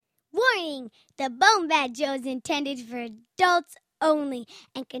Warning! The BoneBat Show is intended for adults only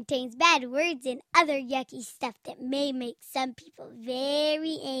and contains bad words and other yucky stuff that may make some people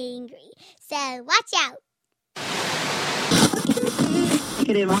very angry. So watch out!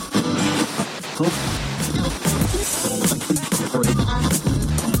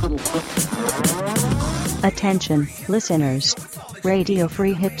 Attention, listeners. Radio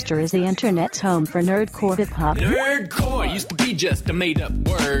Free Hipster is the internet's home for nerdcore hip-hop. Nerdcore used to be just a made-up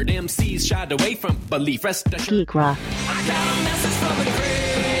word. MCs shied away from belief. Rest assured. Geek rock. I got a message from the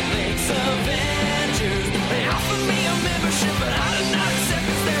Great Lakes Avengers. They offered me a membership, but I did not accept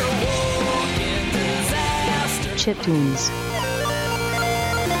because they're a walking disaster. Chiptunes.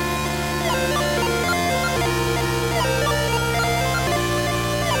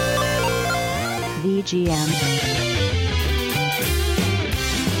 VGM.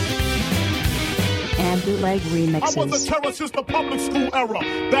 And bootleg remixes. I was a terror since the public school era.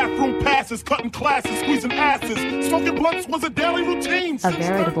 Bathroom passes, cutting classes, squeezing asses. Smoking blunts was a daily routine. A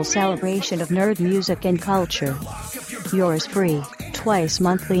veritable celebration of nerd music and culture. Yours free, twice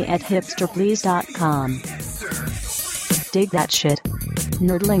monthly at hipsterplease.com. Dig that shit.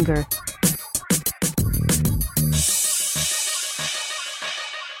 Nerdlinger.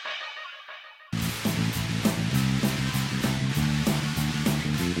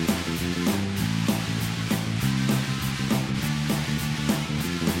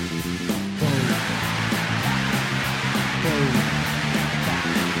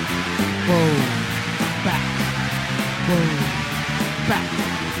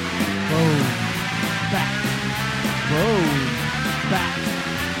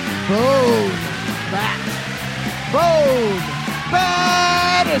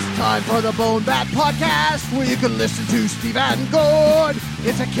 For the BoneBat Podcast, where you can listen to Steve and Gord.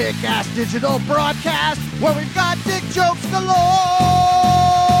 It's a kick-ass digital broadcast where we've got dick jokes galore.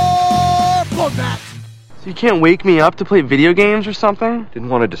 BoneBat. So you can't wake me up to play video games or something? Didn't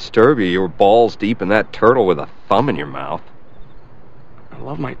want to disturb you. You were balls deep in that turtle with a thumb in your mouth. I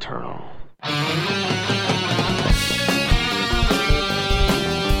love my turtle.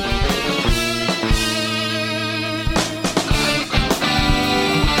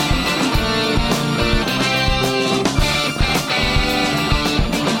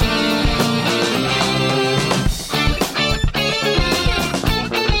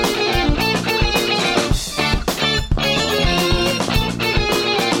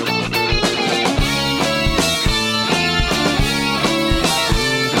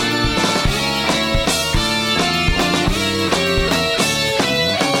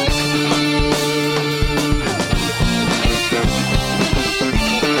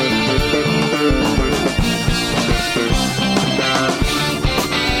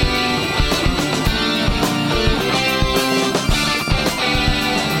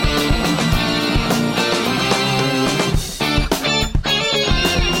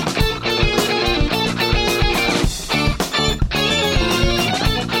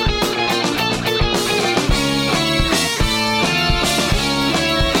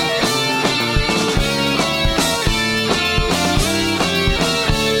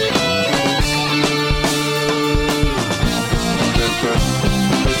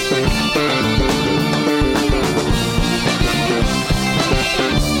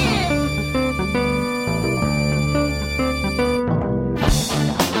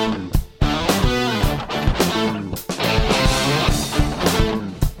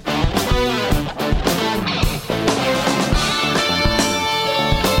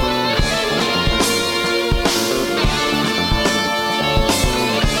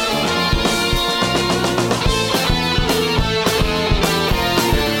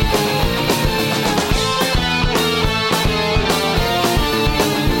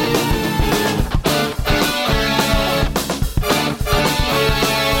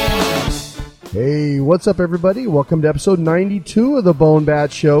 What's up, everybody? Welcome to episode 92 of the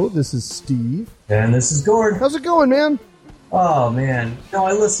BoneBat Show. This is Steve. And this is Gord. How's it going, man? Oh, man.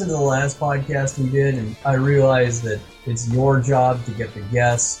 I listened to the last podcast we did, and I realized that it's your job to get the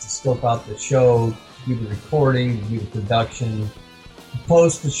guests, to scope out the show, to do the recording, to do the production, to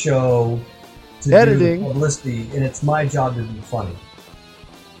post the show, to editing, do the publicity, and it's my job to be funny.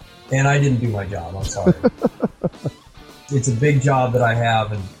 And I didn't do my job. I'm sorry. It's a big job that I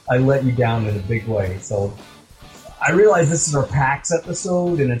have, and I let you down in a big way. So I realize this is our PAX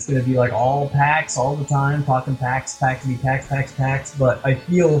episode, and it's going to be like all PAX all the time, talking PAX, PAX, but I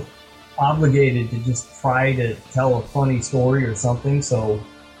feel obligated to just try to tell a funny story or something. So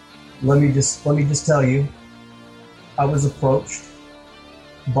let me just tell you, I was approached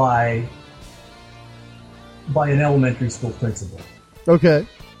by an elementary school principal. Okay.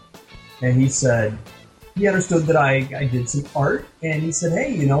 And he said, he understood that I did some art, and he said,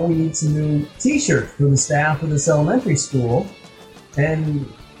 hey, we need some new t-shirts for the staff of this elementary school, and,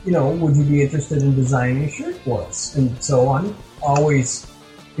 would you be interested in designing a shirt for us? And so I'm always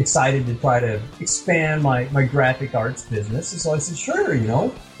excited to try to expand my graphic arts business, and so I said, sure,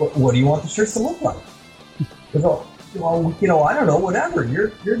 what do you want the shirts to look like? He goes, well, I don't know, whatever,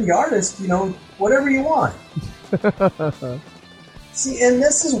 you're the artist, whatever you want. See, and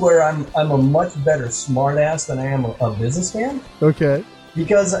this is where I'm a much better smartass than I am a businessman. Okay.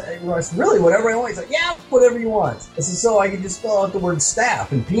 Because it's really whatever I want. He's like, yeah, whatever you want. I said, so I can just spell out the word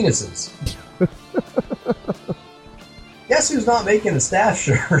staff and penises. Guess who's not making a staff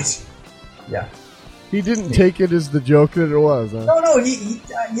shirt? Yeah. He didn't take it as the joke that it was, huh?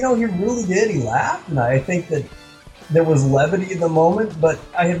 No, he really did. He laughed, and I think that there was levity in the moment, but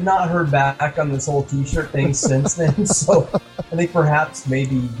I have not heard back on this whole t-shirt thing since then, so I think perhaps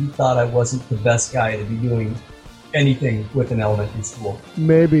maybe he thought I wasn't the best guy to be doing anything with an elementary school.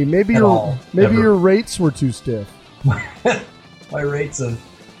 Maybe your rates were too stiff. My rates of,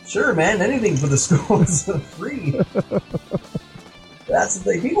 sure, man, anything for the school is free. That's the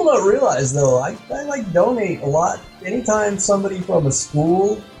thing. People don't realize, though, I donate a lot. Anytime somebody from a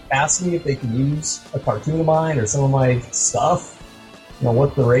school asks me if they can use a cartoon of mine or some of my stuff,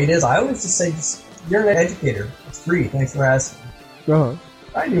 what the rate is, I always just say, you're an educator. It's free. Thanks for asking. Uh-huh.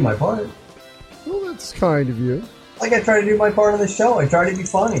 I do my part. Well, that's kind of you. Like I try to do my part on the show. I try to be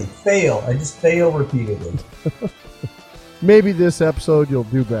funny. Fail. I just fail repeatedly. Maybe this episode you'll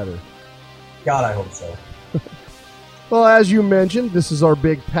do better. God, I hope so. Well, as you mentioned, this is our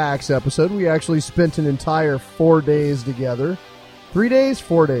big PAX episode. We actually spent an entire 4 days together. 3 days?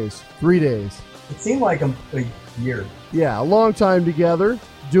 4 days. 3 days. It seemed like a year. Yeah, a long time together,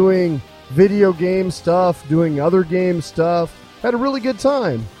 doing video game stuff, doing other game stuff. Had a really good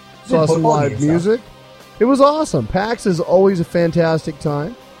time. Saw some live music. It was awesome. PAX is always a fantastic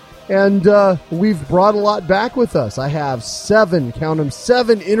time. And we've brought a lot back with us. I have 7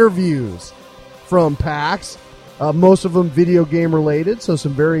 interviews from PAX. Most of them video game related, so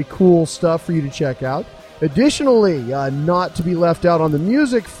some very cool stuff for you to check out. Additionally, not to be left out on the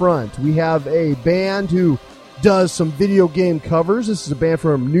music front, we have a band who does some video game covers. This is a band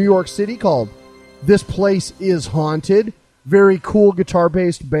from New York City called This Place Is Haunted. Very cool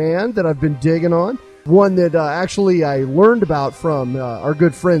guitar-based band that I've been digging on. One that actually I learned about from our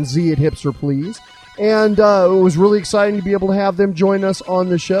good friend Z at Hipster Please. And it was really exciting to be able to have them join us on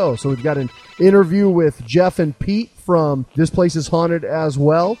the show. So we've got an interview with Jeff and Pete from This Place Is Haunted, as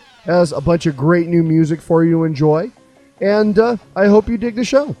well as a bunch of great new music for you to enjoy. And I hope you dig the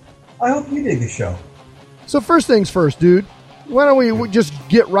show. I hope you dig the show. So first things first, dude. Why don't we just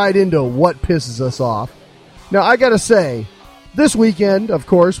get right into what pisses us off? Now, I got to say, this weekend, of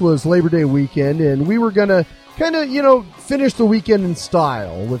course, was Labor Day weekend, and we were going to kind of, finish the weekend in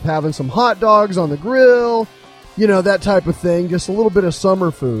style with having some hot dogs on the grill, that type of thing, just a little bit of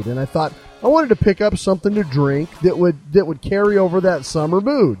summer food. And I thought I wanted to pick up something to drink that would carry over that summer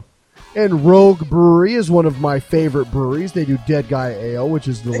mood. And Rogue Brewery is one of my favorite breweries. They do Dead Guy Ale, which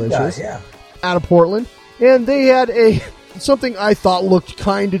is delicious. Dead Guy, yeah. Out of Portland. And they had something I thought looked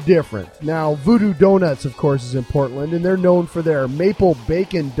kind of different. Now, Voodoo Donuts, of course, is in Portland, and they're known for their maple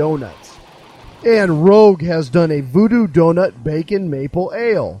bacon donuts. And Rogue has done a Voodoo Donut Bacon Maple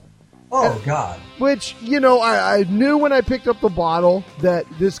Ale. Oh, God. Which, I knew when I picked up the bottle that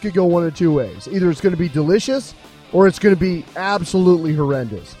this could go one of two ways. Either it's going to be delicious, or it's going to be absolutely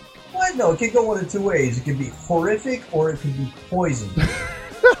horrendous. What? No, it could go one of two ways. It could be horrific, or it could be poison.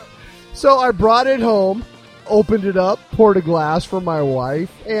 So I brought it home, opened it up, poured a glass for my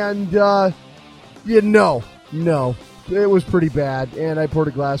wife, and, no, it was pretty bad. And I poured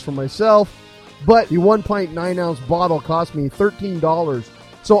a glass for myself, but the 1 pint 9-ounce bottle cost me $13.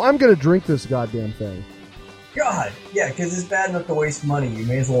 So I'm going to drink this goddamn thing. God, yeah, because it's bad enough to waste money. You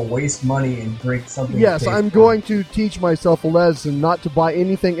may as well waste money and drink something. Yes, I'm going to teach myself a lesson not to buy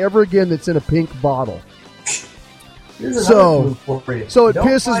anything ever again that's in a pink bottle. So it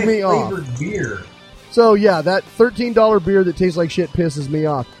pisses me off. Beer. So yeah, that $13 beer that tastes like shit pisses me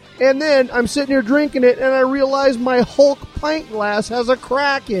off. And then I'm sitting here drinking it, and I realize my Hulk pint glass has a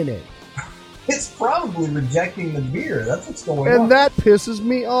crack in it. It's probably rejecting the beer. That's what's going on. And that pisses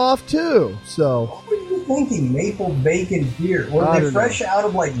me off too. So what were you thinking? Maple bacon beer? Were they fresh out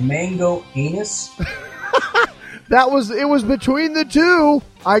of like mango anus? It was between the two.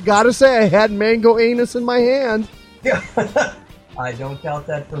 I gotta say, I had mango anus in my hand. Yeah, I don't doubt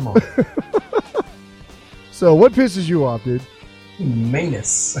that for a moment. So, what pisses you off, dude?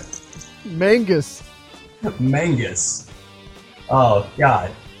 Mangus. Mangus. Mangus. Oh,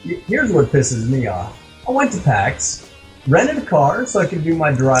 God. Here's what pisses me off. I went to PAX, rented a car so I could do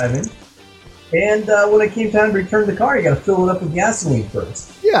my driving, and when it came time to return the car, you got to fill it up with gasoline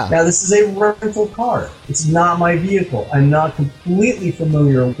first. Yeah. Now, this is a rental car. It's not my vehicle. I'm not completely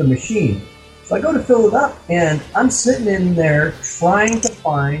familiar with the machine. So I go to fill it up, and I'm sitting in there trying to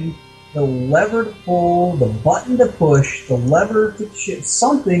find the lever to pull, the button to push, the lever to shift,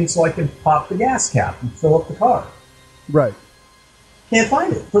 something so I can pop the gas cap and fill up the car. Right. Can't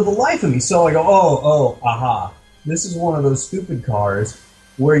find it for the life of me. So I go, aha. This is one of those stupid cars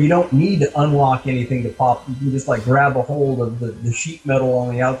where you don't need to unlock anything to pop. You can just like grab a hold of the sheet metal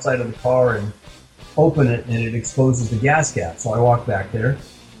on the outside of the car and open it, and it exposes the gas cap. So I walk back there.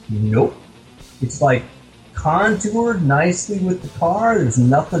 Nope. It's like contoured nicely with the car. There's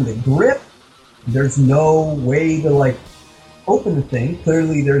nothing to grip. There's no way to like open the thing.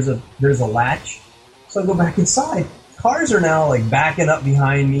 Clearly there's a latch. So I go back inside. Cars are now like backing up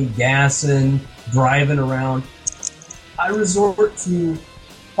behind me, gassing, driving around. I resort to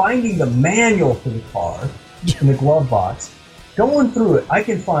finding the manual for the car in the glove box. Going through it, I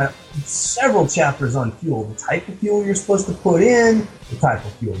can find several chapters on fuel. The type of fuel you're supposed to put in, the type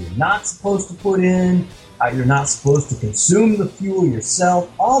of fuel you're not supposed to put in, you're not supposed to consume the fuel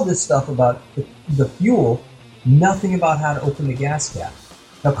yourself, all this stuff about the fuel, nothing about how to open the gas cap.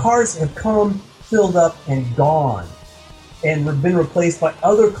 Now, cars have come, filled up, and gone, and been replaced by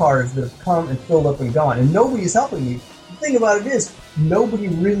other cars that have come and filled up and gone, and nobody's helping me. The thing about it is, nobody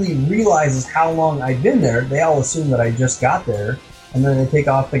really realizes how long I've been there. They all assume that I just got there, and then they take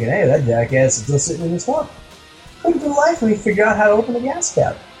off thinking, hey, that jackass is still sitting in his car. Couldn't for the life of me figure out how to open the gas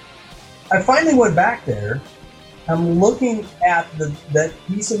cap. I finally went back there. I'm looking at that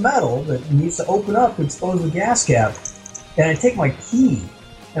piece of metal that needs to open up to expose the gas cap, and I take my key,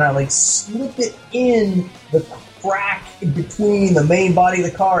 and I like slip it in the crack in between the main body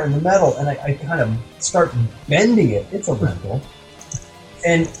of the car and the metal, and I kind of start bending it. It's a rental.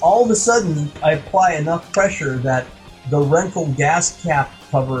 And all of a sudden, I apply enough pressure that the rental gas cap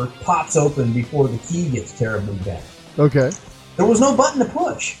cover pops open before the key gets terribly bent. Okay. There was no button to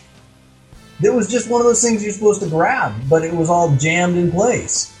push. It was just one of those things you're supposed to grab, but it was all jammed in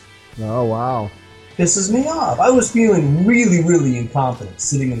place. Oh, wow. Pisses me off. I was feeling really, really incompetent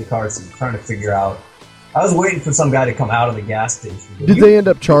sitting in the car seat trying to figure out. I was waiting for some guy to come out of the gas station. Did they end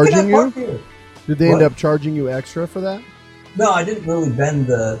up charging you? Did they end What? up charging you extra for that? No, I didn't really bend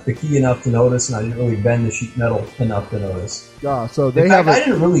the key enough to notice, and I didn't really bend the sheet metal enough to notice. So they In fact, haven't. I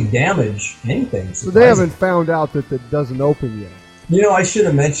didn't really damage anything. So they haven't found out that it doesn't open yet. You know, I should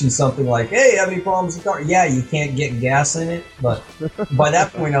have mentioned something like, hey, have any problems with the car? Yeah, you can't get gas in it, but by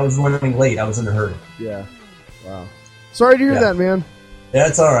that point I was running late. I was in a hurry. Yeah. Wow. Sorry to hear that, man. Yeah,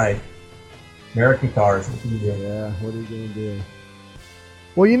 it's all right. American cars. What can you do? Yeah, what are you going to do?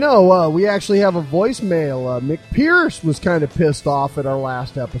 Well, you know, we actually have a voicemail. Mick Pierce was kind of pissed off at our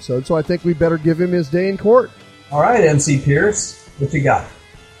last episode, so I think we better give him his day in court. All right, MC Pierce, what you got?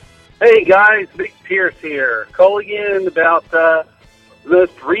 Hey, guys, Mick Pierce here, calling in about the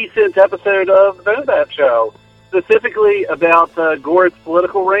most recent episode of the BoneBat Show, specifically about Gord's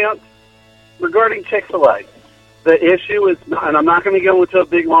political rant regarding Chick-fil-A. The issue is not, and I'm not going to go into a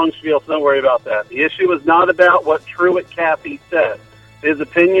big, long spiel, so don't worry about that. The issue is not about what Truett Cathy said. His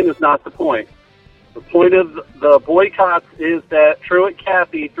opinion is not the point. The point of the boycotts is that Truett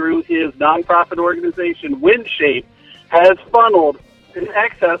Cathy, through his nonprofit organization, WindShape, has funneled in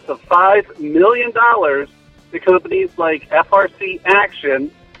excess of $5 million to companies like FRC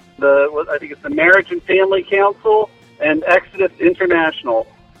Action, I think it's the Marriage and Family Council, and Exodus International,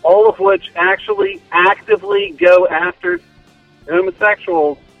 all of which actually actively go after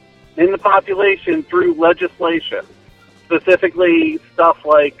homosexuals in the population through legislation. Specifically, stuff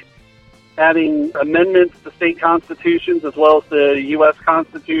like adding amendments to state constitutions as well as the U.S.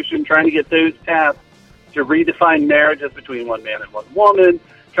 Constitution, trying to get those passed to redefine marriages between one man and one woman,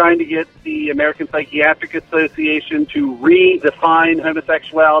 trying to get the American Psychiatric Association to redefine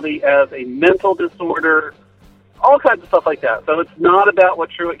homosexuality as a mental disorder, all kinds of stuff like that. So it's not about what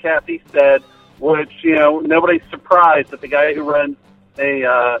Truett Cathy said, which, you know, nobody's surprised that the guy who runs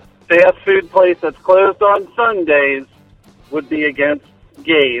a fast food place that's closed on Sundays would be against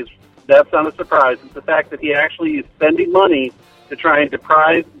gays. That's not a surprise. It's the fact that he actually is spending money to try and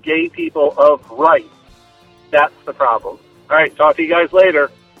deprive gay people of rights. That's the problem. All right, talk to you guys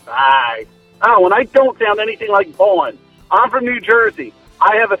later. Bye. Oh, and I don't sound anything like Bowen. I'm from New Jersey.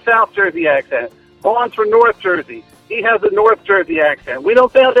 I have a South Jersey accent. Bowen's from North Jersey. He has a North Jersey accent. We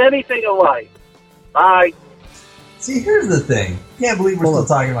don't sound anything alike. Bye. See, here's the thing. Can't believe we're still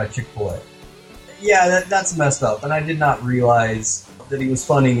talking about Chick-fil-A. Yeah, that's messed up, and I did not realize that he was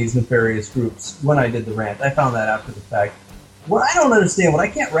funding these nefarious groups when I did the rant. I found that after the fact. What I don't understand, what I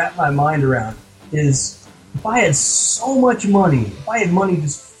can't wrap my mind around is if I had so much money, if I had money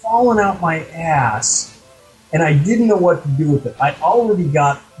just falling out my ass and I didn't know what to do with it, I already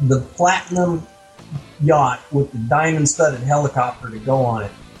got the platinum yacht with the diamond-studded helicopter to go on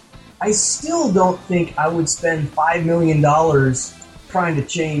it. I still don't think I would spend $5 million trying to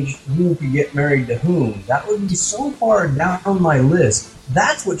change who could get married to whom. That would be so far down my list.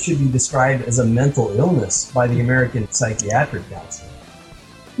 That's what should be described as a mental illness by the American Psychiatric Council.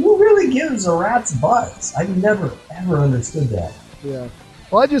 Who really gives a rat's butts? I've never, ever understood that. Yeah.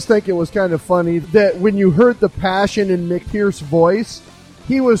 Well, I just think it was kind of funny that when you heard the passion in Mick Pierce's voice,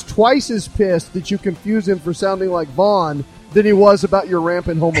 he was twice as pissed that you confuse him for sounding like Vaughn than he was about your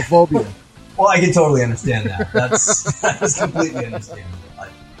rampant homophobia. Well, I can totally understand that. That's completely understandable.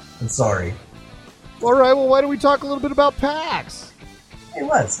 I'm sorry. All right, well, why don't we talk a little bit about PAX? Hey,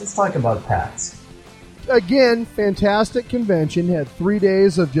 let's talk about PAX. Again, fantastic convention. Had 3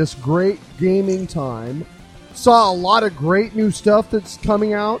 days of just great gaming time. Saw a lot of great new stuff that's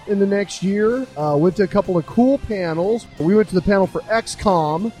coming out in the next year. Went to a couple of cool panels. We went to the panel for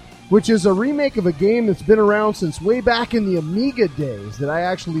XCOM, which is a remake of a game that's been around since way back in the Amiga days that I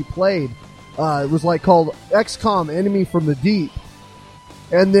actually played. It was called XCOM Enemy from the Deep.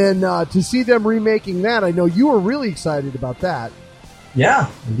 And then to see them remaking that, I know you were really excited about that. Yeah,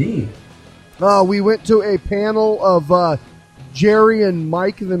 indeed. We went to a panel of Jerry and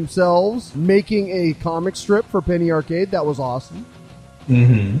Mike themselves making a comic strip for Penny Arcade. That was awesome.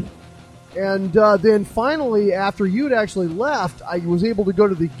 Mm-hmm. And then finally, after you'd actually left, I was able to go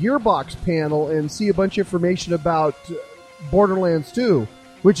to the Gearbox panel and see a bunch of information about Borderlands 2,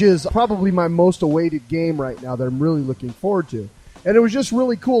 which is probably my most awaited game right now that I'm really looking forward to. And it was just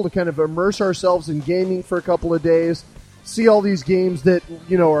really cool to kind of immerse ourselves in gaming for a couple of days, see all these games that,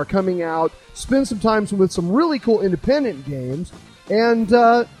 are coming out, spend some time with some really cool independent games, and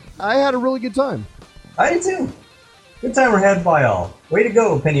I had a really good time. I did too. Good time we're had by all. Way to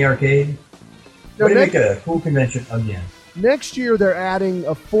go, Penny Arcade. Way to make a cool convention again. Next year they're adding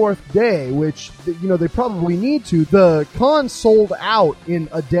a fourth day, which, they probably need to. The con sold out in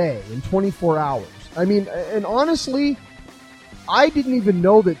a day, in 24 hours. I mean, and honestly, I didn't even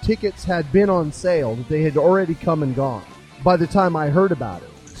know that tickets had been on sale, that they had already come and gone by the time I heard about it.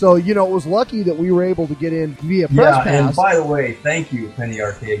 So, it was lucky that we were able to get in via Press Pass. And by the way, thank you, Penny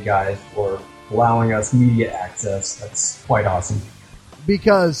Arcade guys, for allowing us media access. That's quite awesome.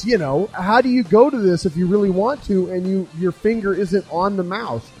 Because, how do you go to this if you really want to and your finger isn't on the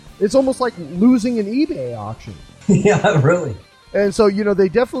mouse? It's almost like losing an eBay auction. Yeah, really. And so, they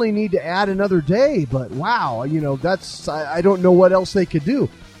definitely need to add another day, but wow, that's, I don't know what else they could do.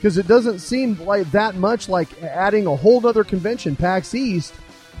 Because it doesn't seem like that much like adding a whole other convention, PAX East,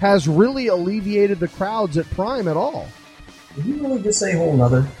 has really alleviated the crowds at Prime at all. Did you really just say whole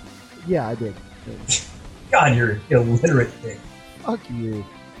nother? Yeah, I did. God, you're illiterate thing. Fuck you.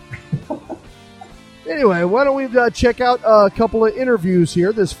 Anyway, why don't we check out a couple of interviews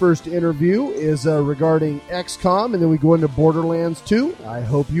here. This first interview is regarding XCOM, and then we go into Borderlands 2. I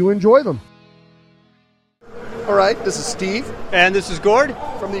hope you enjoy them. All right, this is Steve. And this is Gord.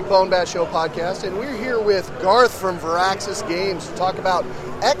 From the BoneBat Show podcast, and we're here with Garth from Viraxis Games to talk about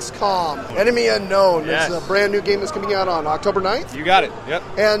XCOM, Enemy Unknown. Yes. It's a brand new game that's coming out on October 9th. You got it, yep.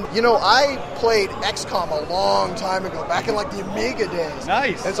 And, I played XCOM a long time ago, back in the Amiga days.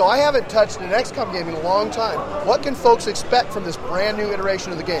 Nice. And so I haven't touched an XCOM game in a long time. What can folks expect from this brand new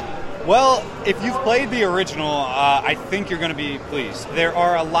iteration of the game? Well, if you've played the original, I think you're going to be pleased. There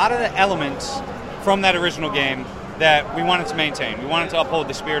are a lot of the elements from that original game that we wanted to maintain. We wanted to uphold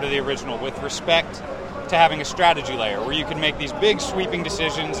the spirit of the original with respect to having a strategy layer where you can make these big sweeping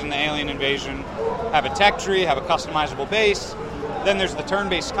decisions in the alien invasion, have a tech tree, have a customizable base. Then there's the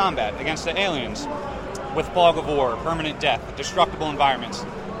turn-based combat against the aliens with fog of war, permanent death, destructible environments.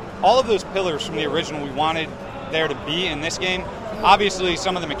 All of those pillars from the original we wanted there to be in this game. Obviously,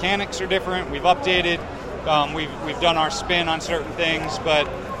 some of the mechanics are different. We've updated. We've done our spin on certain things, but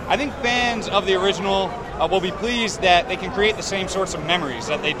I think fans of the original will be pleased that they can create the same sorts of memories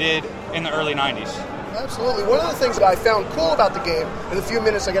that they did in the early 90s. Absolutely. One of the things that I found cool about the game, in the few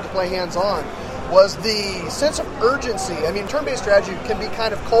minutes I got to play hands-on, was the sense of urgency. I mean, turn-based strategy can be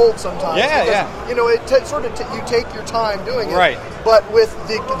kind of cold sometimes. Yeah. You take your time doing it. Right. But with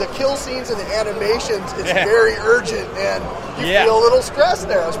the kill scenes and the animations, it's very urgent, and you feel a little stressed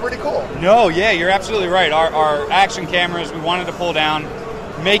there. It's pretty cool. No, yeah, you're absolutely right. Our action cameras, we wanted to pull down,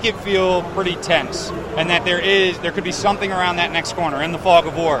 make it feel pretty tense, and that there could be something around that next corner in the fog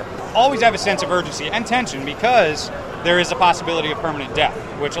of war. Always have a sense of urgency and tension, because there is a possibility of permanent death,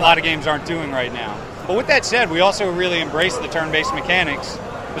 which a lot of games aren't doing right now. But with that said, we also really embrace the turn-based mechanics,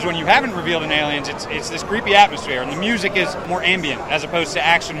 because when you haven't revealed an Aliens, it's this creepy atmosphere, and the music is more ambient as opposed to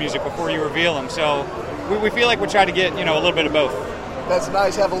action music before you reveal them. So we feel like we try to get, a little bit of both. That's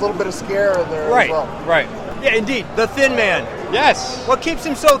nice. Have a little bit of scare in there as well. Right. Yeah, indeed. The Thin Man. Yes. What keeps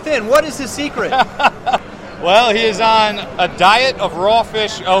him so thin? What is his secret? Well, he is on a diet of raw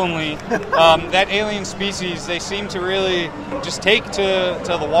fish only. That alien species, they seem to really just take to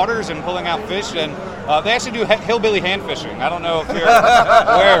the waters and pulling out fish, and they actually do hillbilly hand fishing. I don't know if you're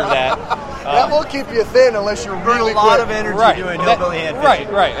aware of that. That will keep you thin unless you're really a lot quick. of energy doing hillbilly hand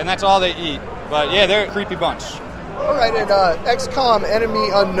fishing. Right, and that's all they eat. But yeah, they're a creepy bunch. All right, and XCOM Enemy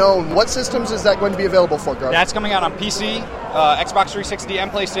Unknown, what systems is that going to be available for, Garth? That's coming out on PC, Xbox 360, and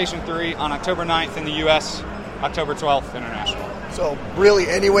PlayStation 3 on October 9th in the U.S., October 12th international. So really,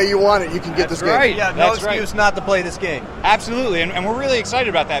 any way you want it, you can get this game. Right. Yeah, no excuse not to play this game. Absolutely, and we're really excited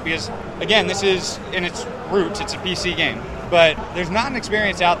about that because, again, this is, in its roots, it's a PC game. But there's not an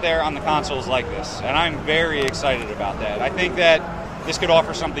experience out there on the consoles like this, and I'm very excited about that. I think that this could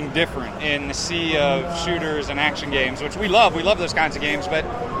offer something different in the sea of shooters and action games, which we love. We love those kinds of games, but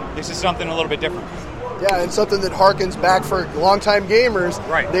this is something a little bit different. Yeah, and something that harkens back for longtime gamers.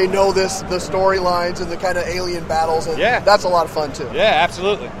 Right. They know the storylines and the kind of alien battles, and that's a lot of fun, too. Yeah,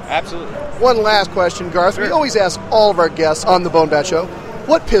 absolutely. Absolutely. One last question, Garth. Sure. We always ask all of our guests on the BoneBat Show,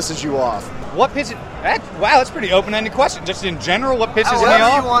 what pisses you off? What pisses... Wow, that's a pretty open-ended question. Just in general, what pisses me off?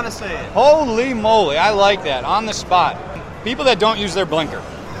 However you want to say it. Holy moly, I like that. On the spot. People that don't use their blinker.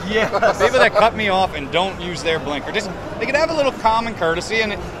 Yeah. People that cut me off and don't use their blinker. Just they could have a little common courtesy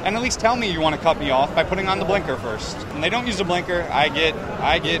and at least tell me you want to cut me off by putting on the blinker first. When they don't use the blinker, I get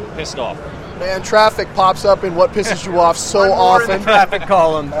pissed off. Man, traffic pops up in what pisses you off so More often. in the traffic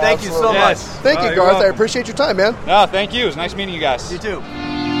column. Thank you so much. Thank you, Garth. I appreciate your time, man. No, thank you. It was nice meeting you guys. You too.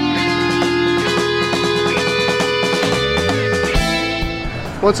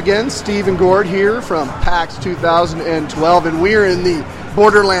 Once again, Steve and Gord here from PAX 2012, and we're in the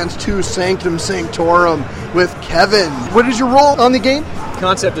Borderlands 2 Sanctum Sanctorum with Kevin. What is your role on the game?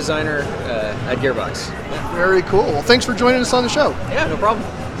 Concept designer at Gearbox. Very cool. Well, thanks for joining us on the show. Yeah, no problem.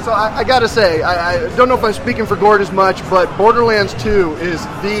 So I got to say, I don't know if I'm speaking for Gord as much, but Borderlands 2 is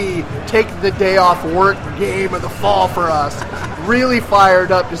the take the day off work game of the fall for us. Really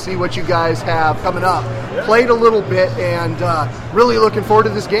fired up to see what you guys have coming up. Yeah. Played a little bit and really looking forward to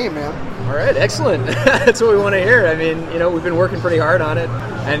this game, man. All right, excellent. That's what we want to hear. I mean, we've been working pretty hard on it,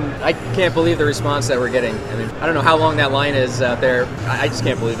 and I can't believe the response that we're getting. I mean, I don't know how long that line is out there. I just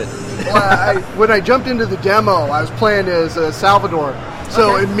can't believe it. Well, when I jumped into the demo, I was playing as Salvador.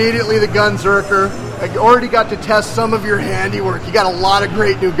 So immediately the gun zerker. I already got to test some of your handiwork. You got a lot of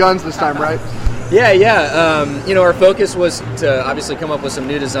great new guns this time, right? Yeah. Our focus was to obviously come up with some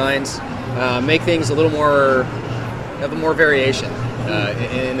new designs, make things a little more, have more variation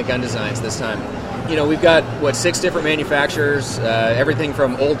in the gun designs this time. We've got, 6 different manufacturers, everything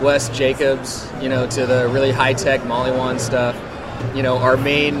from Old West Jacobs, to the really high-tech Mollywan stuff. Our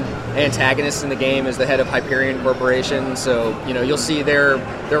main antagonist in the game is the head of Hyperion Corporation, so you'll see their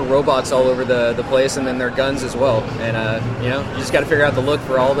robots all over the place, and then their guns as well. And you just got to figure out the look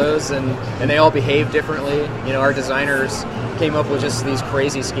for all those, and they all behave differently. Our designers came up with just these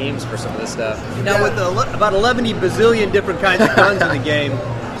crazy schemes for some of this stuff. Now, with about 11 bazillion different kinds of guns in the game,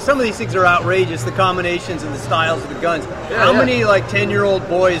 some of these things are outrageous, the combinations and the styles of the guns. How many 10-year-old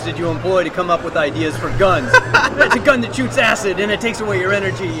boys did you employ to come up with ideas for guns? It's a gun that shoots acid and it takes away your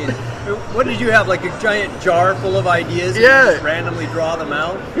energy. And what did you have, a giant jar full of ideas? And you just randomly draw them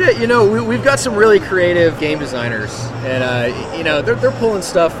out? Yeah, we've got some really creative game designers, and they're pulling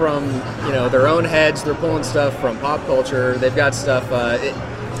stuff from their own heads. They're pulling stuff from pop culture. They've got stuff.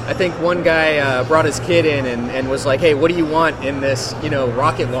 I think one guy brought his kid in and was like, "Hey, what do you want in this,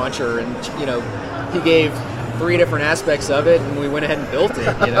 rocket launcher?" And he gave 3 different aspects of it, and we went ahead and built it.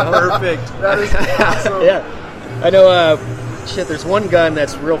 Perfect. That is awesome. Yeah, I know. There's one gun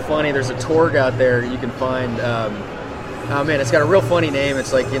that's real funny. There's a Torg out there you can find. Oh man, it's got a real funny name.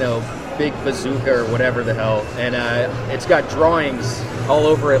 It's Big Bazooka or whatever the hell, and it's got drawings all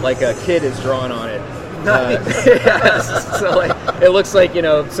over it, like a kid is drawn on it. Nice. So it looks like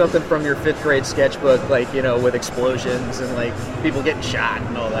something from your 5th grade sketchbook, with explosions and people getting shot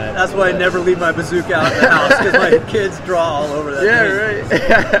and all that. That's why I never leave my bazooka out of the house, because my kids draw all over that. Yeah, thing.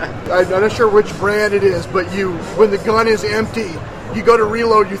 Right. I'm not sure which brand it is, but when the gun is empty you go to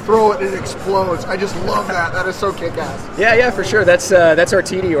reload, you throw it, and it explodes. I just love that. That is so kick-ass. Yeah, for sure. That's our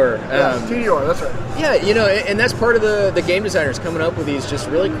Tedior. Tedior, that's right. Yeah, and that's part of the game designers coming up with these just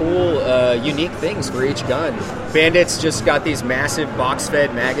really cool, unique things for each gun. Bandits just got these massive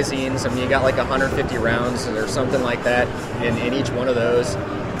box-fed magazines. I mean, you got like 150 rounds or something like that in each one of those.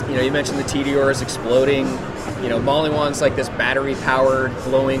 You mentioned the Tedior is exploding. Maliwan's like this battery-powered,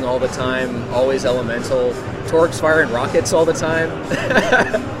 glowing all the time, always elemental. Torque's firing rockets all the time.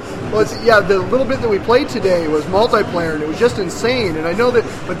 Well, the little bit that we played today was multiplayer, and it was just insane. And I know that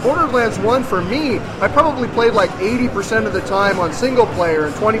with Borderlands 1, for me, I probably played like 80% of the time on single player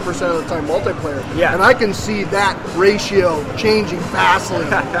and 20% of the time multiplayer. Yeah. And I can see that ratio changing vastly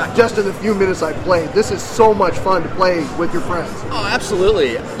just in the few minutes I played. This is so much fun to play with your friends. Oh,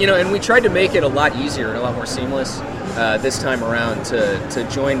 absolutely. And we tried to make it a lot easier and a lot more seamless this time around to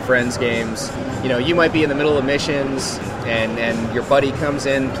join friends games. You might be in the middle of missions and your buddy comes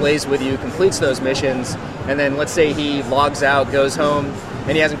in, plays with you, completes those missions, and then let's say he logs out, goes home,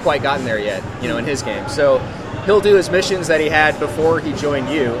 and he hasn't quite gotten there yet, in his game. So he'll do his missions that he had before he joined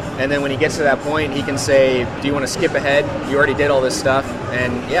you, and then when he gets to that point, he can say, do you want to skip ahead? You already did all this stuff,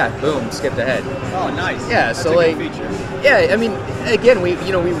 and boom, skipped ahead. Oh, nice. Yeah, That's so a good feature. Yeah, I mean, again, we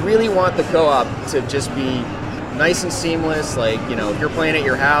really want the co-op to just be nice and seamless. Like, if you're playing at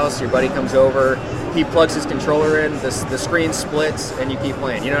your house, your buddy comes over, he plugs his controller in, the screen splits, and you keep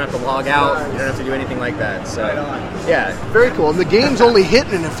playing. You don't have to log out. You don't have to do anything like that. So, yeah. Very cool. And the game's only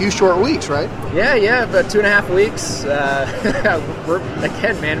hitting in a few short weeks, right? Yeah, about 2.5 weeks.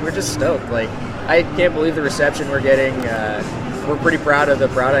 We're just stoked. Like, I can't believe the reception we're getting. We're pretty proud of the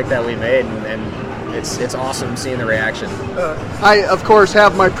product that we made, and it's awesome seeing the reaction. I, of course,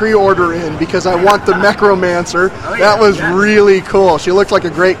 have my pre-order in because I want the Necromancer. Oh, yeah, that was really cool. She looked like a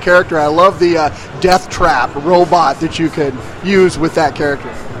great character. I love the Death Trap robot that you could use with that character.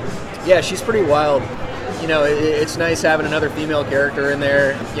 Yeah, she's pretty wild. It's nice having another female character in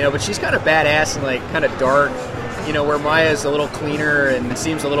there, but she's kind of badass and like kind of dark, where Maya's a little cleaner and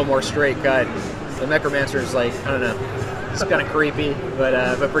seems a little more straight cut. The Necromancer is like, I don't know, it's kind of creepy,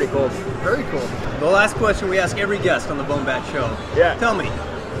 but pretty cool. Very cool. The last question we ask every guest on the BoneBat Show. Yeah. Tell me,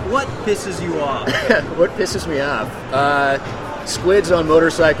 what pisses you off? What pisses me off? Squids on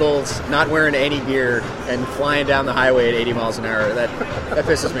motorcycles, not wearing any gear, and flying down the highway at 80 miles an hour. That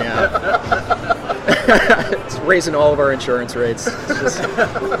pisses me off. It's raising all of our insurance rates. It's just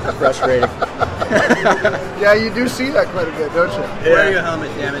frustrating. Yeah, you do see that quite a bit, don't you? Wear your helmet,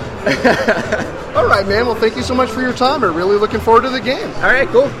 damn it. All right, man. Well, thank you so much for your time. We're really looking forward to the game. All right,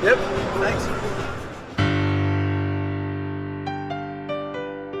 cool. Yep. Thanks.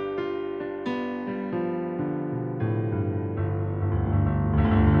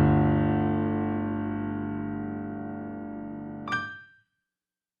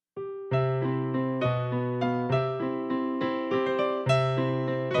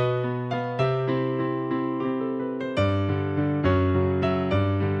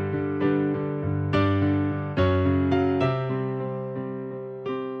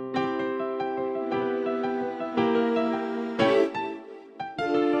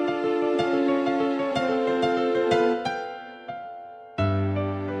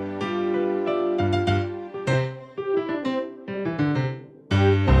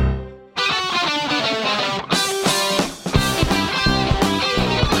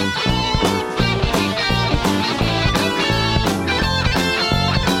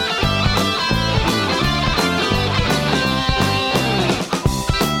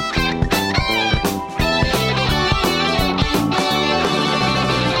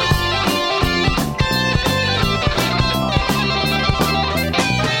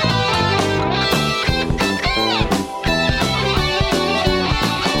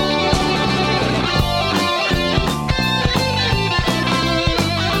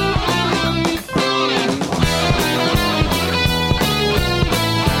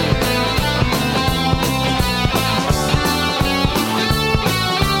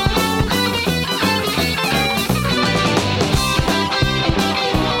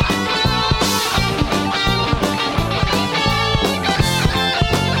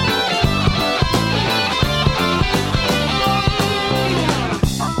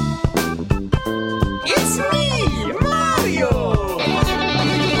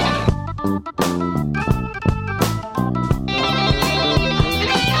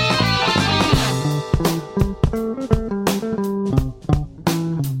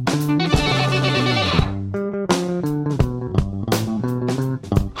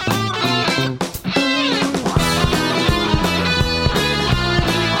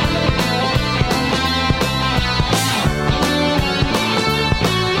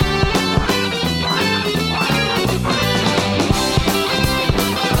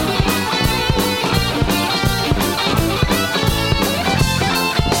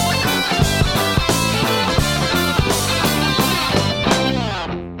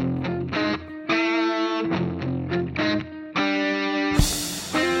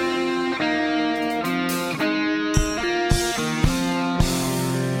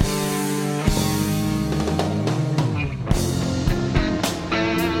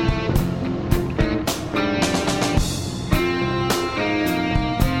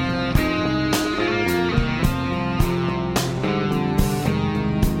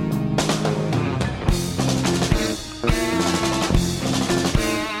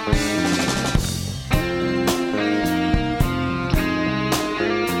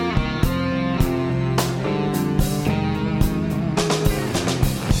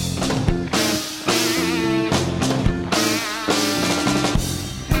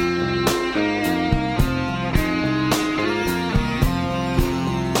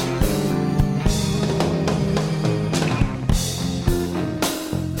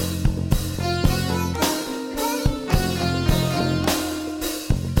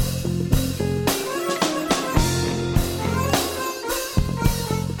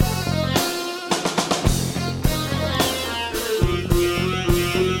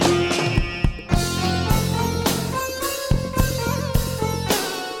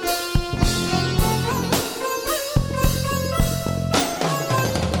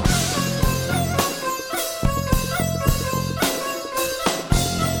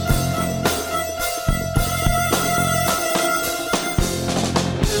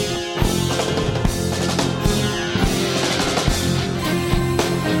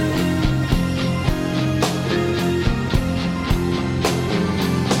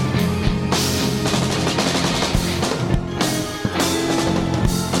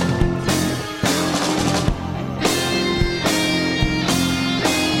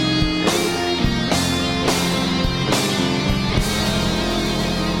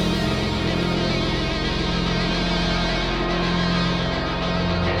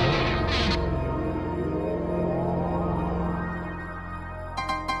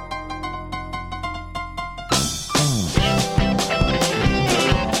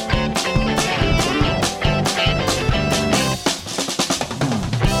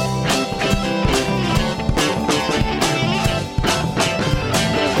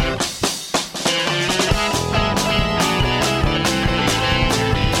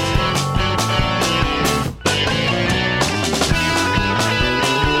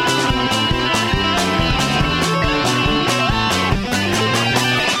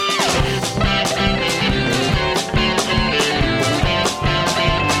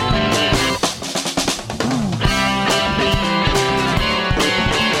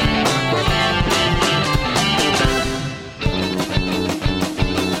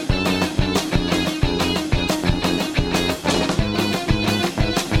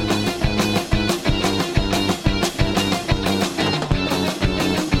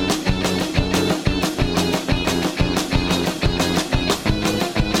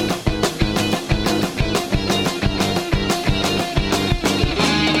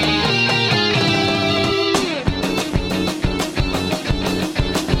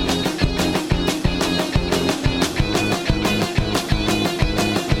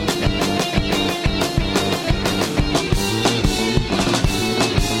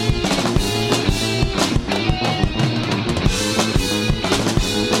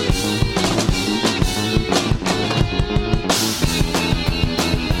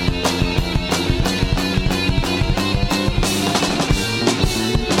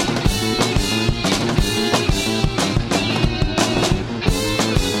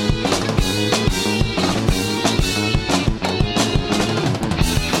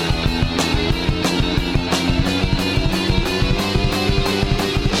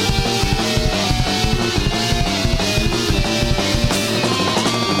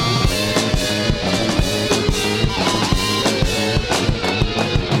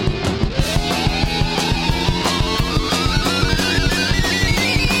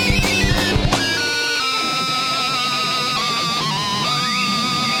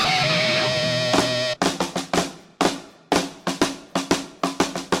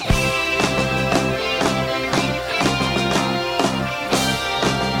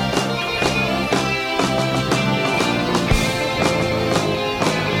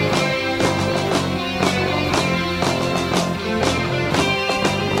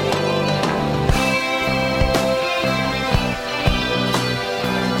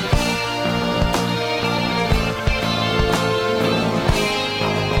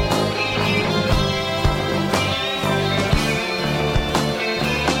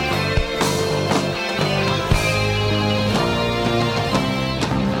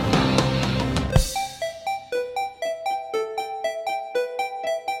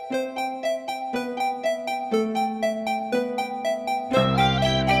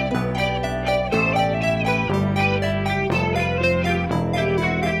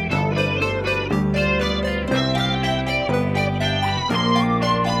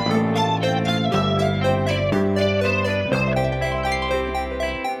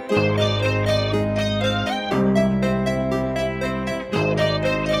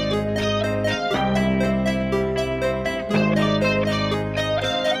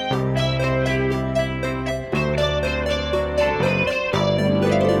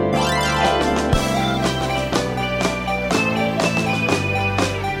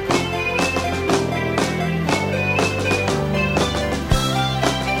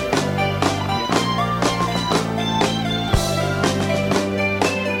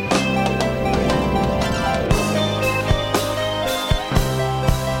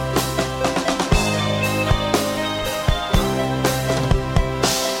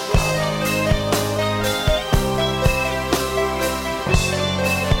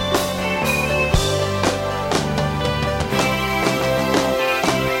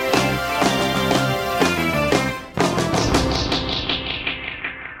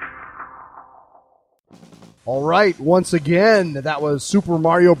 All right, once again, that was Super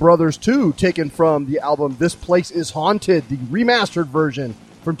Mario Brothers 2, taken from the album This Place is Haunted, the remastered version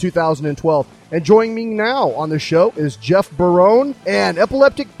from 2012. And joining me now on the show is Jeff Barone and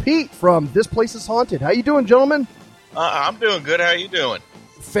Epileptic Pete from This Place is Haunted. How you doing, gentlemen? I'm doing good. How you doing?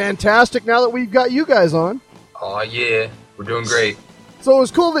 Fantastic now that we've got you guys on. Oh, yeah. We're doing great. So it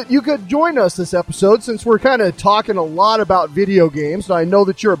was cool that you could join us this episode since we're kind of talking a lot about video games. And I know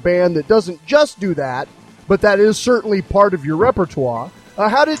that you're a band that doesn't just do that, but that is certainly part of your repertoire.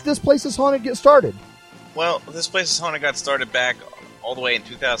 How did This Place is Haunted get started? Well, This Place is Haunted got started back all the way in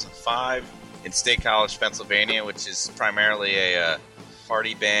 2005 in State College, Pennsylvania, which is primarily a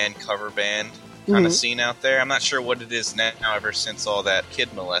party band, cover band kind of scene out there. I'm not sure what it is now ever since all that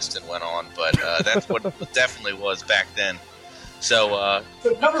kid molesting went on, but that's what it definitely was back then. So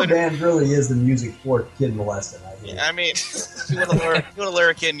cover band really is the music for kid molesting. I mean, if you want to lure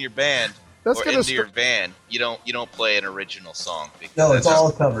a kid in your band or into your van, you don't play an original song. No, it's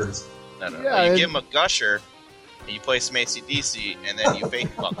all covers. No. Yeah, you give them a gusher, and you play some AC/DC, and then you fake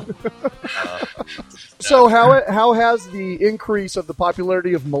fuck them. So how has the increase of the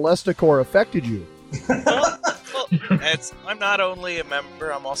popularity of Molesticore affected you? Well, I'm not only a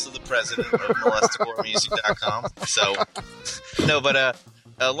member, I'm also the president of molesticoremusic.com. So, no, but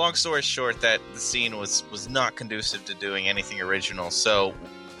long story short, that the scene was not conducive to doing anything original. So,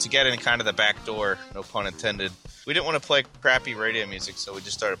 to get in kind of the back door, no pun intended, we didn't want to play crappy radio music, so we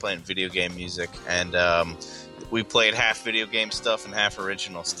just started playing video game music. And we played half video game stuff and half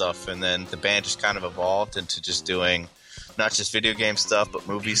original stuff. And then the band just kind of evolved into just doing not just video game stuff, but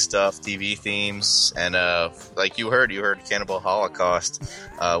movie stuff, TV themes, and like you heard Cannibal Holocaust,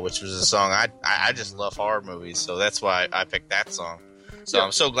 which was a song I just love horror movies, so that's why I picked that song. So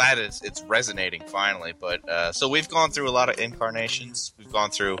I'm so glad it's resonating finally. But so we've gone through a lot of incarnations. We've gone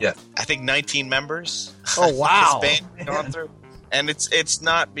through I think 19 members. Oh wow! This band has gone through, and it's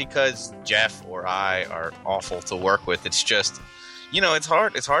not because Jeff or I are awful to work with. It's just, it's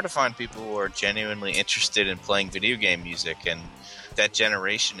hard. It's hard to find people who are genuinely interested in playing video game music, and that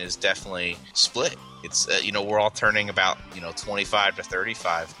generation is definitely split. It's we're all turning about 25 to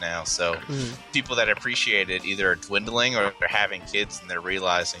 35 now, so people that appreciate it either are dwindling or they're having kids and they're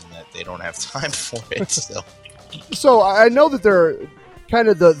realizing that they don't have time for it. So I know that they're kind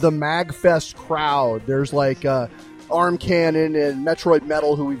of the MagFest crowd. There's like Arm Cannon and Metroid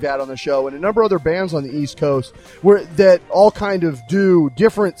Metal, who we've had on the show, and a number of other bands on the East Coast that all kind of do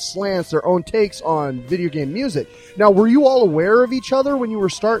different slants, their own takes on video game music. Now, were you all aware of each other when you were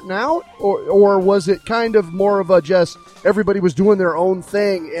starting out, or was it kind of more of a just everybody was doing their own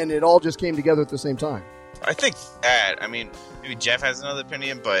thing and it all just came together at the same time? I think that, maybe Jeff has another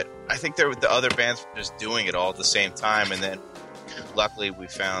opinion, but I think the other bands were just doing it all at the same time, and then luckily we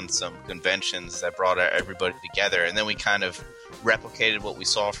found some conventions that brought everybody together, and then we kind of replicated what we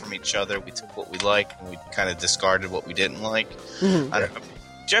saw from each other. We took what we liked and we kind of discarded what we didn't like. I don't know.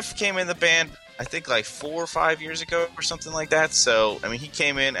 Jeff came in the band I think like 4 or 5 years ago or something like that, so he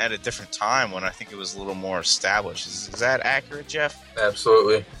came in at a different time when I think it was a little more established. Is that accurate, Jeff?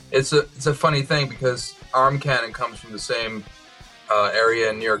 Absolutely. It's a funny thing because Arm Cannon comes from the same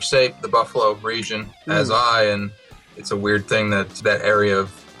area in New York State, the Buffalo region, as I, and it's a weird thing that area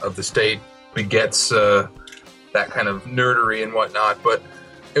of the state begets that kind of nerdery and whatnot. But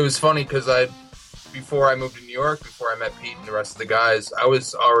it was funny because before I moved to New York, before I met Pete and the rest of the guys, I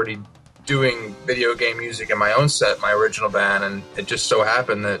was already doing video game music in my own set, my original band, and it just so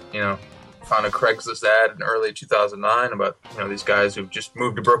happened that, found a Craigslist ad in early 2009 about, these guys who've just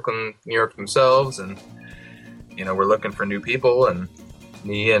moved to Brooklyn, New York themselves, and, we're looking for new people, and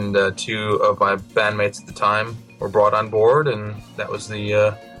me and two of my bandmates at the time were brought on board, and that was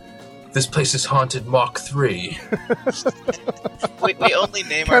the This Place is Haunted Mach 3. we only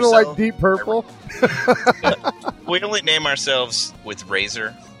name Kind of ourselves... like Deep Purple. We only name ourselves with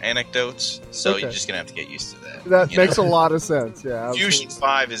Razor anecdotes, so Okay. you're just going to have to get used to that. That makes a lot of sense, yeah. absolutely. Fusion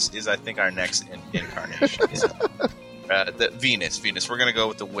 5 is I think, our next incarnation. The Venus. We're going to go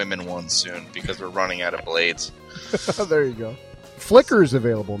with the women one soon because we're running out of blades. There you go. Flicker's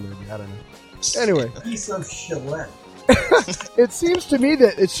available, maybe. I don't know. Anyway. Piece of shillette. It seems to me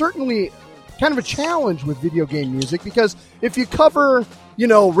that it's certainly kind of a challenge with video game music because if you cover,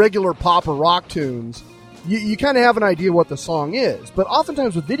 regular pop or rock tunes, you kind of have an idea what the song is. But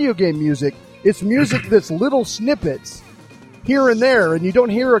oftentimes with video game music, it's music that's little snippets here and there, and you don't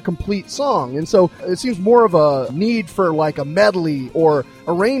hear a complete song. And so it seems more of a need for like a medley or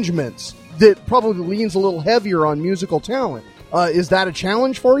arrangements that probably leans a little heavier on musical talent. Is that a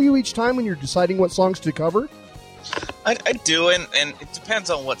challenge for you each time when you're deciding what songs to cover? I do, and it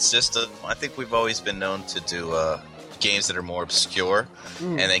depends on what system. I think we've always been known to do games that are more obscure,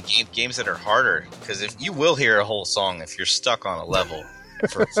 and then games that are harder. Because if you will hear a whole song if you're stuck on a level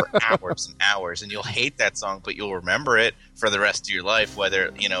for hours and hours, and you'll hate that song, but you'll remember it for the rest of your life,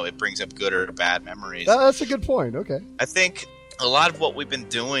 whether it brings up good or bad memories. That's a good point. Okay. I think a lot of what we've been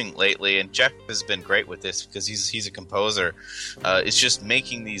doing lately, and Jeff has been great with this because he's a composer, is just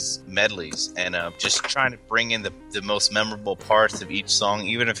making these medleys and just trying to bring in the most memorable parts of each song,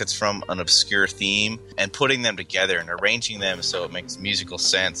 even if it's from an obscure theme, and putting them together and arranging them so it makes musical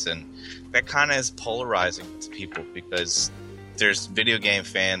sense. And that kind of is polarizing to people because there's video game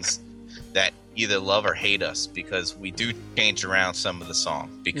fans that either love or hate us because we do change around some of the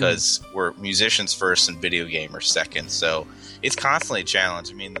song because we're musicians first and video gamers second. So it's constantly a challenge.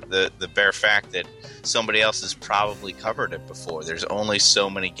 I mean, the bare fact that somebody else has probably covered it before. There's only so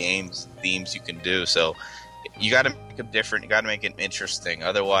many themes you can do. So you got to make them different. You got to make it interesting.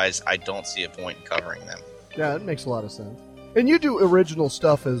 Otherwise, I don't see a point in covering them. Yeah, that makes a lot of sense. And you do original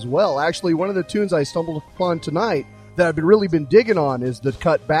stuff as well. Actually, one of the tunes I stumbled upon tonight that I've really been digging on is The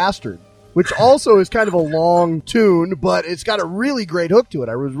Cut Bastard, which also is kind of a long tune, but it's got a really great hook to it.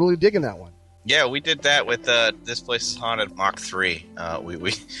 I was really digging that one. Yeah, we did that with This Place is Haunted Mach 3.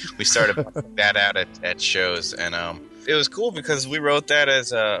 We started that out at shows, and it was cool because we wrote that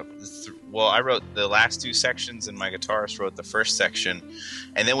as I wrote the last two sections, and my guitarist wrote the first section,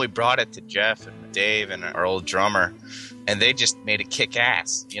 and then we brought it to Jeff and Dave and our old drummer, and they just made it kick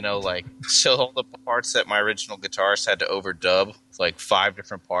ass, so all the parts that my original guitarist had to overdub, like 5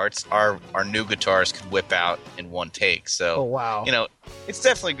 different parts, our new guitarist could whip out in one take. So, oh, wow. It's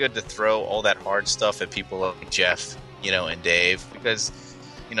definitely good to throw all that hard stuff at people like Jeff, and Dave, because,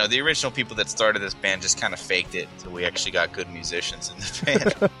 the original people that started this band just kind of faked it until we actually got good musicians in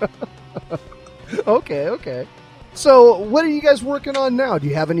the band. Okay. So, what are you guys working on now? Do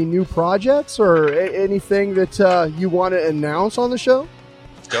you have any new projects or anything that you want to announce on the show?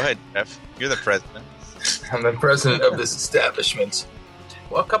 Go ahead, Jeff. You're the president. I'm the president of this establishment.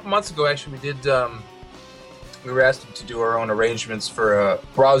 Well, a couple months ago, actually, we were asked to do our own arrangements for a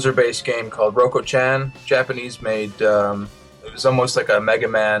browser-based game called Roko-chan, Japanese-made. It was almost like a Mega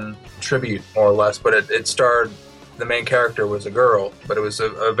Man tribute, more or less, but it starred. The main character was a girl, but it was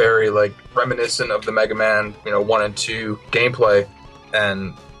a very reminiscent of the Mega Man 1 and 2 gameplay,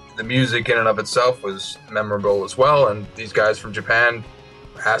 and the music in and of itself was memorable as well. And these guys from Japan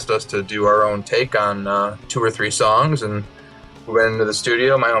asked us to do our own take on 2 or 3 songs, and we went into the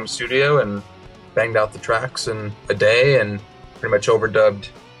studio, my home studio, and banged out the tracks in a day and pretty much overdubbed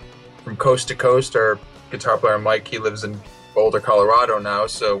from coast to coast. Our guitar player Mike, he lives in Boulder, Colorado now,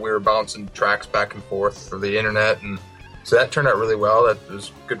 so we were bouncing tracks back and forth for the internet, and so that turned out really well. That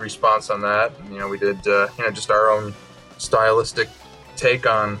was good response on that. And, we did just our own stylistic take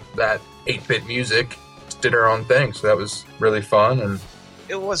on that 8-bit music. Just did our own thing, so that was really fun. And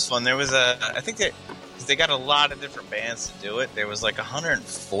it was fun. There was I think they got a lot of different bands to do it. There was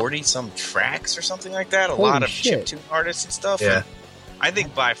 140 some tracks or something like that. A lot of chiptune artists and stuff. Yeah. And I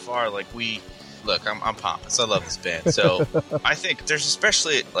think by far Look, I'm pompous. I love this band. So I think there's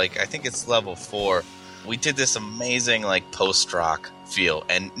especially, I think it's level 4. We did this amazing, post-rock feel,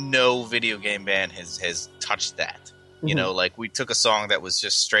 and no video game band has touched that. Mm-hmm. We took a song that was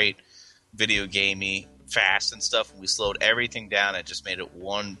just straight video gamey, fast and stuff, and we slowed everything down and just made it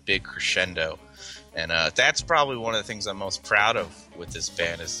one big crescendo. And that's probably one of the things I'm most proud of with this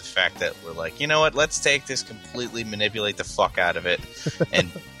band is the fact that we're like, you know what, let's take this, completely manipulate the fuck out of it and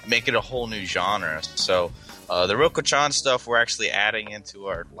make it a whole new genre. So the Roko-chan stuff we're actually adding into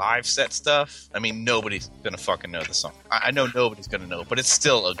our live set stuff. I mean, nobody's going to fucking know the song. I know nobody's going to know, but it's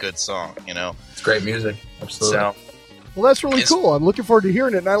still a good song, you know? It's great music. Absolutely. So, well, that's really cool. I'm looking forward to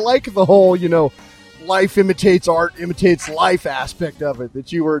hearing it. And I like the whole, life imitates art, imitates life aspect of it,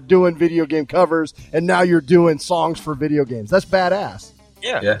 that you were doing video game covers and now you're doing songs for video games. That's badass.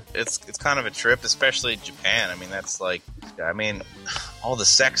 Yeah. It's kind of a trip, especially Japan. I mean, that's like, all the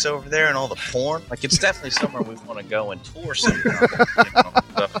sex over there and all the porn. Like, it's definitely somewhere we want to go and tour sometime.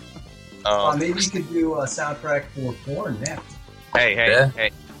 Maybe you could do a soundtrack for porn next.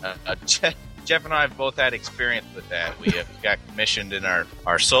 Hey. Jeff and I have both had experience with that. We got commissioned in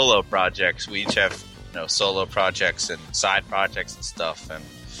our solo projects. We each have solo projects and side projects and stuff. And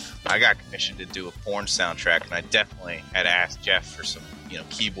I got commissioned to do a porn soundtrack, and I definitely had asked Jeff for some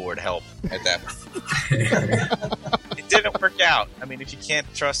keyboard help at that point. It didn't work out. I mean, if you can't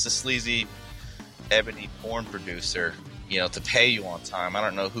trust a sleazy ebony porn producer, to pay you on time, I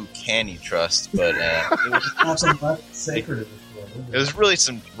don't know who can you trust. But it was really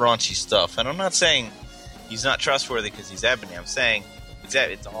some raunchy stuff. And I'm not saying he's not trustworthy because he's ebony. I'm saying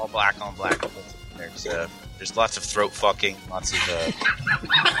it's all black on black. There's lots of throat fucking, lots of...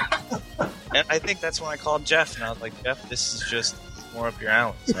 and I think that's when I called Jeff, and I was like, Jeff, this is just more up your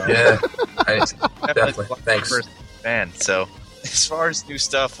alley. So, yeah, definitely. Thanks. First band. So as far as new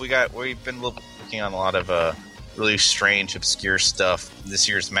stuff, we've been working on a lot of really strange, obscure stuff. This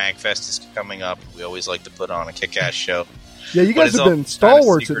year's MagFest is coming up. We always like to put on a kick-ass show. Yeah, you guys have been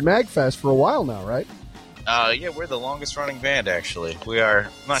stalwarts at MagFest for a while now, right? Yeah, we're the longest running band, actually. We are,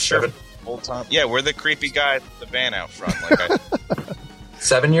 I'm not sure old time. Yeah, we're the creepy guy with the van out front.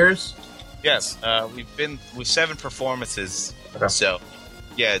 7 years? Yes, we've 7 performances. Okay. So,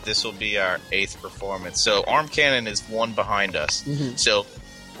 yeah, this will be our 8th performance. So, Arm Cannon is one behind us. Mm-hmm. So,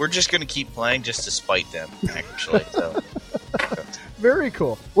 we're just going to keep playing just to spite them, actually. So. Very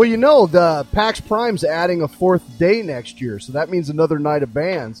cool. Well, the PAX Prime's adding a 4th day next year, so that means another night of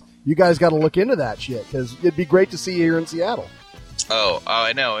bands. You guys got to look into that shit, because it'd be great to see you here in Seattle. Oh,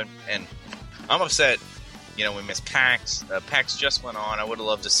 I know, and I'm upset. We missed PAX. PAX just went on. I would have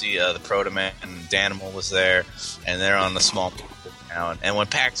loved to see the Protoman, and Danimal was there, and they're on the small now. And when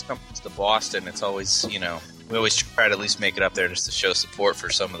PAX comes to Boston, it's always, we always try to at least make it up there just to show support for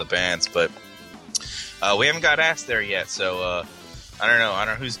some of the bands. But we haven't got asked there yet, so I don't know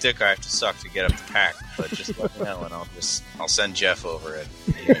whose dick I have to suck to get up to PAX. But just let me know, and I'll send Jeff over it.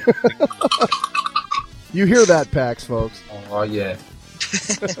 You hear that, PAX, folks? Oh yeah,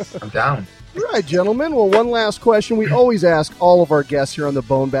 I'm down. All right, gentlemen. Well, one last question. We always ask all of our guests here on the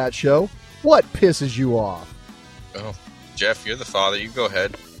BoneBat Show, what pisses you off? Oh, Jeff, you're the father. You go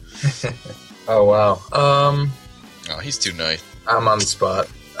ahead. Oh, wow. Oh, he's too nice. I'm on the spot.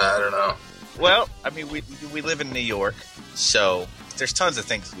 I don't know. Well, I mean, we live in New York, so there's tons of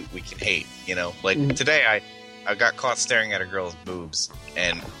things we can hate, Like, today I got caught staring at a girl's boobs,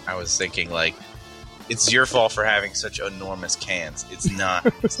 and I was thinking, like, it's your fault for having such enormous cans. It's not.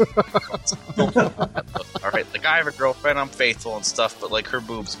 All right, like, I have a girlfriend, I'm faithful and stuff, but, like, her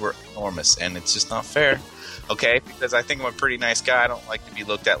boobs were enormous, and it's just not fair, okay? Because I think I'm a pretty nice guy. I don't like to be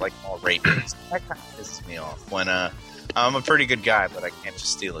looked at like all rapist. That kind of pisses me off when I'm a pretty good guy, but I can't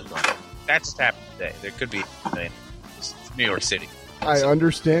just steal a gun. That just happened today. There could be it's New York City. I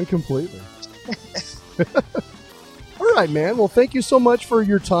understand completely. All right, man. Well, thank you so much for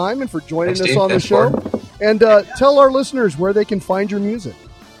your time and for joining us on the show. And tell our listeners where they can find your music.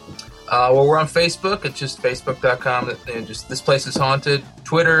 Well, we're on Facebook. It's just facebook.com. Just This Place is Haunted.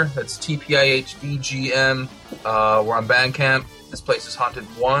 Twitter, that's TPIHDGM. We're on Bandcamp. This Place is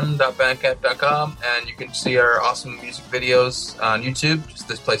Haunted1.bandcamp.com. And you can see our awesome music videos on YouTube. Just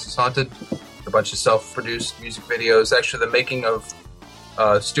This Place is Haunted. A bunch of self-produced music videos. Actually, the making of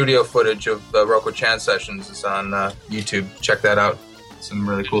studio footage of the Roko-chan sessions is on YouTube. Check that out. Some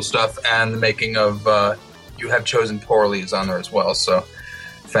really cool stuff. And the making of You Have Chosen Poorly is on there as well. So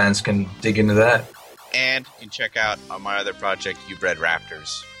fans can dig into that. And you can check out my other project, You Bred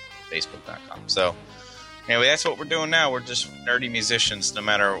Raptors, facebook.com. So anyway, that's what we're doing now. We're just nerdy musicians, no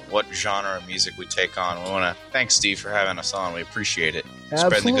matter what genre of music we take on. We want to thank Steve for having us on. We appreciate it.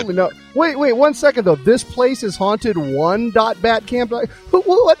 Absolutely. No. Wait, 1 second, though. This Place is Haunted1.bandcamp.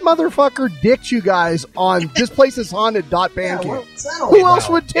 What motherfucker dicked you guys on This Place is Haunted.bandcamp? Who else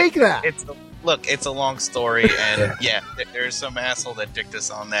would take that? Look, it's a long story, and yeah, there's some asshole that dicked us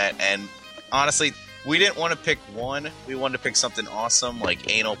on that, and honestly, we didn't want to pick one. We wanted to pick something awesome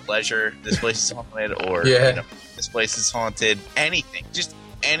like Anal Pleasure, This Place is Haunted, or This Place is Haunted. Anything, just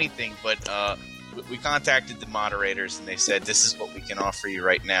anything. But we contacted the moderators, and they said, this is what we can offer you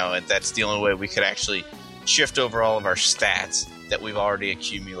right now, and that's the only way we could actually shift over all of our stats that we've already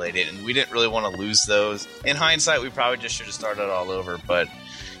accumulated, and we didn't really want to lose those. In hindsight, we probably just should have started all over, but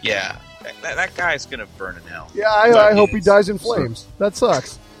yeah, that guy's going to burn in hell. Yeah, I hope he dies in flames. That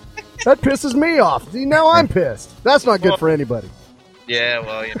sucks. That pisses me off. See, now I'm pissed. That's not good for anybody. Yeah,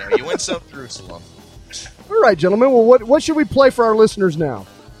 well, you win some, through some. All right, gentlemen. Well, what should we play for our listeners now?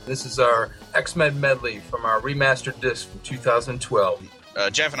 This is our X-Men medley from our remastered disc from 2012.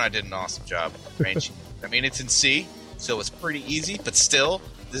 Jeff and I did an awesome job arranging. I mean, it's in C, so it's pretty easy, but still,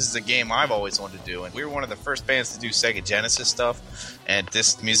 this is a game I've always wanted to do, and we were one of the first bands to do Sega Genesis stuff, and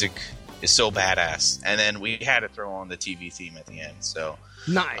this music is so badass. And then we had to throw on the TV theme at the end, so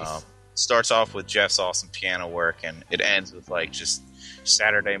nice. Starts off with Jeff's awesome piano work, and it ends with like just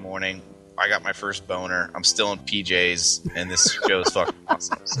Saturday morning. I got my first boner. I'm still in PJs, and this show is fucking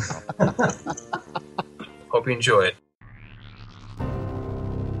awesome. So. Hope you enjoy it.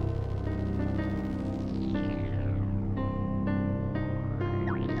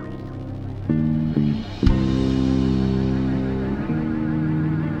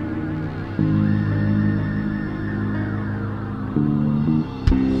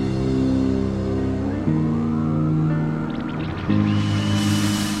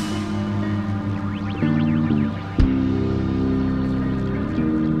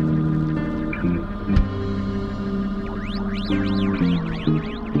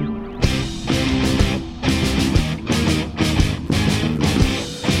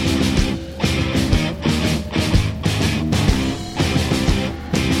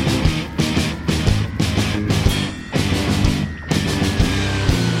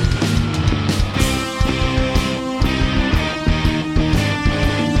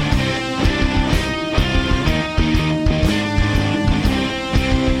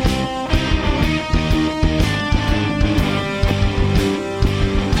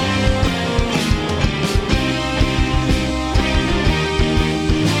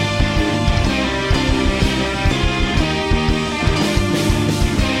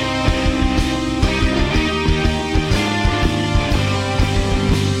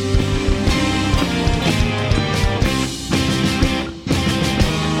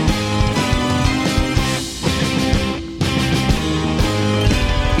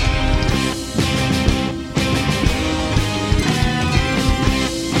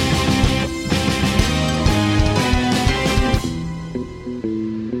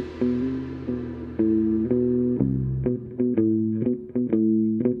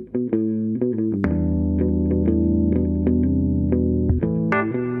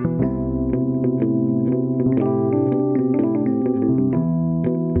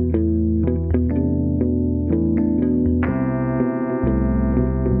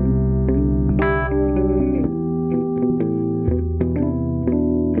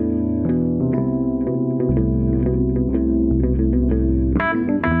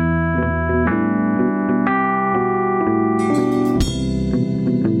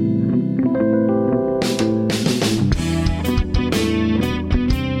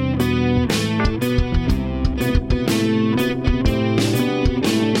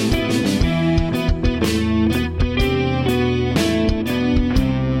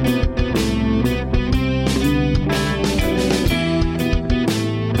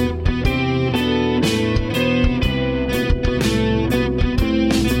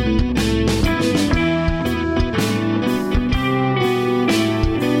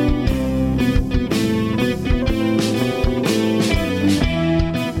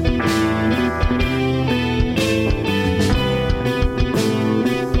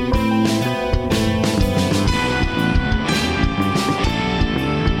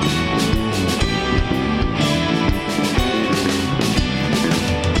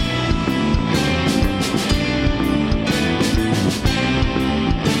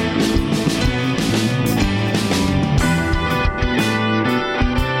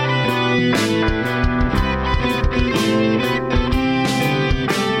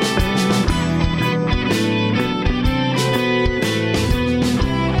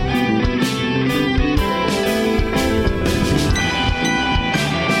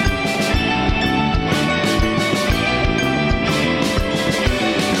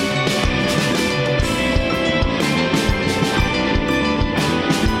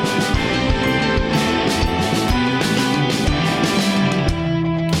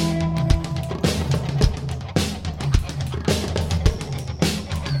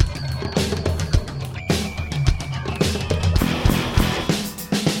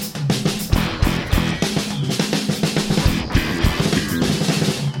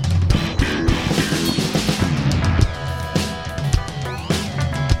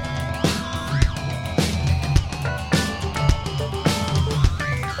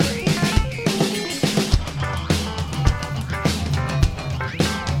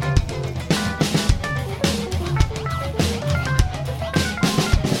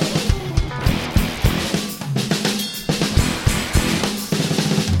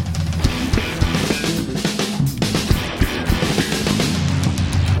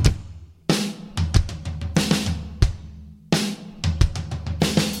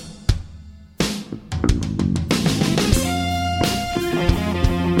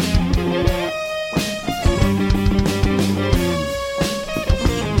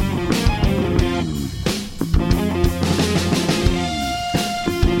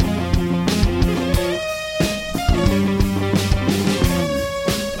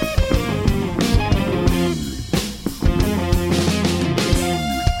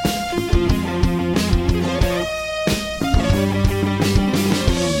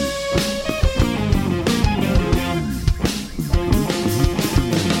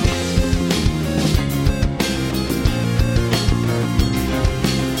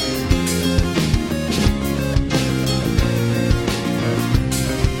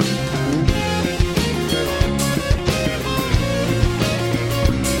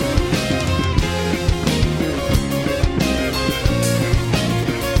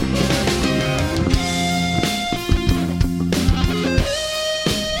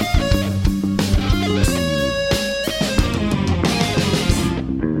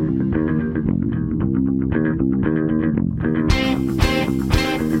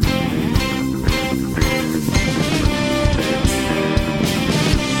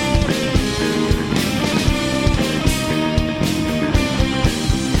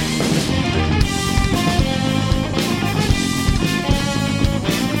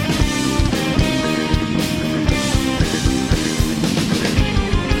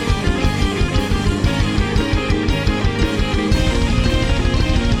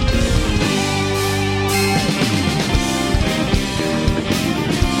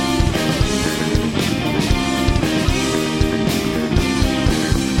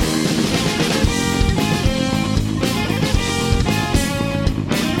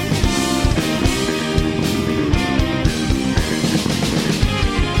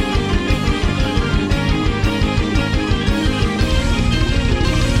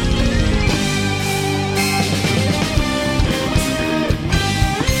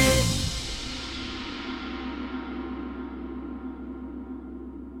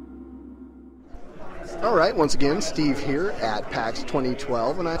 right, once again, Steve here at PAX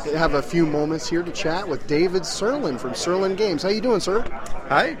 2012, and I have a few moments here to chat with David Sirlin from Sirlin Games. How you doing, sir?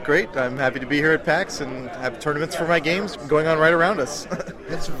 Hi, great. I'm happy to be here at PAX and have tournaments for my games going on right around us.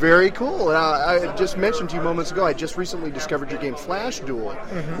 It's very cool. I just mentioned to you moments ago, I just recently discovered your game Flash Duel,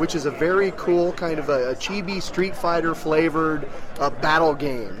 which is a very cool kind of a chibi Street Fighter flavored battle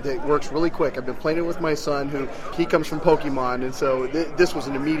game that works really quick. I've been playing it with my son, he comes from Pokemon, and so this was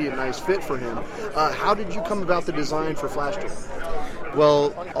an immediate nice fit for him. How did you come about the design for Flash Duel?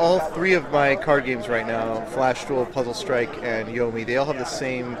 Well, all three of my card games right now, Flash Duel, Puzzle Strike, and Yomi, they all have the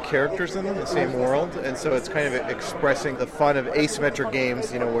same characters in them, the same world, and so it's kind of expressing the fun of asymmetric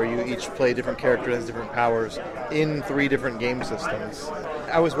games, where you each play different characters, has different powers, in 3 different game systems.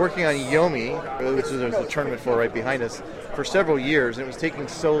 I was working on Yomi, which there's a tournament for right behind us, for several years, and it was taking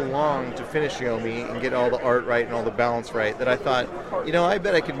so long to finish Yomi and get all the art right and all the balance right that I thought, I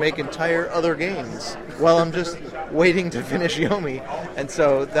bet I could make entire other games while I'm just waiting to finish Yomi. And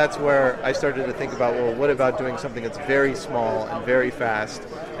so that's where I started to think about, well, what about doing something that's very small and very fast,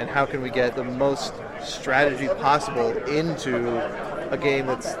 and how can we get the most strategy possible into a game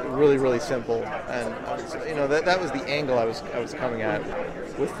that's really, really simple? And that was the angle I was coming at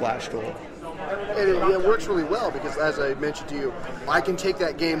with Flash Duel. And it works really well because, as I mentioned to you, I can take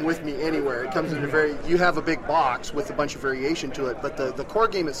that game with me anywhere. It comes in you have a big box with a bunch of variation to it, but the core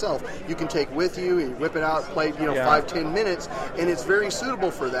game itself, you can take with you, and you whip it out, play, 5-10 minutes, and it's very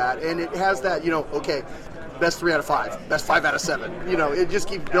suitable for that. And it has that, okay, best 3 out of 5, best 5 out of 7. It just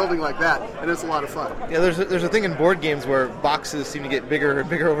keeps building like that, and it's a lot of fun. Yeah, there's a thing in board games where boxes seem to get bigger and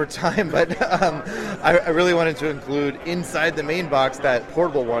bigger over time, but I really wanted to include inside the main box that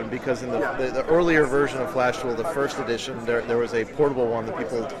portable one, because in the earlier version of Flash Duel, the first edition, there was a portable one that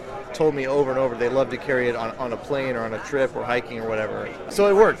people told me over and over they love to carry it on a plane or on a trip or hiking or whatever. So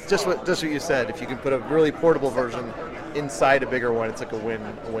it worked, just what you said. If you can put a really portable version inside a bigger one, it's like a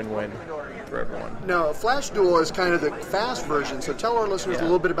win-win for everyone. Now, Flash Duel is kind of the fast version, so tell our listeners a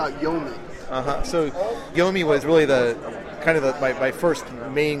little bit about Yomi. So Yomi was really my first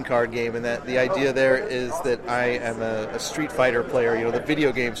main card game, and that the idea there is that I am a Street Fighter player, the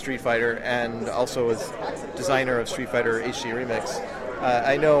video game Street Fighter, and also as designer of Street Fighter HD Remix.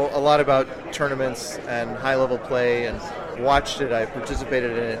 I know a lot about tournaments and high-level play, and watched it, I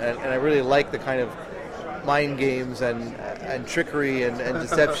participated in it, and I really like the kind of mind games and trickery and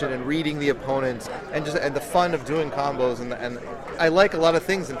deception and reading the opponents and the fun of doing combos, and I like a lot of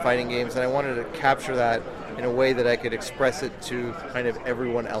things in fighting games, and I wanted to capture that in a way that I could express it to kind of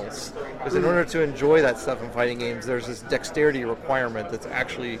everyone else. Because in order to enjoy that stuff in fighting games, there's this dexterity requirement that's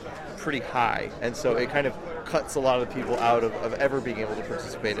actually pretty high, and so it kind of cuts a lot of people out of ever being able to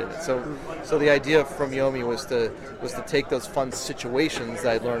participate in it. So the idea from Yomi was to take those fun situations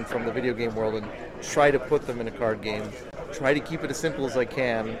that I learned from the video game world and try to put them in a card game, try to keep it as simple as I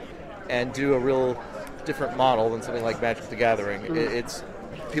can, and do a real different model than something like Magic the Gathering. It's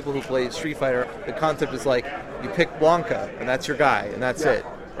people who play Street Fighter, the concept is like you pick Blanca and that's your guy and that's it,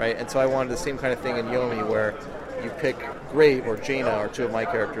 right? And so I wanted the same kind of thing in Yomi, where you pick Grave or Jaina or 2 of my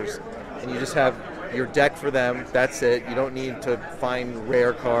characters, and you just have your deck for them, that's it. You don't need to find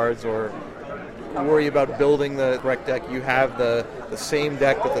rare cards or worry about building the correct deck. You have the same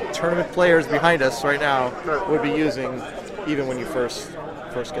deck that the tournament players behind us right now would be using even when you first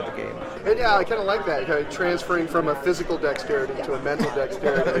get the game. And yeah, I kind of like that, kind of transferring from a physical dexterity to a mental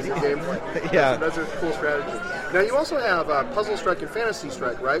dexterity in gameplay. Yeah. That's a cool strategy. Now, you also have Puzzle Strike and Fantasy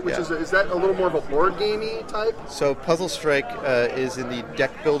Strike, right? Which is that a little more of a board gamey type? So Puzzle Strike is in the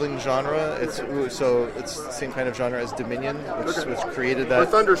deck building genre. It's the same kind of genre as Dominion, which created that. Or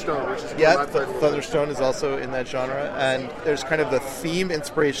Thunderstone, which is Thunderstone is also in that genre, and there's kind of the theme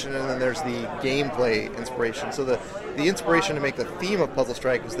inspiration, and then there's the gameplay inspiration. So the inspiration to make the theme of Puzzle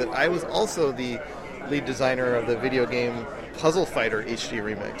Strike was that I was also the lead designer of the video game Puzzle Fighter HD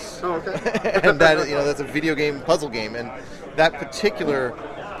Remix. Oh, okay. And that's a video game puzzle game, and that particular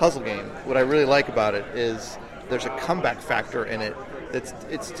puzzle game, what I really like about it is there's a comeback factor in it.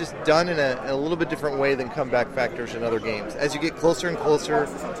 It's just done in a little bit different way than comeback factors in other games. As you get closer and closer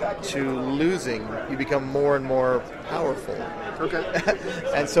to losing, you become more and more powerful. Okay.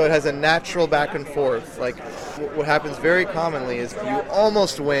 And so it has a natural back and forth. Like, what happens very commonly is you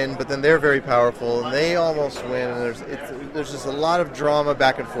almost win, but then they're very powerful, and they almost win, and there's just a lot of drama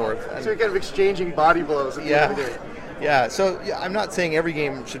back and forth. So you're kind of exchanging body blows at the end of the game. Yeah, so I'm not saying every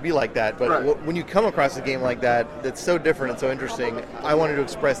game should be like that, but when you come across a game like that that's so different and so interesting, I wanted to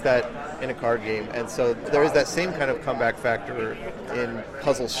express that in a card game. And so there is that same kind of comeback factor in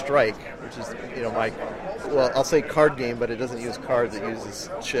Puzzle Strike, which is my well, I'll say card game, but it doesn't use cards, it uses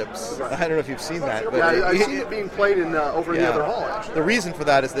chips. I don't know if you've seen that. But Yeah, I've seen it being played in over in the other hall, actually. The reason for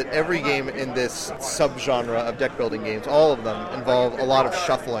that is that every game in this subgenre of deck building games, all of them involve a lot of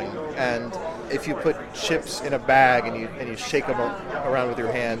shuffling. And if you put chips in a bag and you shake them around with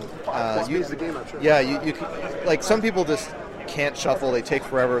your hand, speeds the game up, sure. Yeah, you can, like some people just can't shuffle, they take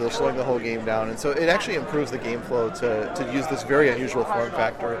forever, they're slowing the whole game down, and so it actually improves the game flow to use this very unusual form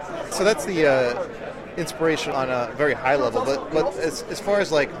factor. So that's the inspiration on a very high level, but as far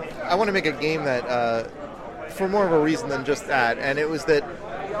as like, I want to make a game that for more of a reason than just that, and it was that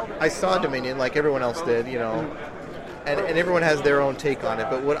I saw Dominion like everyone else did, you know, and everyone has their own take on it,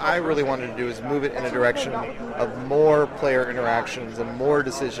 but what I really wanted to do is move it in a direction of more player interactions and more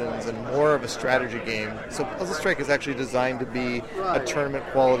decisions and more of a strategy game. So Puzzle Strike is actually designed to be a tournament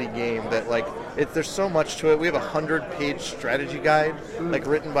quality game that, like, there's so much to it. We have a 100-page strategy guide, like,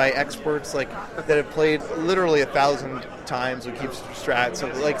 written by experts, like, that have played literally 1,000 times with keeps strat.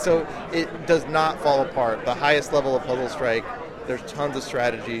 So it does not fall apart. The highest level of Puzzle Strike, there's tons of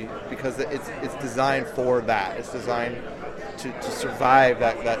strategy because it's designed for that. It's designed to survive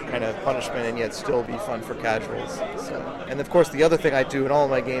that kind of punishment and yet still be fun for casuals. So, and of course, the other thing I do in all of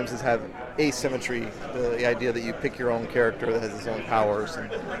my games is have asymmetry, the idea that you pick your own character that has its own powers.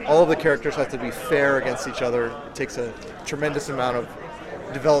 And all of the characters have to be fair against each other. It takes a tremendous amount of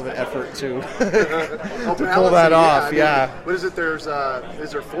development effort to pull that off. What is it?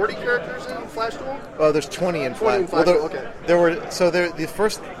 Is there 40 characters in Flash Duel? Oh, there's 20 in Flash Duel. Okay. The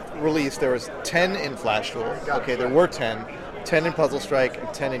first release there was 10 in Flash Duel. Okay, there were 10 in Puzzle Strike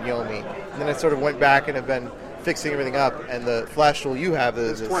and 10 in Yomi. And then I sort of went back and have been fixing everything up, and the Flash Duel you have,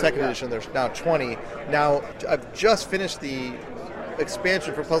 the 20, second edition, there's now 20. Now, I've just finished the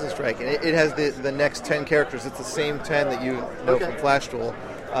expansion for Puzzle Strike, and it has the next 10 characters. It's the same 10 that you know from Flash Duel.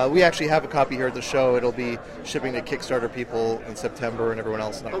 We actually have a copy here at the show. It'll be shipping to Kickstarter people in September and everyone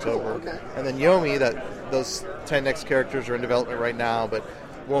else in October. Okay. And then Yomi, those 10 next characters are in development right now, but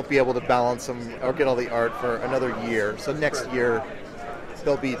won't be able to balance them or get all the art for another year. So next year,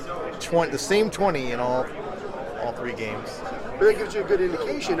 there'll be the same 20 in all three games. But that gives you a good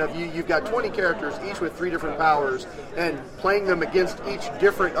indication of you've got 20 characters, each with 3 different powers, and playing them against each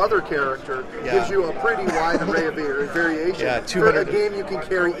different other character gives you a pretty wide array of variation. Yeah, for a game you can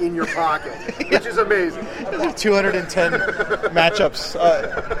carry in your pocket, which is amazing. There's 210 matchups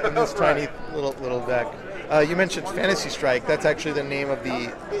in this tiny little deck. You mentioned Fantasy Strike. That's actually the name of the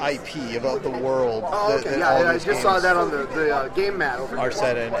IP, about the world. Oh, okay. I just saw that on the game mat over here. Are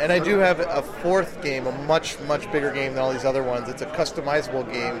set in. And I do have a fourth game, a much, much bigger game than all these other ones. It's a customizable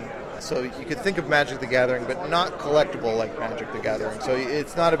game. So you could think of Magic the Gathering, but not collectible like Magic the Gathering. So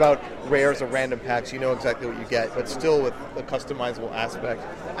it's not about rares or random packs. You know exactly what you get, but still with a customizable aspect.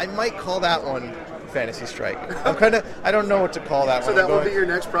 I might call that one Fantasy Strike. I don't know what to call that one. So that will be your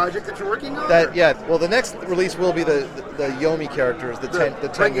next project that you're working on? Well, the next release will be the Yomi characters, the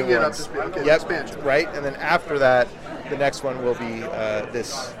 10 new ones. Expansion. Right, and then after that, the next one will be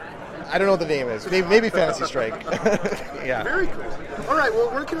this. I don't know what the name is. Maybe Fantasy Strike. Yeah. Very cool. All right. Well,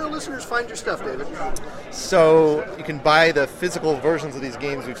 where can our listeners find your stuff, David? So you can buy the physical versions of these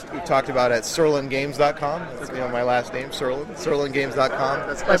games we've talked about at SirlinGames.com. That's my last name, Sirlin. SirlinGames.com.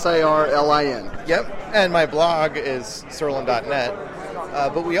 That's SIRLIN. Yep. And my blog is Sirlin.net.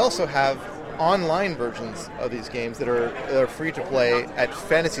 But we also have online versions of these games that are free to play at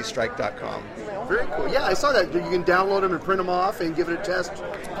FantasyStrike.com. Very cool. Yeah, I saw that. You can download them and print them off and give it a test.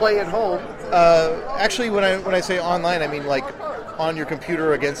 Play at home. Actually, when I say online, I mean like on your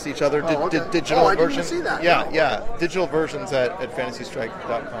computer against each other. Digital I versions. didn't see that. Yeah. Digital versions at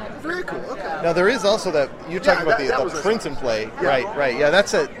FantasyStrike.com. Very cool. Okay. Now there is also that you're talking about the print and play. Yeah. Right. Yeah,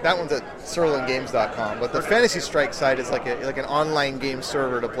 that one's at SirlinGames.com. But the Fantasy Strike side is like an online game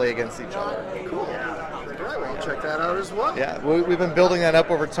server to play against each other. Cool. All right, well, check that out as well. Yeah, we've been building that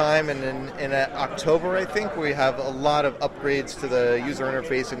up over time, and in October, I think, we have a lot of upgrades to the user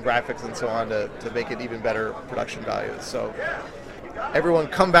interface and graphics and so on to make it even better production values. So everyone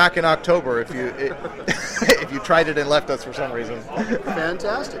come back in October if you tried it and left us for some reason.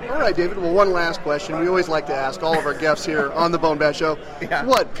 Fantastic. All right, David. Well, one last question. We always like to ask all of our guests here on the BoneBat Show,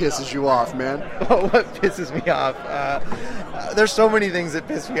 what pisses you off, man? What pisses me off? There's so many things that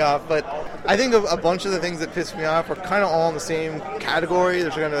piss me off, but I think a bunch of the things that piss me off are kind of all in the same category.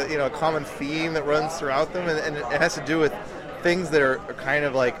 There's kind of a common theme that runs throughout them, and it has to do with things that are kind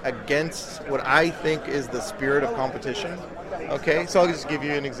of like against what I think is the spirit of competition. Okay, so I'll just give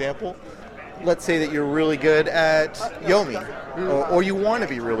you an example. Let's say that you're really good at Yomi, or you want to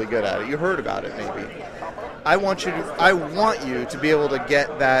be really good at it. You heard about it, maybe. I want you to be able to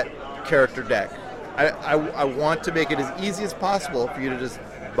get that character deck. I want to make it as easy as possible for you to just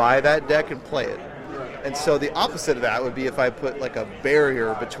buy that deck and play it. And so the opposite of that would be if I put like a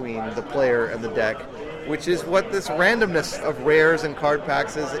barrier between the player and the deck, which is what this randomness of rares and card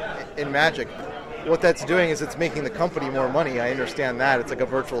packs is in Magic. What that's doing is it's making the company more money. I understand that. It's like a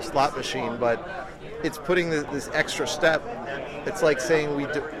virtual slot machine, but it's putting this extra step. It's like saying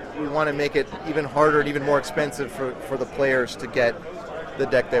we want to make it even harder and even more expensive for the players to get the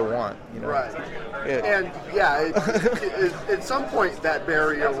deck they want. You know? Right. And at some point that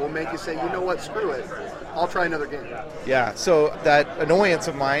barrier will make you say, you know what, screw it. I'll try another game. Yeah, so that annoyance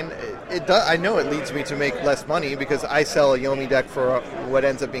of mine, it does. I know it leads me to make less money because I sell a Yomi deck for what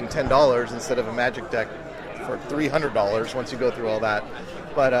ends up being $10 instead of a Magic deck for $300 once you go through all that.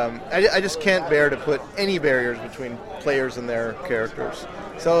 But I just can't bear to put any barriers between players and their characters.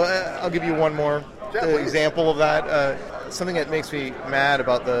 So I'll give you one more example of that. Something that makes me mad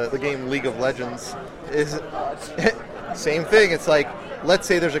about the game League of Legends is same thing. It's like, let's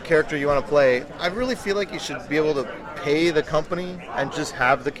say there's a character you want to play. I really feel like you should be able to pay the company and just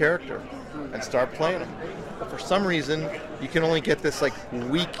have the character and start playing them. But for some reason, you can only get this like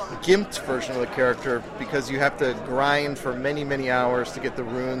weak, gimped version of the character because you have to grind for many, many hours to get the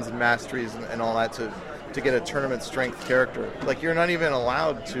runes and masteries and all that to get a tournament strength character. Like, you're not even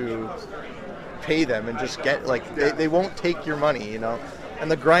allowed to pay them and just get, like, they won't take your money, you know? And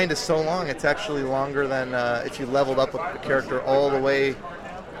the grind is so long, it's actually longer than if you leveled up a character all the way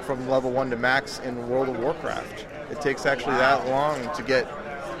from level 1 to max in World of Warcraft. It takes actually that long to get...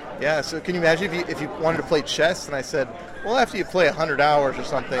 Yeah, so can you imagine if you wanted to play chess and I said, well, after you play 100 hours or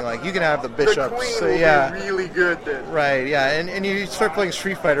something, like, you can have the bishop. The queen so, will yeah. be really good then. Right, yeah, and you start playing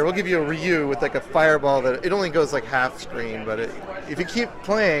Street Fighter, we'll give you a Ryu with like a fireball that it only goes like half screen, but if you keep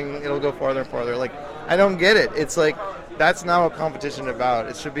playing, it'll go farther and farther. Like, I don't get it. It's like, that's not what competition is about.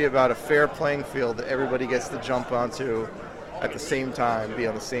 It should be about a fair playing field that everybody gets to jump onto at the same time, be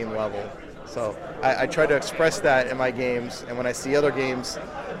on the same level. So I try to express that in my games, and when I see other games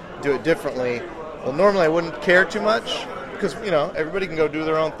do it differently, well, normally I wouldn't care too much because, you know, everybody can go do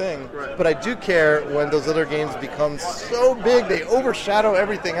their own thing. Right. But I do care when those other games become so big they overshadow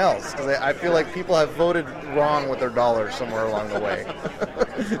everything else, because I feel like people have voted wrong with their dollars somewhere along the way.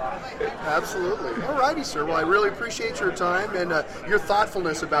 Absolutely. Alrighty, sir. Well, I really appreciate your time and your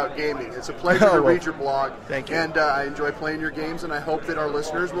thoughtfulness about gaming. It's a pleasure to read your blog. Thank you. And I enjoy playing your games, and I hope that our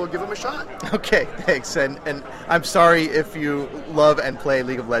listeners will give them a shot. Okay, thanks. And I'm sorry if you love and play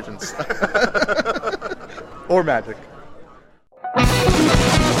League of Legends. Or Magic.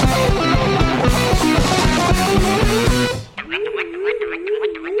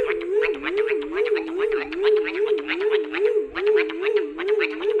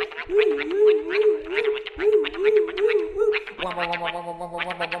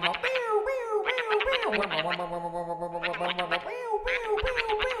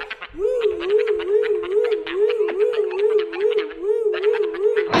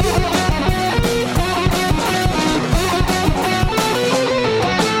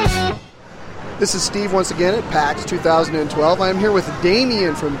 This is Steve once again at PAX 2012. I'm here with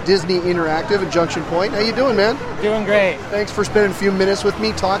Damien from Disney Interactive at Junction Point. How you doing, man? Doing great. Thanks for spending a few minutes with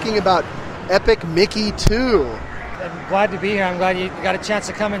me talking about Epic Mickey 2. I'm glad to be here. I'm glad you got a chance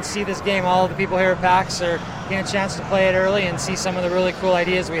to come and see this game. All of the people here at PAX are getting a chance to play it early and see some of the really cool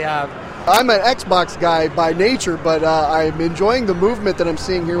ideas we have. I'm an Xbox guy by nature, but I'm enjoying the movement that I'm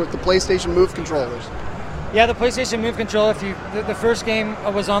seeing here with the PlayStation Move controllers. Yeah, the PlayStation Move controller, the first game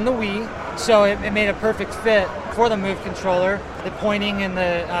was on the Wii, so it made a perfect fit for the Move controller. The pointing and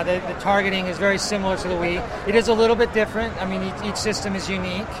the targeting is very similar to the Wii. It is a little bit different. I mean, each system is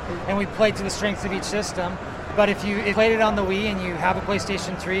unique, and we played to the strengths of each system. But if you played it on the Wii and you have a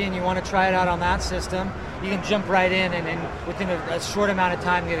PlayStation 3 and you want to try it out on that system, you can jump right in and within a short amount of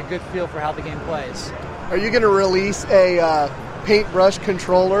time get a good feel for how the game plays. Are you going to release a paintbrush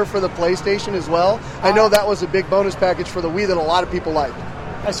controller for the PlayStation as well? I know that was a big bonus package for the Wii that a lot of people liked.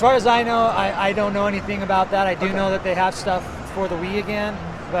 As far as I know, I don't know anything about that. I do know that they have stuff for the Wii again,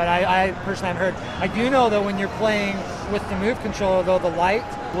 but I personally haven't heard. I do know that when you're playing with the Move controller, though, the light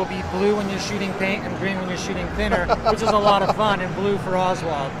will be blue when you're shooting paint and green when you're shooting thinner, which is a lot of fun, and blue for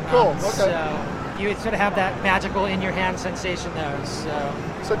Oswald. Cool, okay. So you sort of have that magical in-your-hand sensation there.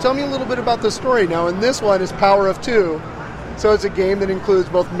 So tell me a little bit about the story. Now, in this one is Power of Two, so it's a game that includes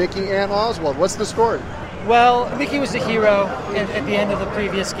both Mickey and Oswald. What's the story? Well, Mickey was the hero at the end of the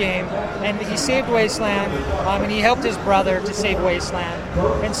previous game, and he saved Wasteland, and he helped his brother to save Wasteland.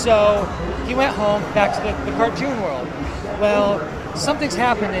 And so he went home, back to the cartoon world. Well, something's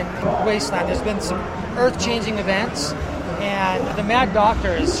happened in Wasteland. There's been some earth-changing events, And the Mad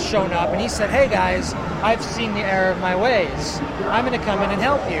Doctor has shown up, and he said, hey guys, I've seen the error of my ways. I'm going to come in and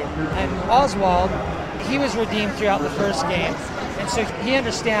help you. And Oswald, he was redeemed throughout the first game, and so he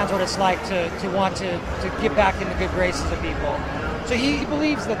understands what it's like to want to get back in the good graces of people. So he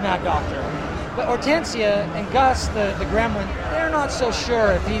believes the Mad Doctor. But Hortensia and Gus, the gremlin, they're not so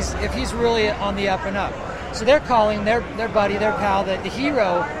sure if he's really on the up and up. So they're calling their buddy, their pal, the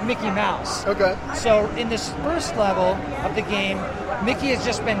hero, Mickey Mouse. Okay. So in this first level of the game, Mickey has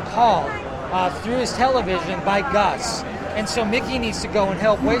just been called through his television by Gus. And so Mickey needs to go and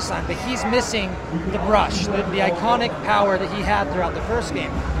help Wasteland, but he's missing the brush, the iconic power that he had throughout the first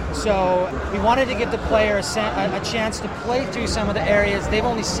game. So we wanted to give the player a chance to play through some of the areas they've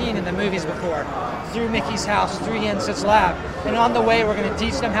only seen in the movies before, through Mickey's house, through Yensid's lab. And on the way, we're going to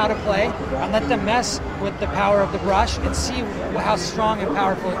teach them how to play and let them mess with the power of the brush and see how strong and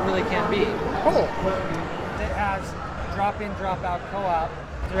powerful it really can be. Cool. It has drop-in, drop-out co-op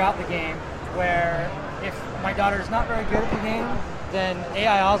throughout the game, where if my daughter is not very good at the game, then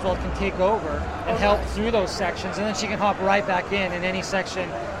AI Oswald can take over and help through those sections, and then she can hop right back in any section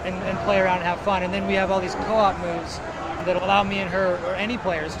and play around and have fun. And then we have all these co-op moves that allow me and her, or any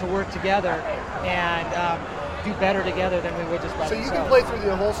players, to work together and do better together than we would just by themselves. So you can play through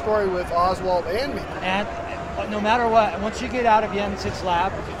the whole story with Oswald and me. And no matter what, once you get out of Yensid's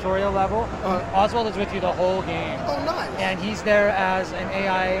lab, the tutorial level, Oswald is with you the whole game. Oh, nice. And he's there as an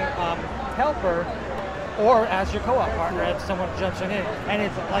AI helper, or as your co-op partner if someone jumps in. And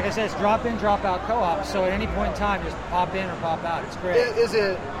it's, like I said, it's drop-in, drop-out co-op, so at any point in time, just pop in or pop out. It's great. Is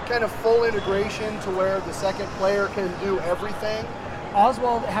it kind of full integration to where the second player can do everything?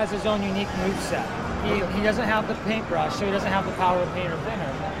 Oswald has his own unique moveset. He doesn't have the paintbrush, so he doesn't have the power of paint or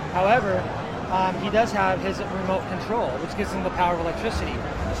thinner. However, he does have his remote control, which gives him the power of electricity.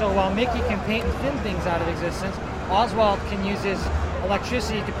 So while Mickey can paint and thin things out of existence, Oswald can use his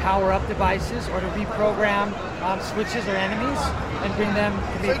electricity to power up devices or to reprogram switches or enemies and bring them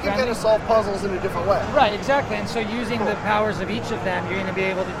to be So you can kind of solve puzzles in a different way. Right, exactly. And so using the powers of each of them, you're going to be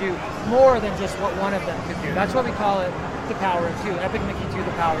able to do more than just what one of them could do. That's why we call it the power of two. Epic Mickey 2,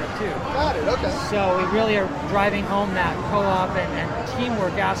 the power of two. Got it, okay. So we really are driving home that co-op and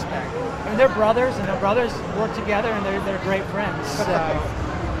teamwork aspect. I mean, they're brothers, and their brothers work together, and they're great friends.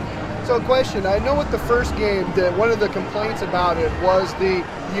 So a question, I know with the first game that one of the complaints about it was the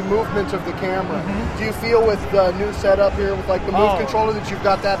movement of the camera. Mm-hmm. Do you feel with the new setup here with like the move controller that you've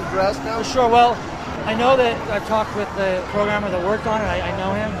got that addressed now? For sure. Well, I know that I've talked with the programmer that worked on it. I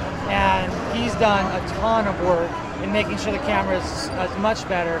know him, and he's done a ton of work in making sure the camera is much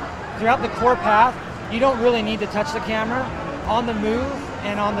better. Throughout the core path, you don't really need to touch the camera. On the Move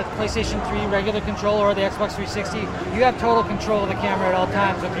and on the PlayStation 3 regular controller or the Xbox 360, you have total control of the camera at all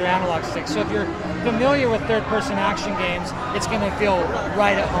times with your analog stick. So if you're familiar with third-person action games, it's going to feel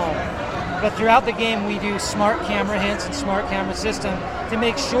right at home. But throughout the game, we do smart camera hints and smart camera system to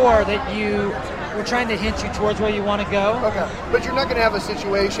make sure that we're trying to hint you towards where you want to go. Okay, but you're not going to have a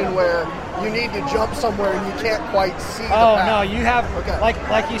situation where you need to jump somewhere and you can't quite see the path. No, you have,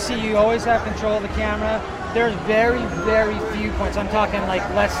 like you see, you always have control of the camera. There's very, very few points. I'm talking like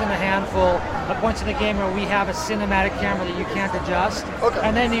less than a handful of points in the game where we have a cinematic camera that you can't adjust. Okay.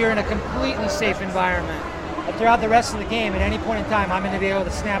 And then you're in a completely safe environment. But throughout the rest of the game, at any point in time, I'm going to be able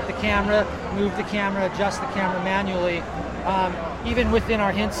to snap the camera, move the camera, adjust the camera manually. Even within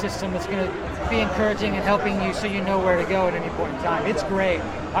our hint system, it's going to be encouraging and helping you so you know where to go at any point in time. It's great.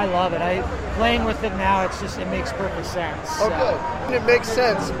 I love it. Playing with it now, it makes perfect sense. Oh, good. And it makes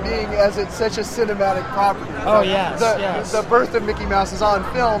sense, being as it's such a cinematic property. Oh, yes. The birth of Mickey Mouse is on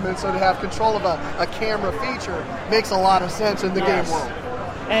film, and so to have control of a camera feature makes a lot of sense in the game world.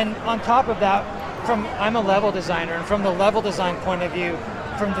 And on top of that, I'm a level designer, and from the level design point of view,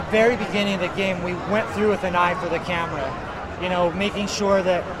 from the very beginning of the game, we went through with an eye for the camera. You know, making sure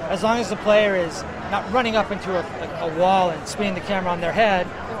that as long as the player is not running up into a wall and spinning the camera on their head,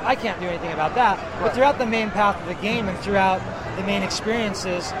 I can't do anything about that. But throughout the main path of the game and throughout the main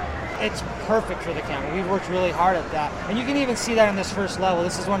experiences, it's perfect for the camera. We've worked really hard at that. And you can even see that in this first level.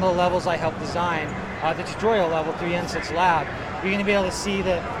 This is one of the levels I helped design, the tutorial level through Yensid's lab. You're going to be able to see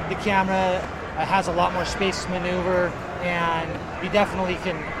that the camera has a lot more space to maneuver, and you definitely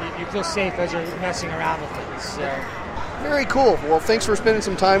you feel safe as you're messing around with it. So. Very cool. Well, thanks for spending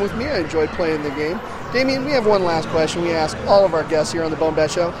some time with me. I enjoyed playing the game. Damien, we have one last question we ask all of our guests here on the BoneBat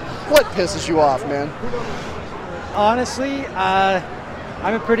Show. What pisses you off, man? Honestly,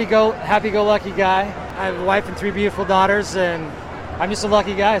 I'm a pretty happy-go-lucky guy. I have a wife and 3 beautiful daughters, and I'm just a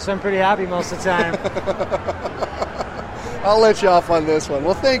lucky guy, so I'm pretty happy most of the time. I'll let you off on this one.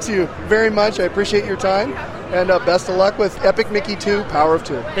 Well, thanks you very much. I appreciate your time. And best of luck with Epic Mickey 2, Power of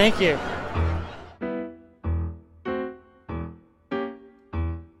 2. Thank you.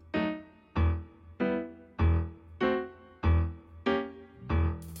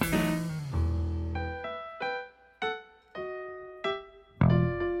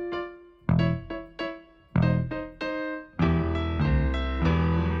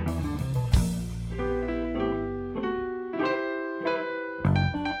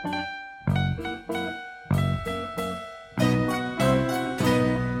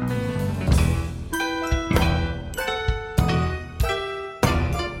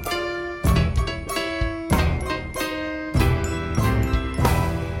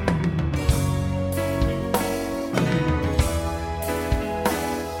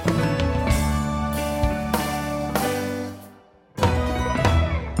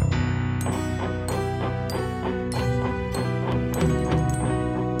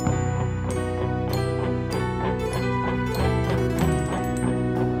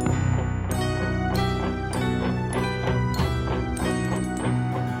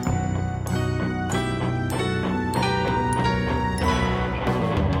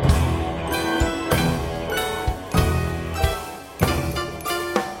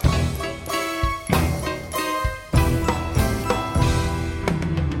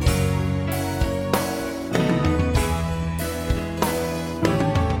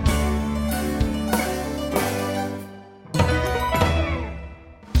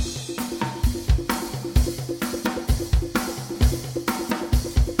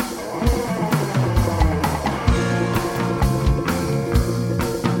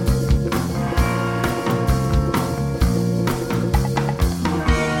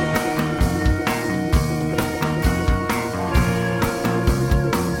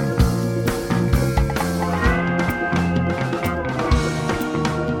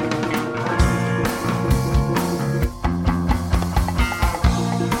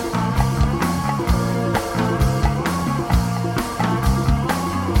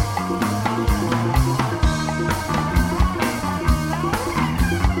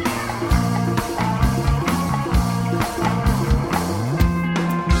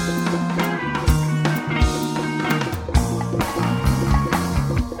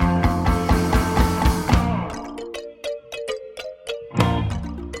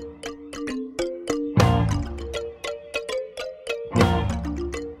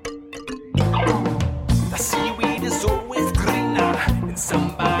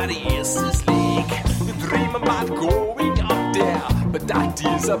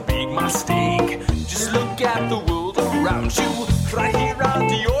 is a big mistake. Just look at the world around you, right here on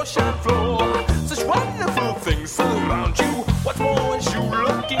the ocean floor. Such wonderful things surround you. What more is you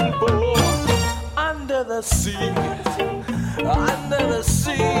looking for? Under the sea, under the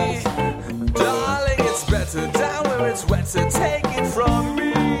sea. Darling, it's better down where it's wetter. Take it from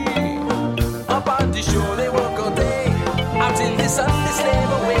me. Up on the shore they work all day. Out in the sun they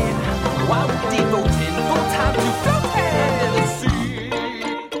slave away. While we devoting full time to float under the sea.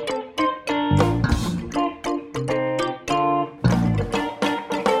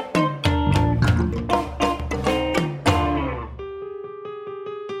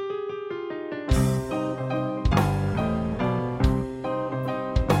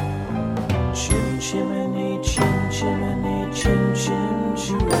 Chim chimney, chim chimney, chim chim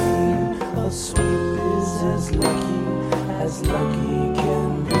chimney. A sweep is as lucky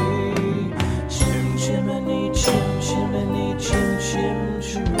can be. Chim chimney, chim chimney, chim chim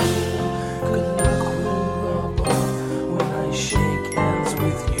chimney. Good luck will rub off when I shake hands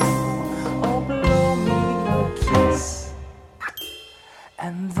with you. Oh, blow me a kiss,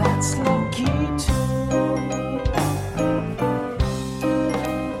 and that's lucky too.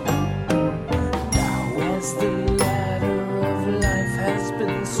 The ladder of life has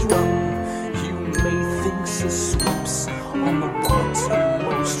been strung. You may think so sweeps on the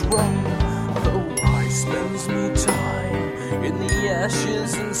bottommost rung. Though I spends me time in the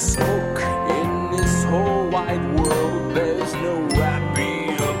ashes and smoke. In this whole wide world there's no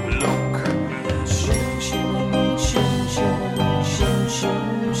happier bloke. Chim chimney, chim chimney, chim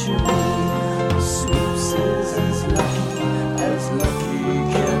chim chimney. Sweeps is as lucky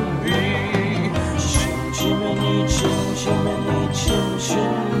can be. Chimney, chim, chimney, chim,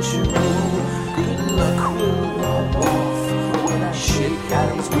 chim, chimney. Good luck will rub off when I shake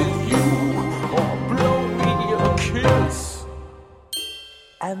hands with you or blow me a kiss,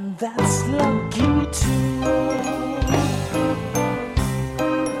 and that's lucky too.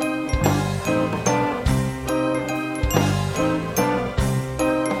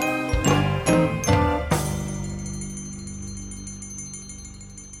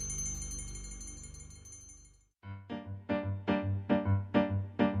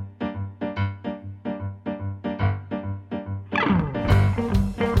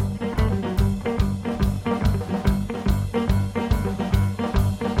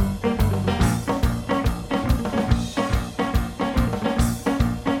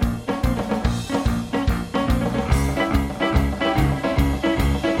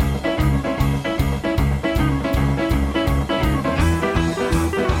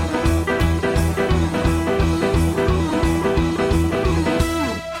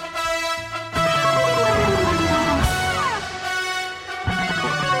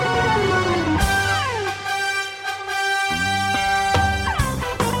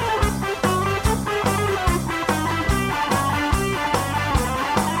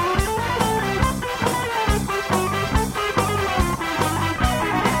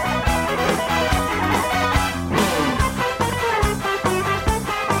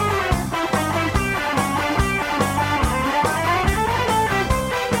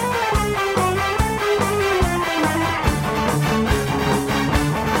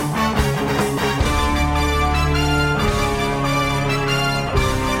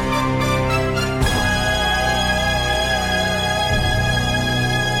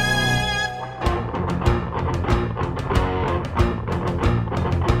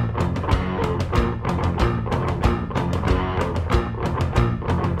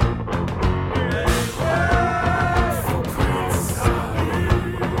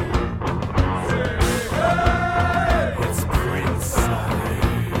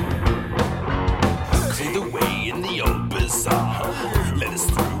 let us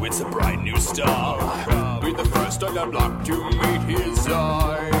through, it's a bright new star. Be the first on the block to meet his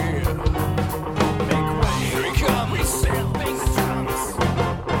eye. Here he comes, bang the drums.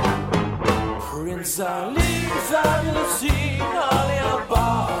 Prince Ali, fabulous scene, Ali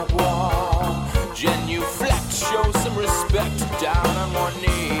Ababa. Genuflect, show some respect, down on one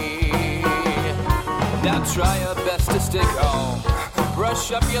knee. Now try your best to stay calm.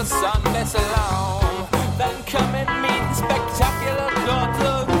 Brush up your Sunday salon. Then come and meet the spectacular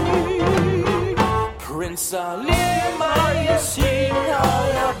coterie. Prince Ali, Yasin,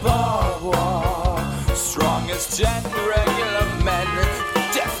 Alibaba. Strong as 10 regular men,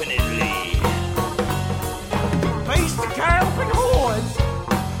 definitely. Face the galloping hordes.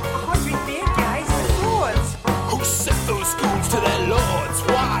 100 big guys with swords. Who set those goons to their lords?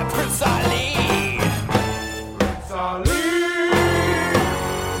 Why, Prince Ali? Prince Ali.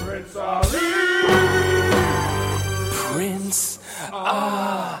 Prince Ali. Prince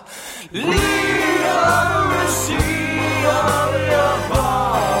Ali.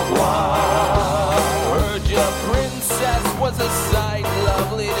 Heard your princess was a sight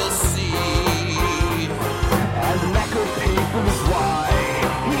lovely to see. And lacquer paper was why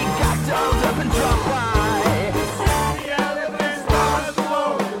he got dolled up and dropped by. The elephant's gone at the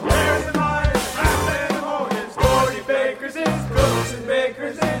moment. There's the miners, rats and hornets. 40 bakers is cooks and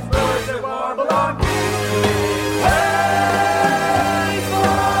bakers is birds that warble on key. Hey,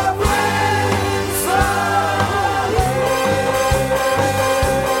 for Prince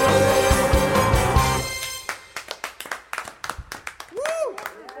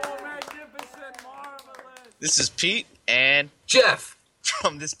This is Pete and Jeff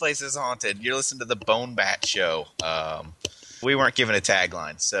from This Place Is Haunted. You're listening to the BoneBat Show. We weren't given a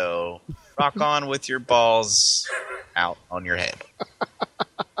tagline, so rock on with your balls out on your head.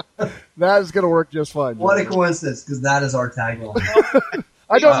 That is going to work just fine. What a coincidence, because that is our tagline.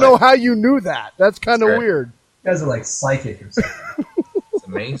 I don't know how you knew that. That's kind of weird. You guys are like psychic or something. It's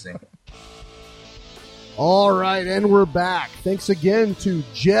amazing. All right, and we're back. Thanks again to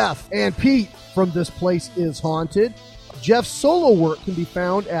Jeff and Pete from This Place Is Haunted. Jeff's solo work can be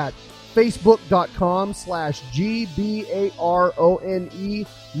found at facebook.com/GBARONE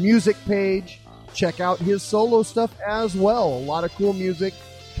music page. Check out his solo stuff as well. A lot of cool music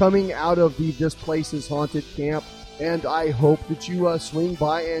coming out of the This Place Is Haunted camp, and I hope that you swing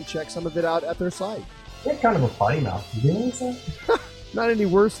by and check some of it out at their site. You have kind of a potty mouth. You realize that? Not any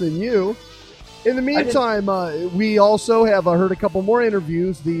worse than you. In the meantime, we also have heard a couple more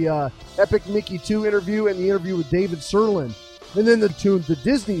interviews, the Epic Mickey 2 interview and the interview with David Sirlin. And then the tune, The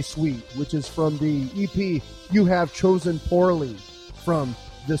Disney Suite, which is from the EP You Have Chosen Poorly from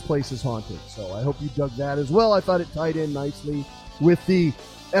This Place Is Haunted. So I hope you dug that as well. I thought it tied in nicely with the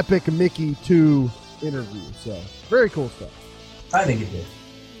Epic Mickey 2 interview. So very cool stuff. I think it did.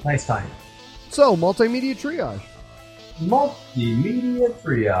 Nice time. So, MultiMedia Triage. MultiMedia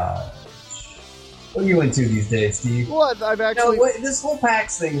Triage. What are you into these days, Steve? What? I've actually... this whole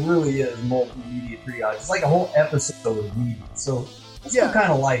PAX thing really is multimedia triage. It's like a whole episode of media. So let's go kind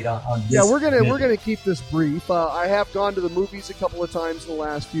of light on this. Yeah, we're gonna keep this brief. I have gone to the movies a couple of times in the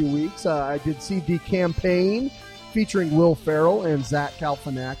last few weeks. I did see The Campaign, featuring Will Ferrell and Zach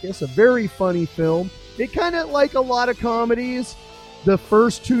Galifianakis. A very funny film. It kind of, like a lot of comedies, the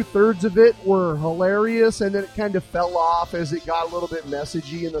first 2/3 of it were hilarious, and then it kind of fell off as it got a little bit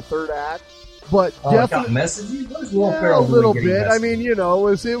messagey in the third act. But definitely, messagey? What is Will Ferrell a little doing bit. messagey? I mean, it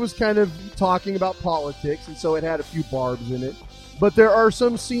was kind of talking about politics, and so it had a few barbs in it. But there are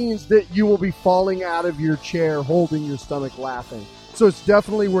some scenes that you will be falling out of your chair, holding your stomach, laughing. So it's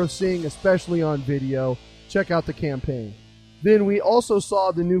definitely worth seeing, especially on video. Check out The Campaign. Then we also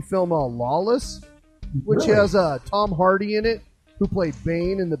saw the new film Lawless, which has Tom Hardy in it, who played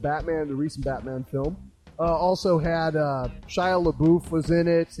Bane in the recent Batman film. Also had Shia LaBeouf was in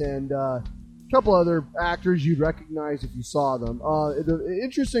it, and a couple other actors you'd recognize if you saw them. The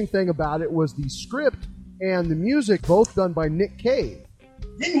interesting thing about it was the script and the music, both done by Nick Cave.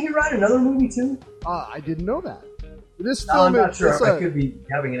 Didn't he write another movie too? I didn't know that. This No, film, I'm not sure. I could be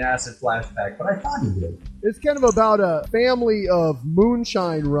having an acid flashback, but I thought he did. It's kind of about a family of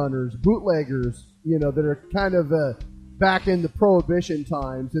moonshine runners, bootleggers, that are kind of back in the Prohibition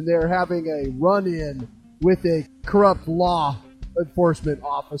times, and they're having a run-in with a corrupt law enforcement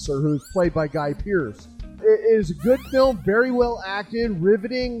officer who's played by Guy Pearce. It is a good film, very well acted,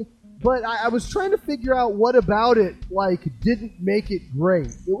 riveting, but I was trying to figure out what about it, didn't make it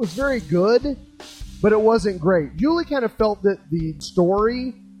great. It was very good, but it wasn't great. Julie kind of felt that the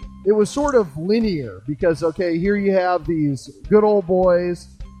story, it was sort of linear, because, okay, here you have these good old boys,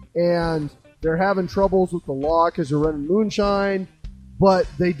 and they're having troubles with the law because they're running moonshine, but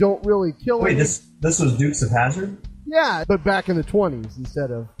they don't really kill Wait, any. this was Dukes of Hazzard? Yeah, but back in the 20s instead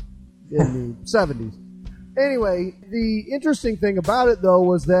of in the 70s. Anyway, the interesting thing about it, though,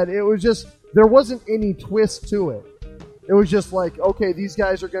 was that it was just, there wasn't any twist to it. It was just like, okay, these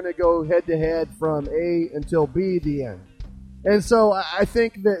guys are going to go head-to-head from A until B, the end. And so I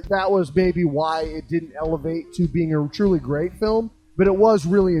think that was maybe why it didn't elevate to being a truly great film, but it was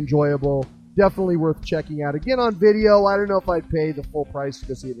really enjoyable. Definitely worth checking out. Again, on video, I don't know if I'd pay the full price to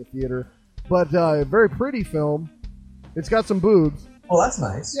go see it in the theater, but a very pretty film. It's got some boobs. Oh, that's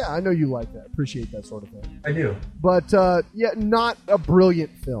nice. Yeah, I know you like that. Appreciate that sort of thing. I do. But, yeah, not a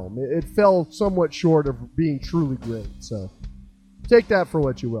brilliant film. It fell somewhat short of being truly great, so take that for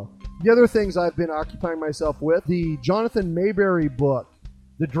what you will. The other things I've been occupying myself with, the Jonathan Maberry book,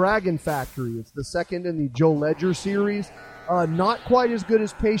 The Dragon Factory. It's the second in the Joe Ledger series. Not quite as good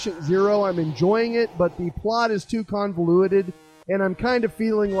as Patient Zero. I'm enjoying it, but the plot is too convoluted, and I'm kind of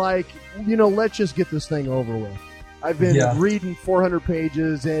feeling like, let's just get this thing over with. I've been reading 400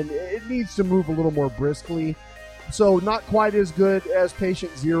 pages, and it needs to move a little more briskly. So not quite as good as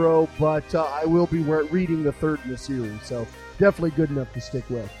Patient Zero, but I will be reading the third in the series, so definitely good enough to stick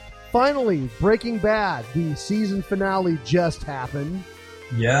with. Finally, Breaking Bad. The season finale just happened.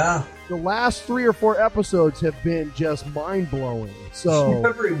 Yeah. The last 3 or 4 episodes have been just mind-blowing. So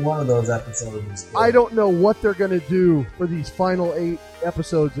every one of those episodes is good. I don't know what they're going to do for these final 8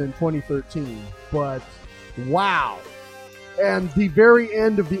 episodes in 2013, but wow. And the very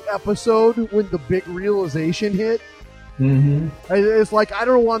end of the episode, when the big realization hit, it's like, I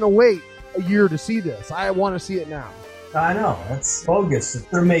don't want to wait a year to see this. I want to see it now. I know, that's bogus if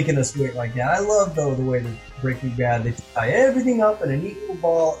they're making us wait like that. I love, though, the way that Breaking Bad, they tie everything up in a neat little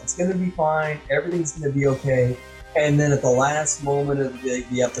ball. It's going to be fine. Everything's going to be okay. And then at the last moment of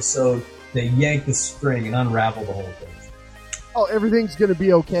the episode, they yank the string and unravel the whole thing. Oh, everything's going to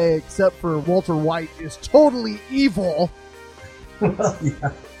be okay except for Walter White is totally evil. Well,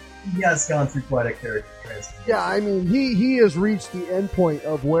 yeah. He has gone through quite a character transformation. Yeah, I mean, he has reached the end point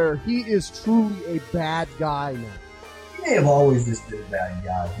of where he is truly a bad guy now. He may have always just been a bad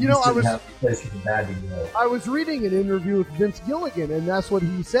guy. He just didn't have a place for the bad to go. I was reading an interview with Vince Gilligan, and that's what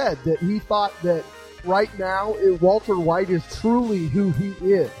he said, that he thought that right now Walter White is truly who he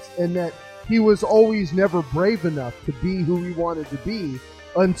is, and that he was always never brave enough to be who he wanted to be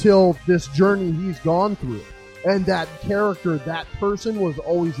until this journey he's gone through. And that character, that person, was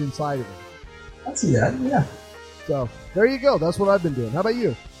always inside of him. I see that, yeah. So, there you go. That's what I've been doing. How about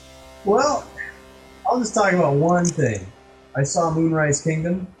you? Well, I'll just talk about one thing. I saw Moonrise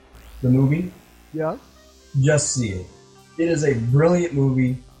Kingdom, the movie. Yeah? Just see it. It is a brilliant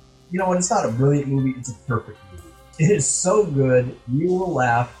movie. You know what? It's not a brilliant movie. It's a perfect movie. It is so good. You will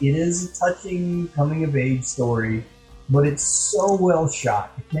laugh. It is a touching coming-of-age story, but it's so well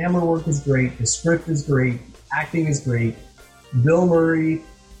shot. The camera work is great. The script is great. Acting is great. Bill Murray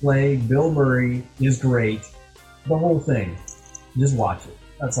playing Bill Murray is great. The whole thing. Just watch it.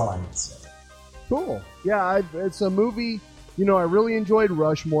 That's all I need to say. Cool. Yeah, it's a movie, I really enjoyed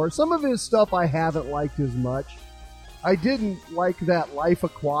Rushmore. Some of his stuff I haven't liked as much. I didn't like that Life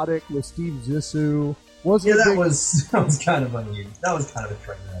Aquatic with Steve Zissou. That was kind of unusual. That was kind of a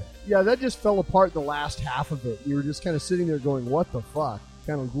train wreck. Yeah, that just fell apart the last half of it. You were just kind of sitting there going, what the fuck?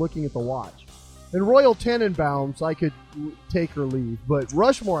 Kind of looking at the watch. And Royal Tenenbaums, I could take or leave. But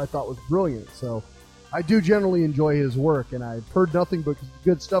Rushmore I thought was brilliant. So I do generally enjoy his work. And I've heard nothing but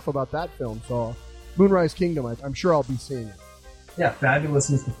good stuff about that film. So Moonrise Kingdom, I'm sure I'll be seeing it. Yeah, Fabulous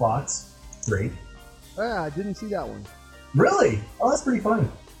Mr. Fox. Great. I didn't see that one. Really? Oh, that's pretty funny.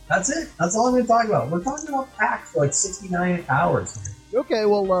 That's it. That's all I'm going to talk about. We're talking about PAX for like 69 hours here. Okay,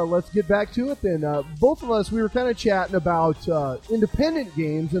 well, let's get back to it then. Both of us, we were kind of chatting about independent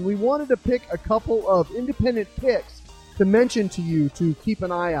games, and we wanted to pick a couple of independent picks to mention to you to keep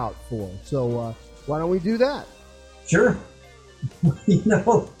an eye out for. So why don't we do that? Sure.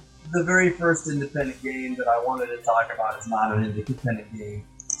 The very first independent game that I wanted to talk about is not an independent game.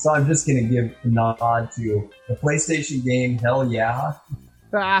 So I'm just going to give a nod to the PlayStation game Hell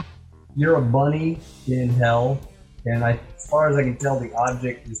Yeah. You're a bunny in hell, and as far as I can tell, the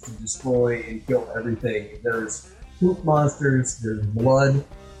object is to destroy and kill everything. There's poop monsters, there's blood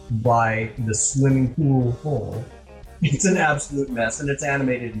by the swimming pool hole. It's an absolute mess, and it's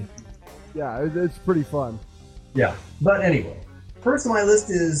animated. Yeah, it's pretty fun. Yeah, but anyway, first on my list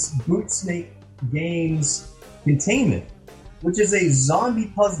is Bootsnake Games Containment, which is a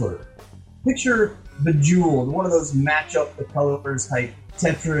zombie puzzler. Picture Bejeweled, one of those match up the colors type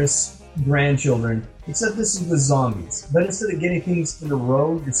Tetris grandchildren, except this is with zombies. But instead of getting things in a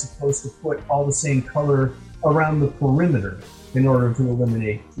row, you're supposed to put all the same color around the perimeter. in order to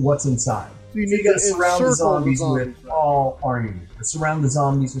eliminate what's inside. So you So need got to to surround the encircle the zombies zombies, with all army, surround the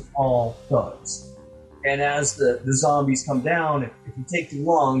zombies with all thugs. And as the zombies come down, if you take too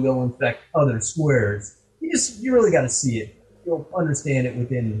long, they'll infect other squares. You really got to see it. You'll understand it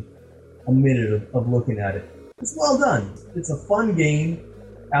within a minute of looking at it. It's well done. It's a fun game.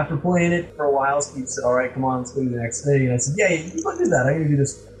 After playing it for a while, Steve said, all right, come on, let's go to the next day. And I said, yeah, you go do that. I'm going to do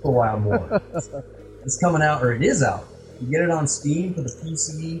this for a while more. It's coming out, or it is out. You get it on Steam for the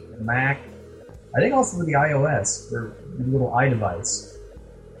PC, the Mac, I think also for the iOS, for the little iDevice.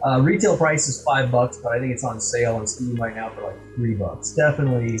 Retail price is $5, but I think it's on sale on Steam right now for like $3.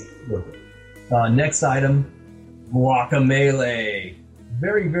 Definitely worth it. Next item, Guacamelee.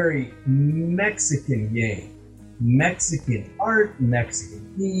 Very, very Mexican game. Mexican art,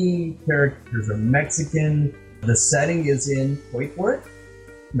 Mexican theme, characters are Mexican. The setting is in, wait for it,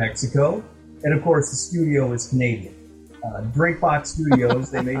 Mexico. And of course, the studio is Canadian. Drinkbox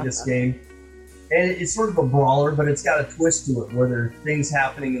Studios, they made this game. And it's sort of a brawler, but it's got a twist to it, where there are things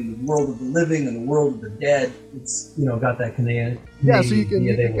happening in the world of the living and the world of the dead. It's, got that Canadian. Yeah, so you can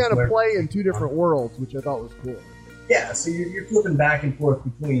kind of play in two different worlds, which I thought was cool. Yeah, so you're flipping back and forth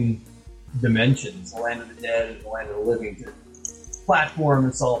between dimensions, the land of the dead and the land of the living, to platform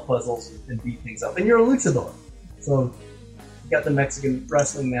and solve puzzles and beat things up. And you're a luchador. So you got the Mexican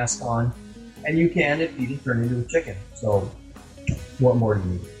wrestling mask on, and you can, if needed, turn into a chicken. So what more do you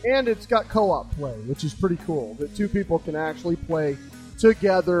need? And it's got co-op play, which is pretty cool. That two people can actually play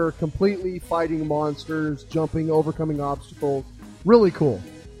together, completely fighting monsters, jumping, overcoming obstacles. Really cool.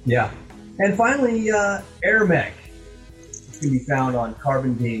 Yeah. And finally, Air Mech. It can be found on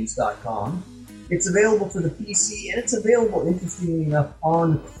carbongames.com. It's available for the PC, and it's available, interestingly enough,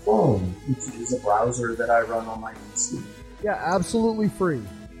 on Chrome, which is a browser that I run on my PC. Yeah, absolutely free.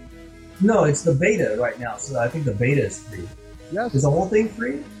 No, it's the beta right now, so I think the beta is free. Yes. Is the whole thing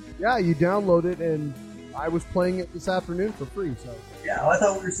free? Yeah, you download it, and I was playing it this afternoon for free. So yeah, I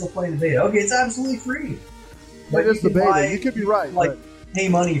thought we were still playing the beta. Okay, it's absolutely free. But it is the beta. You could be right. Like, pay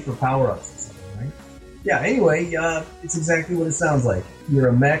money for power-ups or something, right? Yeah, anyway, it's exactly what it sounds like. You're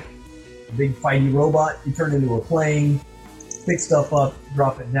a mech, a big fighty robot, you turn into a plane, pick stuff up,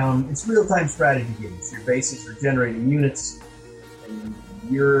 drop it down. It's real-time strategy games. Your bases are generating units, and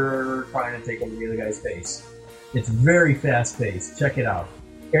you're trying to take over the other guy's base. It's very fast-paced. Check it out.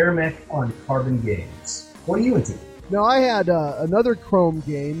 Air Mech on Carbon Games. What are you into? Now, I had another Chrome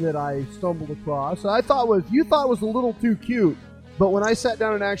game that I stumbled across. You thought was a little too cute, but when I sat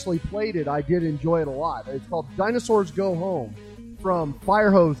down and actually played it, I did enjoy it a lot. It's called Dinosaurs Go Home from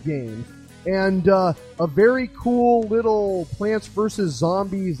Firehose Games, and a very cool little Plants vs.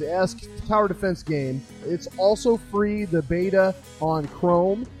 Zombies-esque tower defense game. It's also free, the beta, on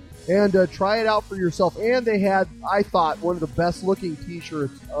Chrome. And try it out for yourself. And they had, I thought, one of the best looking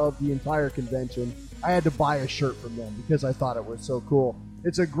t-shirts of the entire convention. I had to buy a shirt from them because I thought it was so cool.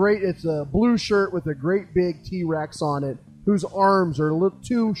 It's a blue shirt with a great big T-Rex on it, whose arms are a little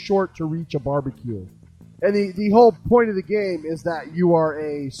too short to reach a barbecue. And the whole point of the game is that you are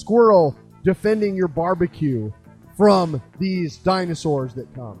a squirrel defending your barbecue from these dinosaurs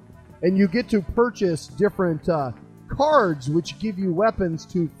that come. And you get to purchase different cards which give you weapons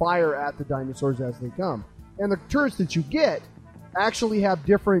to fire at the dinosaurs as they come. And the turrets that you get actually have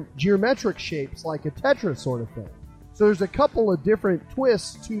different geometric shapes, like a Tetris sort of thing. So there's a couple of different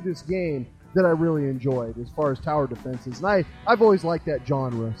twists to this game that I really enjoyed as far as tower defenses. And I've always liked that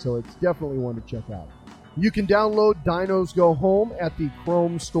genre, so it's definitely one to check out. You can download Dinos Go Home at the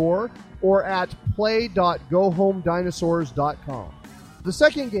Chrome store or at play.gohomedinosaurs.com. The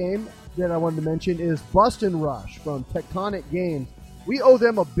second game that I wanted to mention is Bustin' Rush from Tectonic Games. We owe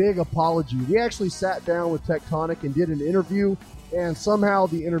them a big apology. We actually sat down with Tectonic and did an interview, and somehow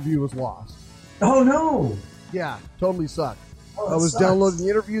the interview was lost. Oh, no! Yeah, totally sucked. Oh, I was downloading the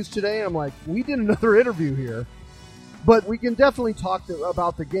interviews today, and I'm like, we did another interview here. But we can definitely talk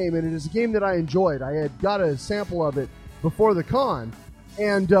about the game, and it is a game that I enjoyed. I had got a sample of it before the con,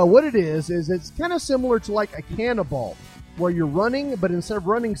 and what it is it's kind of similar to like a Cannibal, where you're running, but instead of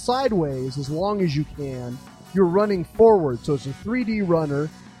running sideways as long as you can, you're running forward. So it's a 3D runner.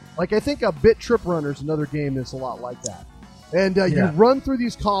 Like, I think a Bit Trip Runner is another game that's a lot like that. And you run through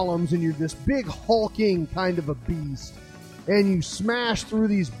these columns, and you're this big hulking kind of a beast, and you smash through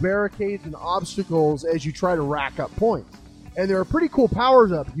these barricades and obstacles as you try to rack up points. And there are pretty cool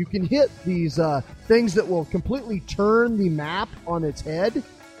powers up. You can hit these things that will completely turn the map on its head.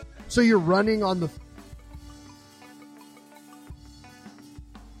 So you're running on the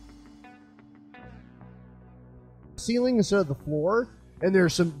ceiling instead of the floor, and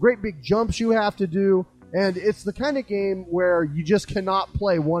there's some great big jumps you have to do. And it's the kind of game where you just cannot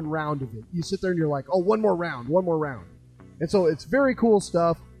play one round of it. You sit there and you're like, oh, one more round. And so it's very cool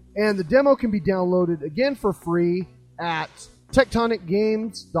stuff. And the demo can be downloaded, again, for free at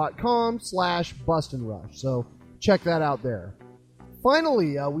tectonicgames.com/bustinrush. So check that out there.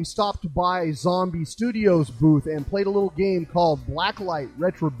 Finally, we stopped by Zombie Studios booth and played a little game called Blacklight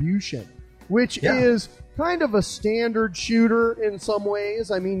Retribution, which is kind of a standard shooter in some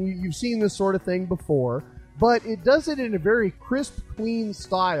ways. I mean, you've seen this sort of thing before, but it does it in a very crisp, clean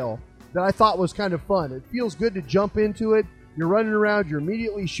style that I thought was kind of fun. It feels good to jump into it. You're running around, you're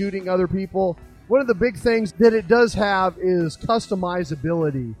immediately shooting other people. One of the big things that it does have is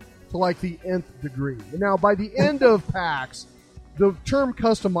customizability to like the nth degree. Now, by the end of PAX, the term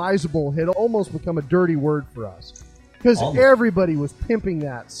customizable had almost become a dirty word for us because everybody was pimping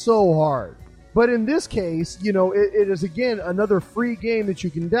that so hard. But in this case, you know, it is, again, another free game that you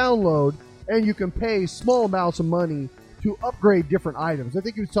can download, and you can pay small amounts of money to upgrade different items. I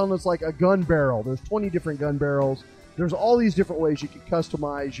think he was telling us like a gun barrel. There's 20 different gun barrels. There's all these different ways you can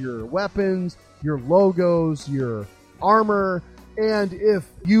customize your weapons, your logos, your armor. And if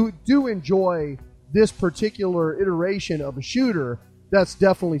you do enjoy this particular iteration of a shooter, that's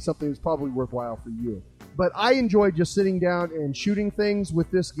definitely something that's probably worthwhile for you. But I enjoyed just sitting down and shooting things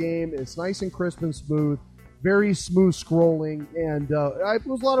with this game. It's nice and crisp and smooth, very smooth scrolling, and it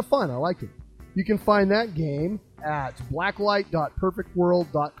was a lot of fun. I liked it. You can find that game at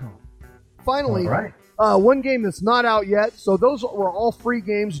blacklight.perfectworld.com. Finally, one game that's not out yet, so those were all free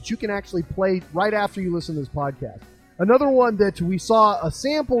games that you can actually play right after you listen to this podcast. Another one that we saw a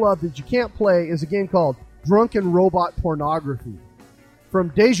sample of that you can't play is a game called Drunken Robot Pornography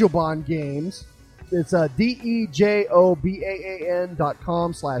from Dejoban Games. It's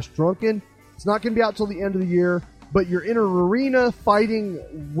DEJOBAAN.com/drunken. It's not going to be out till the end of the year, but you're in an arena fighting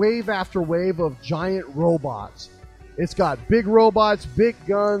wave after wave of giant robots. It's got big robots, big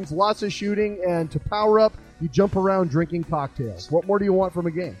guns, lots of shooting, and to power up, you jump around drinking cocktails. What more do you want from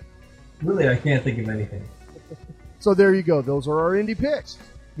a game? Really, I can't think of anything. So there you go. Those are our indie picks.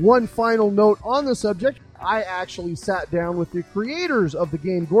 One final note on the subject. I actually sat down with the creators of the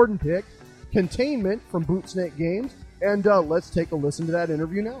game Gordon picked, Containment from Bootsnake Games, and let's take a listen to that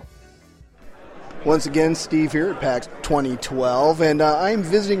interview now. Once again, Steve here at PAX 2012, and I'm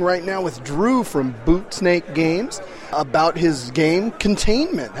visiting right now with Drew from Bootsnake Games about his game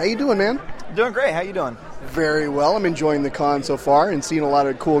Containment. How you doing, man? Doing great. How you doing? Very well. I'm enjoying the con so far and seeing a lot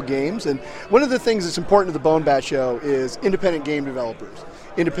of cool games. And one of the things that's important to the BoneBat Show is independent game developers,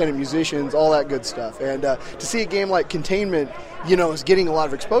 independent musicians, all that good stuff. And to see a game like Containment, you know, is getting a lot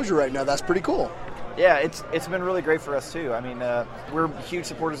of exposure right now, that's pretty cool. Yeah, it's been really great for us too. I mean, we're huge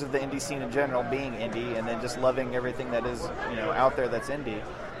supporters of the indie scene in general, being indie, and then just loving everything that is, you know, out there that's indie.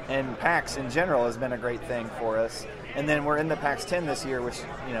 And PAX in general has been a great thing for us. And then we're in the PAX 10 this year, which,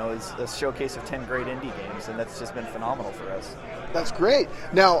 you know, is a showcase of 10 great indie games, and that's just been phenomenal for us. That's great.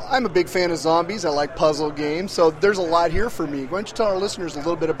 Now, I'm a big fan of zombies. I like puzzle games, so there's a lot here for me. Why don't you tell our listeners a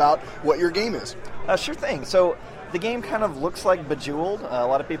little bit about what your game is? Sure thing. So the game kind of looks like Bejeweled. A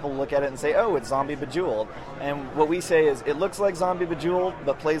lot of people look at it and say, oh, it's Zombie Bejeweled. And what we say is it looks like Zombie Bejeweled,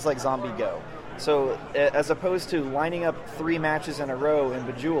 but plays like Zombie Go. So as opposed to lining up 3 matches in a row in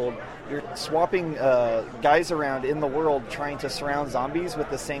Bejeweled, you're swapping guys around in the world trying to surround zombies with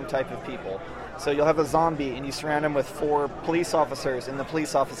the same type of people. So you'll have a zombie and you surround him with 4 police officers, and the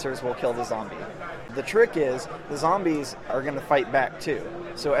police officers will kill the zombie. The trick is the zombies are going to fight back too.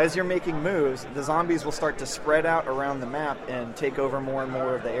 So as you're making moves, the zombies will start to spread out around the map and take over more and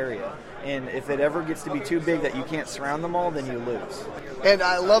more of the area. And if it ever gets to be too big that you can't surround them all, then you lose. And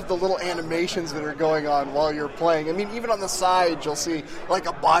I love the little animations that are going on while you're playing. I mean, even on the side, you'll see like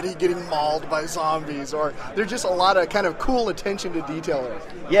a body getting mauled by zombies, or there's just a lot of kind of cool attention to detail there.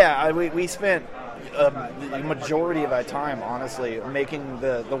 Yeah, we spent the majority of our time, honestly, making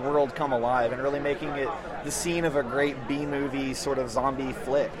the world come alive and really making it the scene of a great B-movie sort of zombie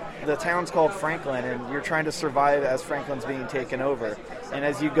flick. The town's called Franklin, and you're trying to survive as Franklin's being taken over. And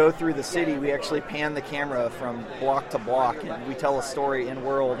as you go through the city, we actually pan the camera from block to block, and we tell a story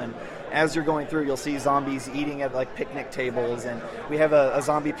in-world. And as you're going through, you'll see zombies eating at like picnic tables, and we have a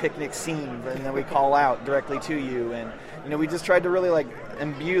zombie picnic scene, and then we call out directly to you. And you know, we just tried to really like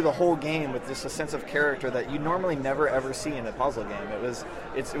imbue the whole game with just a sense of character that you normally never ever see in a puzzle game. It was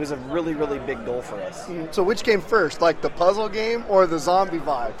a really, really big goal for us. So which came first, like the puzzle game or the zombie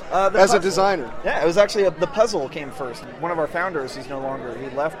vibe? As a designer. Yeah, it was actually the puzzle came first. One of our founders, he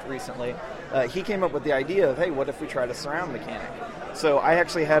left recently, he came up with the idea of, hey, what if we try a surround mechanic? So I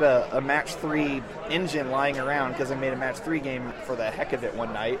actually had a match 3 engine lying around because I made a match 3 game for the heck of it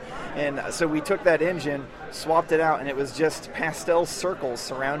one night. And so we took that engine, swapped it out, and it was just pastel circles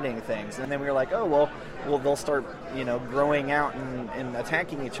surrounding things. And then we were like, oh, well they'll start, growing out and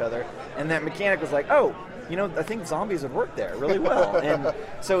attacking each other. And that mechanic was like, oh, I think zombies would work there really well.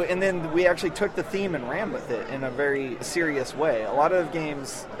 And then we actually took the theme and ran with it in a very serious way. A lot of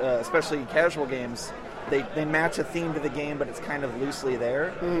games, especially casual games, they match a theme to the game, but it's kind of loosely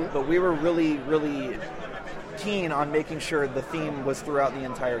there. Mm-hmm. But we were really, really keen on making sure the theme was throughout the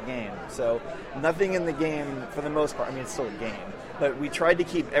entire game. So nothing in the game, for the most part, it's still a game, but we tried to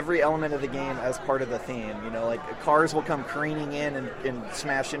keep every element of the game as part of the theme. Like cars will come careening in and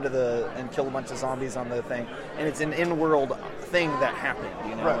smash into and kill a bunch of zombies on the thing, and it's an in-world thing that happened,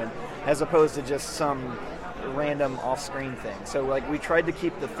 right. And as opposed to just some random off-screen thing. So we tried to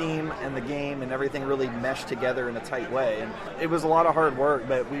keep the theme and the game and everything really meshed together in a tight way, and it was a lot of hard work,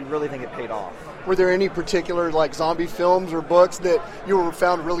 but we really think it paid off. Were there any particular zombie films or books that you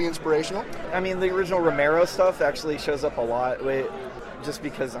found really inspirational? The original Romero stuff actually shows up a lot. Just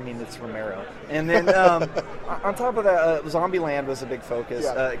because, it's Romero. And then on top of that, Zombieland was a big focus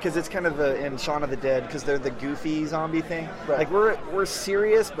because it's kind of in Shaun of the Dead, because they're the goofy zombie thing. Right. We're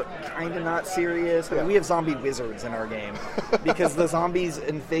serious, but kind of not serious. We have zombie wizards in our game because the zombies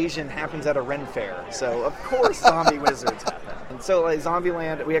invasion happens at a Ren fair. So, of course, zombie wizards happen. And so,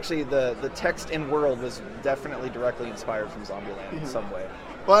 Zombieland, we actually, the text in world was definitely directly inspired from Zombieland in some way.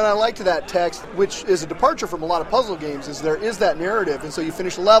 Well, and I liked that text, which is a departure from a lot of puzzle games, is there is that narrative. And so you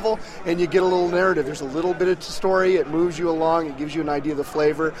finish a level, and you get a little narrative. There's a little bit of story. It moves you along. It gives you an idea of the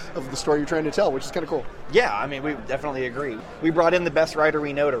flavor of the story you're trying to tell, which is kind of cool. Yeah, we definitely agree. We brought in the best writer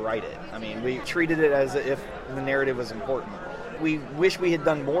we know to write it. We treated it as if the narrative was important. We wish we had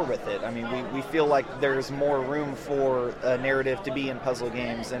done more with it. We feel like there's more room for a narrative to be in puzzle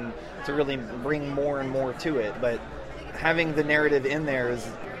games and to really bring more and more to it. But having the narrative in there is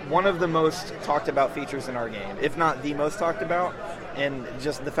one of the most talked about features in our game, if not the most talked about. And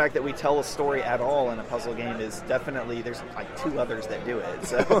just the fact that we tell a story at all in a puzzle game is definitely, there's 2 others that do it.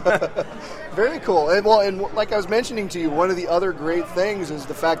 So very cool. And like I was mentioning to you, one of the other great things is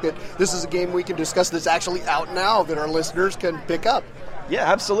the fact that this is a game we can discuss that's actually out now that our listeners can pick up. Yeah,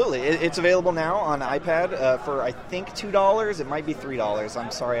 absolutely. It's available now on iPad for, I think, $2. It might be $3.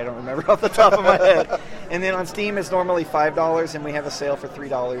 I'm sorry, I don't remember off the top of my head. And then on Steam, it's normally $5, and we have a sale for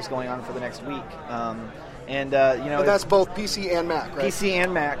 $3 going on for the next week. And that's both PC and Mac, right? PC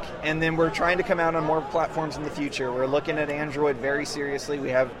and Mac, and then we're trying to come out on more platforms in the future. We're looking at Android very seriously. We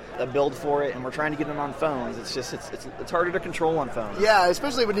have a build for it, and we're trying to get it on phones. It's just it's harder to control on phones. Yeah,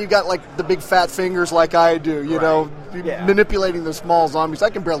 especially when you got the big fat fingers like I do. Manipulating the small zombies. I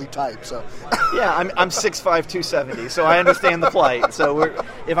can barely type, so. Yeah, I'm 6'5", 270, so I understand the plight. So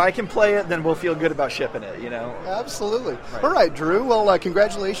if I can play it, then we'll feel good about shipping it. Absolutely. Right. All right, Drew. Well,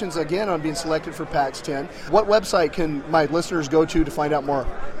 congratulations again on being selected for PAX 10. What website can my listeners go to find out more?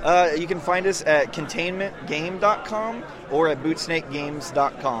 You can find us at containmentgame.com or at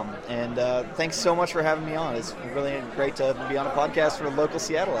bootsnakegames.com. And thanks so much for having me on. It's really great to be on a podcast for a local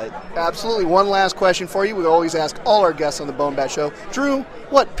Seattleite. Absolutely. One last question for you. We always ask all our guests on the BoneBat Show. Drew,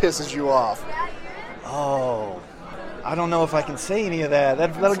 what pisses you off? Oh, I don't know if I can say any of that.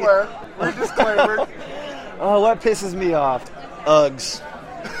 That'll swear. We're disclaimer. Oh, what pisses me off? Uggs.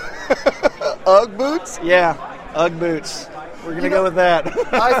 Ugg boots? Yeah, Ugg boots. We're going to go with that.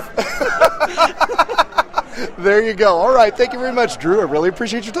 There you go. All right. Thank you very much, Drew. I really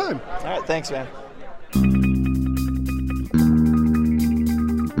appreciate your time. All right. Thanks, man.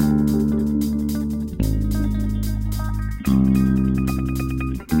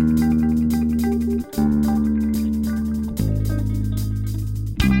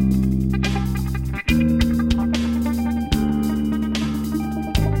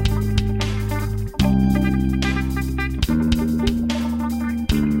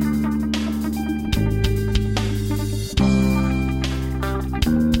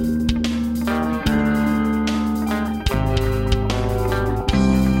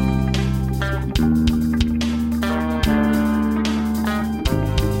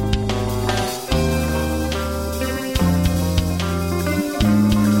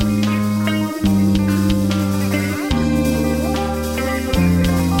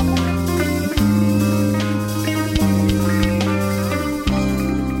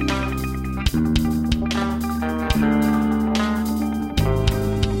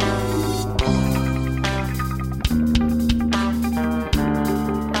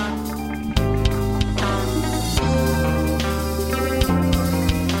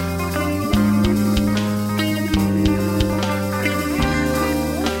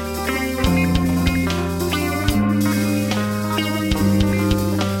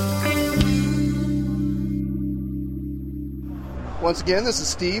 once again. This is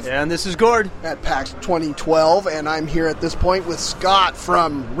Steve. And this is Gord. At PAX 2012, and I'm here at this point with Scott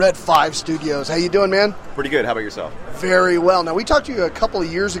from Red 5 Studios. How you doing, man? Pretty good. How about yourself? Very well. Now, we talked to you a couple of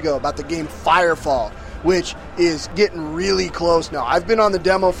years ago about the game Firefall, which is getting really close now. I've been on the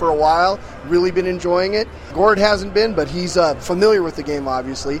demo for a while, really been enjoying it. Gord hasn't been, but he's familiar with the game,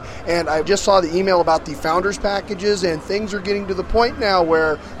 obviously. And I just saw the email about the Founders packages, and things are getting to the point now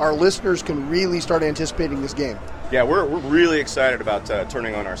where our listeners can really start anticipating this game. Yeah, we're really excited about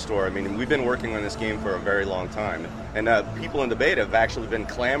turning on our store. I mean, we've been working on this game for a very long time, and people in the beta have actually been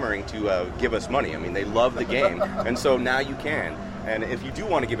clamoring to give us money. I mean, they love the game, and so now you can. And if you do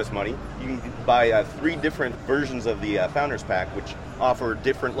want to give us money, you can buy 3 different versions of the Founders Pack, which offer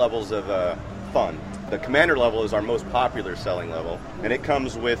different levels of fun. The Commander level is our most popular selling level, and it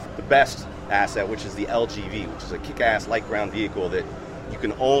comes with the best asset, which is the LGV, which is a kick-ass light ground vehicle that you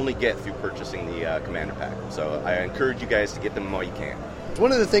can only get through purchasing the Commander Pack. So I encourage you guys to get them while you can.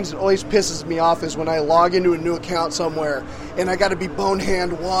 One of the things that always pisses me off is when I log into a new account somewhere and I got to be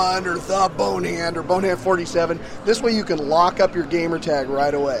Bonehand 1 or the Bonehand or Bonehand 47. This way you can lock up your gamer tag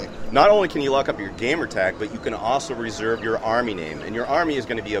right away. Not only can you lock up your gamer tag, but you can also reserve your army name. And your army is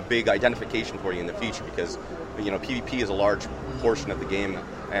going to be a big identification for you in the future because, you know, PvP is a large portion of the game.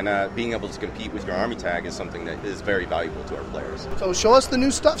 And being able to compete with your army tag is something that is very valuable to our players. So show us the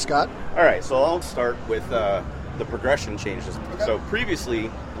new stuff, Scott. All right, so I'll start with the progression changes. Okay. So previously,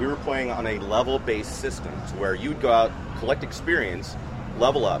 we were playing on a level-based system where you would go out, collect experience,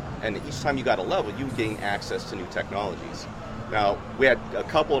 level up, and each time you got a level, you would gain access to new technologies. Now, we had a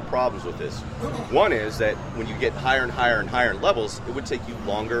couple of problems with this. One is that when you get higher and higher and higher in levels, it would take you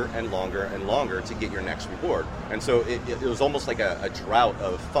longer and longer and longer to get your next reward. And so it was almost like a drought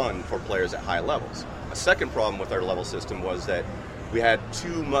of fun for players at high levels. A second problem with our level system was that we had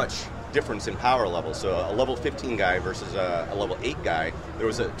too much difference in power levels. So a level 15 guy versus a level 8 guy, there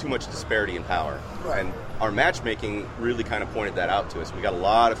was too much disparity in power. Right. And our matchmaking really kind of pointed that out to us. We got a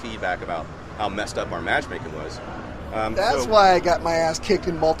lot of feedback about how messed up our matchmaking was. That's why I got my ass kicked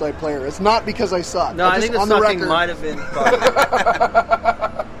in multiplayer. It's not because I suck. No, I think the sucking might have been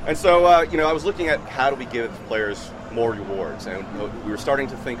And so, you know, I was looking at how do we give players more rewards, and we were starting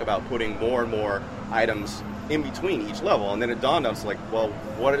to think about putting more and more items in between each level, and then it dawned on us, like, well,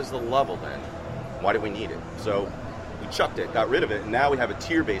 what is the level then? Why do we need it? So we chucked it, got rid of it, and now we have a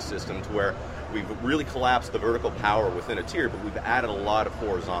tier-based system to where we've really collapsed the vertical power within a tier, but we've added a lot of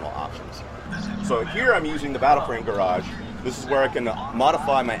horizontal options. So here I'm using the Battle Frame Garage. This is where I can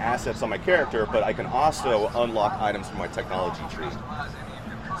modify my assets on my character, but I can also unlock items from my technology tree.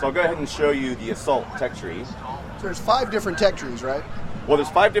 So I'll go ahead and show you the Assault tech tree. So there's 5 different tech trees, right? Well, there's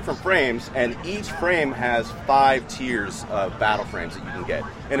 5 different frames, and each frame has 5 tiers of battle frames that you can get.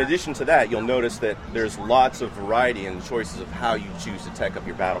 In addition to that, you'll notice that there's lots of variety in the choices of how you choose to tech up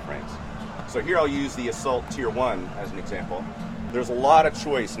your battle frames. So here I'll use the Assault Tier 1 as an example. There's a lot of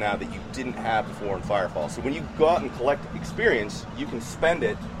choice now that you didn't have before in Firefall. So when you go out and collect experience, you can spend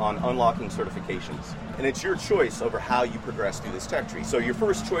it on unlocking certifications. And it's your choice over how you progress through this tech tree. So your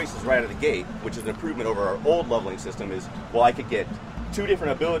first choice is right out of the gate, which is an improvement over our old leveling system, is, well, I could get 2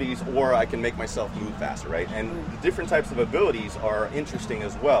 different abilities, or I can make myself move faster, right? And the different types of abilities are interesting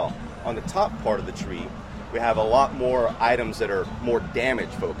as well. On the top part of the tree, we have a lot more items that are more damage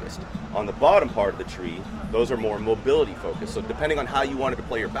focused. On the bottom part of the tree, those are more mobility focused. So depending on how you wanted to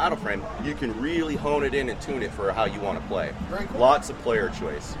play your battle frame, you can really hone it in and tune it for how you want to play. Very cool. Lots of player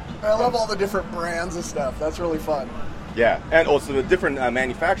choice. I love all the different brands and stuff. That's really fun. Yeah, and also the different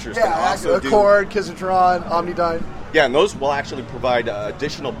manufacturers can also do... Accord, Kizatron, Omnidyne. Yeah, and those will actually provide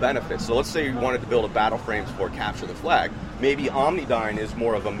additional benefits. So let's say you wanted to build a battle frames for Capture the Flag. Maybe Omnidyne is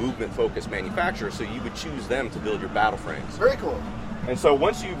more of a movement-focused manufacturer, so you would choose them to build your battle frames. Very cool. And so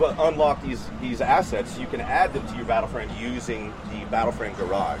once you've unlocked these assets, you can add them to your battle frame using the Battle Frame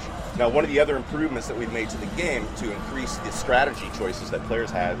Garage. Now, one of the other improvements that we've made to the game to increase the strategy choices that players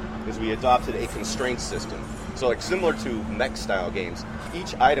had is we adopted a constraint system. So like similar to mech-style games,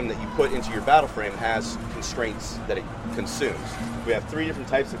 each item that you put into your battle frame has constraints that it consumes. We have 3 different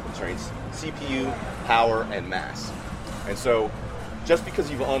types of constraints: CPU, power, and mass. And so just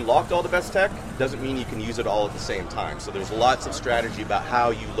because you've unlocked all the best tech doesn't mean you can use it all at the same time. So there's lots of strategy about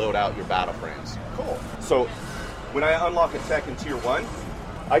how you load out your battle frames. Cool. So when I unlock a tech in Tier 1,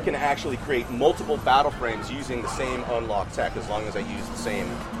 I can actually create multiple battle frames using the same unlocked tech as long as I use the same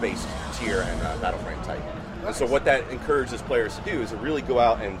base tier and battle frame type. And so what that encourages players to do is to really go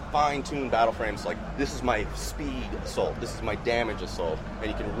out and fine-tune battle frames like, this is my speed assault, this is my damage assault,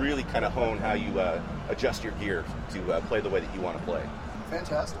 and you can really kind of hone how you adjust your gear to play the way that you want to play.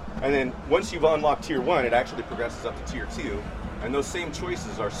 Fantastic. And then once you've unlocked Tier 1, it actually progresses up to Tier 2, And those same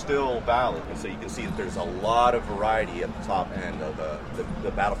choices are still valid, and so you can see that there's a lot of variety at the top end of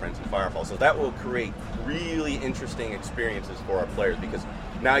the battle frames in Firefall. So that will create really interesting experiences for our players, because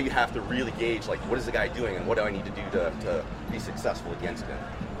now you have to really gauge, like, what is the guy doing and what do I need to do to be successful against him.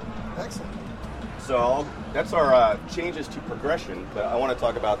 Excellent. So that's our changes to progression, but I want to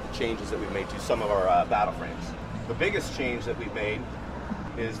talk about the changes that we've made to some of our battle frames. The biggest change that we've made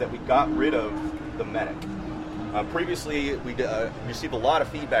is that we got rid of the medic. Previously, we received a lot of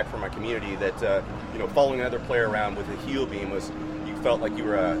feedback from our community that following another player around with a heal beam was, you felt like you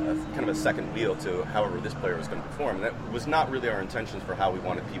were kind of a second wheel to however this player was going to perform. And that was not really our intentions for how we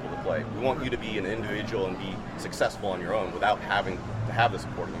wanted people to play. We want you to be an individual and be successful on your own without having to have the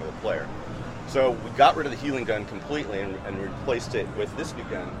support of another player. So we got rid of the healing gun completely and replaced it with this new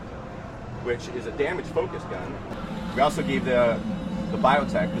gun, which is a damage-focused gun. We also gave the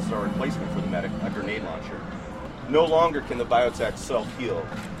biotech, this is our replacement for the medic, a grenade launcher. No longer can the biotech self-heal.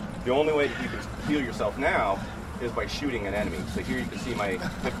 The only way that you can heal yourself now is by shooting an enemy. So here you can see my hit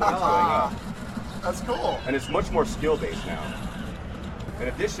points going up. That's cool. And it's much more skill-based now. In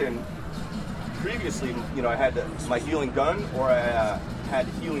addition, previously, I had my healing gun, or I had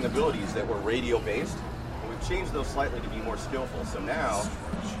healing abilities that were radio-based. And we've changed those slightly to be more skillful. So now,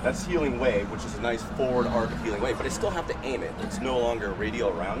 that's Healing Wave, which is a nice forward arc of Healing Wave, but I still have to aim it. It's no longer radial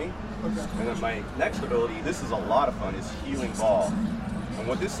around me. Okay. And then my next ability, this is a lot of fun, is Healing Ball. And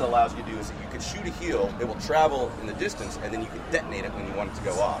what this allows you to do is that you can shoot a heal, it will travel in the distance, and then you can detonate it when you want it to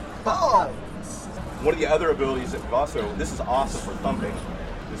go off. Oh! One of the other abilities that we've also, this is awesome for thumping,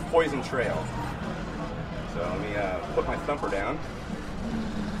 is Poison Trail. So let me put my thumper down.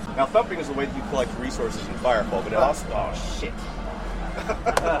 Now thumping is the way that you collect resources in Firefall, but it also, oh shit.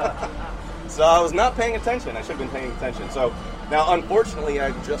 So I was not paying attention. I should have been paying attention. So now, unfortunately,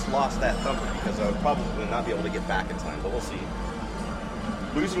 I just lost that thumper because I would probably not be able to get back in time, but we'll see.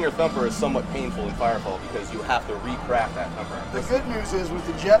 Losing your thumper is somewhat painful in Firefall because you have to recraft that thumper. The good news is with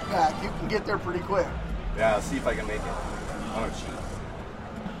the jetpack, you can get there pretty quick. Yeah, let's see if I can make it. I'm gonna cheat.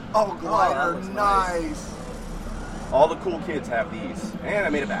 Oh, glider, nice. All the cool kids have these, and I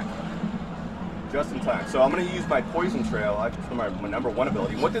made it back. Just in time. So I'm going to use my Poison Trail for my number one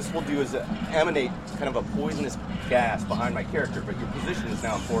ability. What this will do is emanate kind of a poisonous gas behind my character, but your position is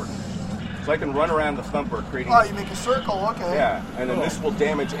now important. So I can run around the thumper creating... Oh, you make a circle, okay. Yeah, and then this will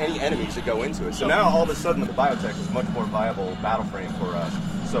damage any enemies that go into it. So now all of a sudden the biotech is much more viable battle frame for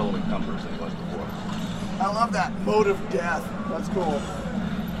soloing thumpers than it was before. I love that mode of death. That's cool.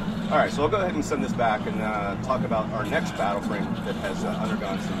 Alright, so I'll go ahead and send this back and talk about our next battle frame that has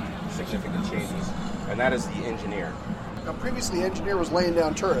undergone some significant changes, and that is the Engineer. Now, previously, Engineer was laying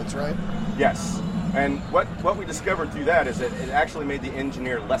down turrets, right? Yes, and what we discovered through that is that it actually made the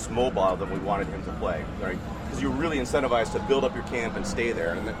Engineer less mobile than we wanted him to play, right? Because you were really incentivized to build up your camp and stay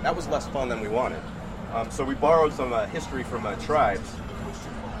there, and that was less fun than we wanted. So we borrowed some history from tribes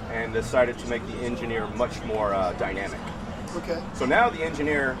and decided to make the Engineer much more dynamic. Okay. So now the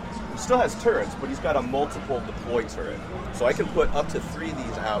Engineer still has turrets, but he's got a multiple deploy turret. So I can put up to 3 of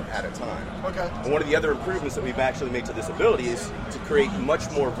these out at a time. Okay. And one of the other improvements that we've actually made to this ability is to create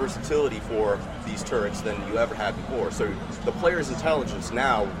much more versatility for these turrets than you ever had before. So the player's intelligence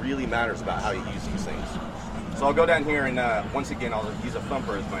now really matters about how you use these things. So I'll go down here and once again I'll use a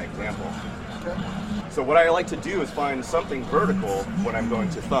thumper as my example. Okay. So what I like to do is find something vertical when I'm going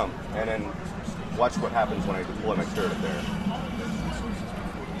to thump, and then watch what happens when I deploy my turret there.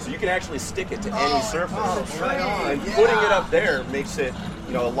 So you can actually stick it to any surface. And putting it up there makes it,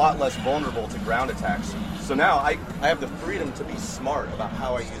 a lot less vulnerable to ground attacks. So now I have the freedom to be smart about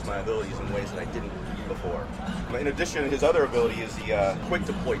how I use my abilities in ways that I didn't before. In addition, his other ability is the quick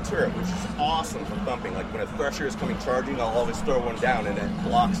deploy turret, which is awesome for thumping. Like when a Thresher is coming charging, I'll always throw one down and it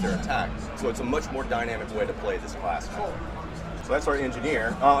blocks their attack. So it's a much more dynamic way to play this class now. So that's our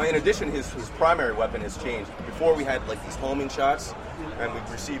Engineer. In addition, his primary weapon has changed. Before we had like these homing shots, and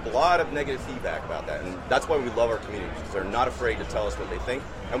we've received a lot of negative feedback about that. And that's why we love our community, because they're not afraid to tell us what they think,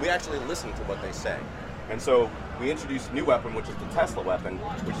 and we actually listen to what they say. And so we introduced a new weapon, which is the Tesla weapon,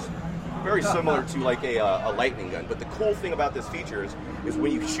 which is very similar to like a lightning gun. But the cool thing about this feature is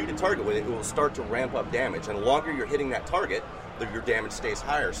when you shoot a target with it, it will start to ramp up damage. And the longer you're hitting that target, your damage stays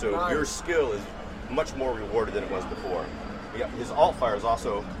higher. So your skill is much more rewarded than it was before. Yeah, his alt fire is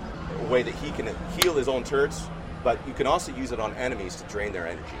also a way that he can heal his own turrets, but you can also use it on enemies to drain their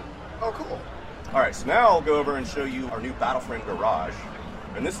energy. Oh, cool. All right, so now I'll go over and show you our new Battle Frame Garage,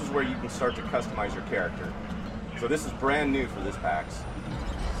 and this is where you can start to customize your character. So this is brand new for this PAX.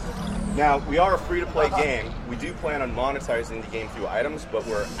 Now, we are a free-to-play game. We do plan on monetizing the game through items, but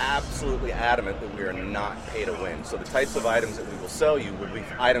we're absolutely adamant that we are not pay to win. So the types of items that we will sell you would be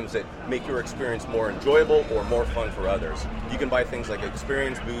items that make your experience more enjoyable or more fun for others. You can buy things like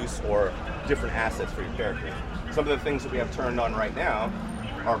experience boosts or different assets for your character. Some of the things that we have turned on right now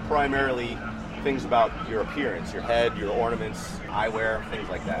are primarily things about your appearance, your head, your ornaments, eyewear, things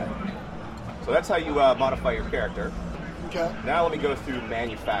like that. So that's how you modify your character. Okay. Now let me go through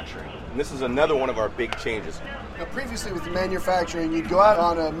manufacturing. And this is another one of our big changes. Now, previously with the manufacturing, you'd go out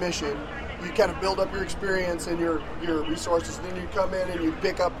on a mission, you kind of build up your experience and your resources, and then you'd come in and you'd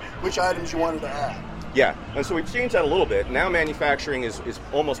pick up which items you wanted to add. Yeah, and so we've changed that a little bit. Now manufacturing is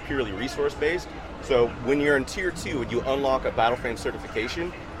almost purely resource-based. So when you're in Tier 2 and you unlock a Battleframe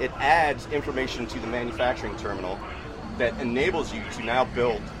certification, it adds information to the manufacturing terminal that enables you to now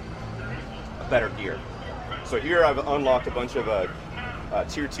build better gear. So here I've unlocked a bunch of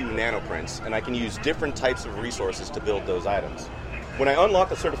Tier 2 nanoprints, and I can use different types of resources to build those items. When I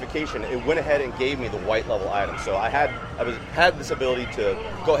unlocked the certification, it went ahead and gave me the white level item. So I had this ability to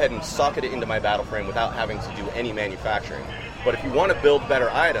go ahead and socket it into my Battleframe without having to do any manufacturing. But if you want to build better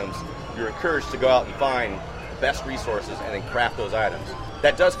items, you're encouraged to go out and find the best resources and then craft those items.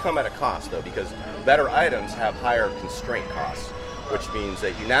 That does come at a cost, though, because better items have higher constraint costs, which means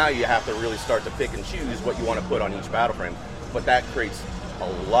that you have to really start to pick and choose what you want to put on each Battleframe. But that creates a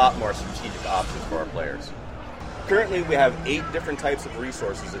lot more strategic options for our players. Currently, we have 8 different types of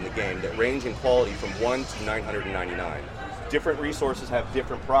resources in the game that range in quality from 1 to 999. Different resources have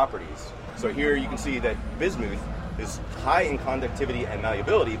different properties. So here you can see that bismuth is high in conductivity and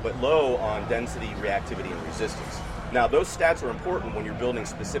malleability, but low on density, reactivity, and resistance. Now, those stats are important when you're building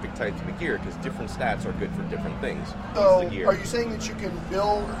specific types of gear, because different stats are good for different things. So, are you saying that you can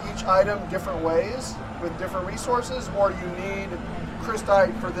build each item different ways with different resources, or you need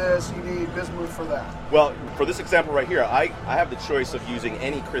crystite for this, you need bismuth for that? Well, for this example right here, I have the choice of using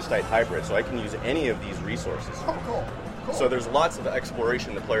any crystite hybrid, so I can use any of these resources. Oh, cool. So there's lots of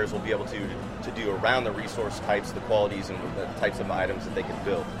exploration the players will be able to do around the resource types, the qualities, and the types of items that they can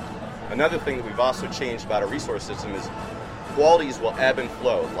build. Another thing that we've also changed about our resource system is qualities will ebb and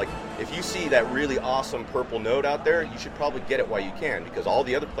flow. Like, if you see that really awesome purple node out there, you should probably get it while you can, because all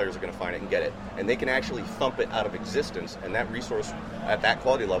the other players are going to find it and get it. And they can actually thump it out of existence, and that resource at that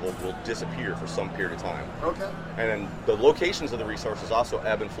quality level will disappear for some period of time. Okay. And then the locations of the resources also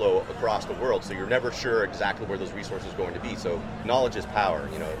ebb and flow across the world, so you're never sure exactly where those resources are going to be. So knowledge is power.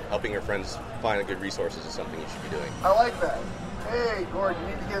 You know, helping your friends find good resources is something you should be doing. I like that. Hey, Gord, you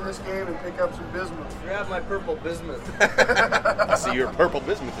need to get in this game and pick up some bismuth. Grab my purple bismuth. I see your purple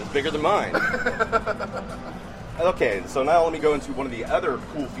bismuth is bigger than mine. Okay, so now let me go into one of the other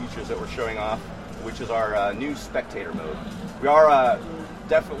cool features that we're showing off, which is our new spectator mode. We are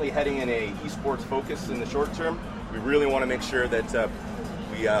definitely heading in a esports focus in the short term. We really want to make sure that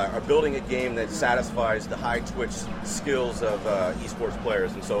we are building a game that satisfies the high Twitch skills of esports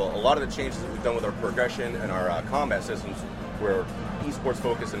players. And so a lot of the changes that we've done with our progression and our combat systems were esports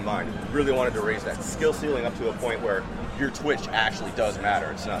focus in mind. We really wanted to raise that skill ceiling up to a point where your Twitch actually does matter.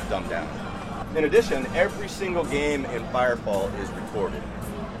 It's not dumbed down. In addition, every single game in Firefall is recorded.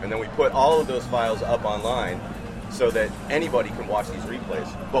 And then we put all of those files up online so that anybody can watch these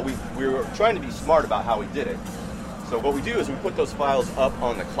replays. But we were trying to be smart about how we did it. So what we do is we put those files up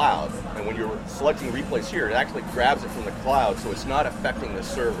on the cloud, and when you're selecting replays here, it actually grabs it from the cloud, so it's not affecting the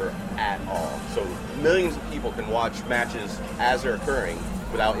server at all. So millions of people can watch matches as they're occurring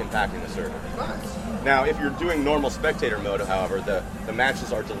without impacting the server. Nice. Now, if you're doing normal spectator mode, however, the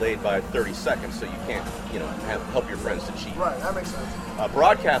matches are delayed by 30 seconds, so you can't, help your friends to cheat. Right, that makes sense.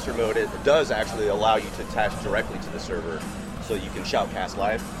 Broadcaster mode, it does actually allow you to attach directly to the server, so you can shoutcast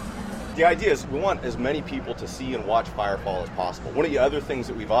live. The idea is we want as many people to see and watch Firefall as possible. One of the other things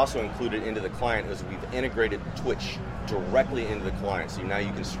that we've also included into the client is we've integrated Twitch directly into the client, so now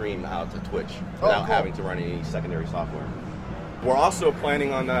you can stream out to Twitch without having to run any secondary software. We're also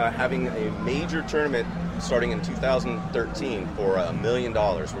planning on having a major tournament starting in 2013 for $1 million.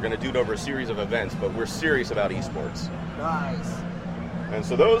 We're going to do it over a series of events, but we're serious about esports. Nice. And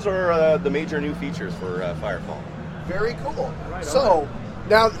so those are the major new features for Firefall. Very cool. Right so,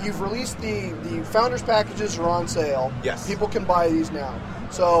 now that you've released the Founders Packages are on sale. Yes. People can buy these now.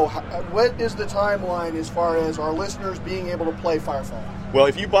 So what is the timeline as far as our listeners being able to play Firefall? Well,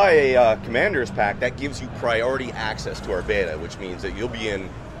 if you buy a Commander's Pack, that gives you priority access to our beta, which means that you'll be in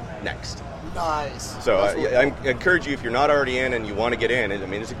next. Nice. So I encourage you, if you're not already in and you want to get in,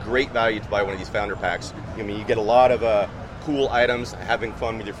 it's a great value to buy one of these Founder Packs. You get a lot of cool items, having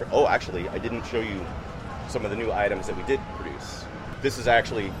fun with your friends. Oh, actually, I didn't show you some of the new items that we did produce. This is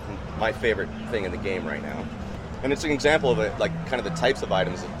actually my favorite thing in the game right now. And it's an example of it, like kind of the types of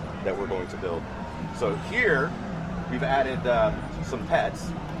items that we're going to build. So here, we've added some pets.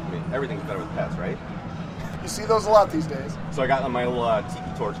 I mean, everything's better with pets, right? You see those a lot these days. So I got my little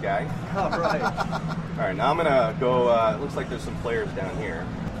tiki torch guy. All right. All right, now I'm gonna go, it looks like there's some players down here.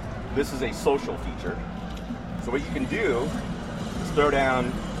 This is a social feature. So what you can do is throw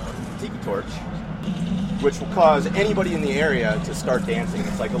down tiki torch, which will cause anybody in the area to start dancing.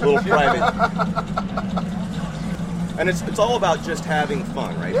 It's like a little private. And it's all about just having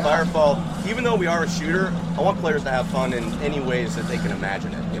fun, right? Yeah. Firefall, even though we are a shooter, I want players to have fun in any ways that they can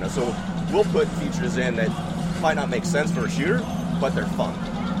imagine it. You know, so we'll put features in that might not make sense for a shooter, but they're fun.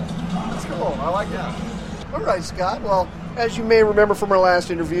 That's cool. I like that. All right, Scott. Well, as you may remember from our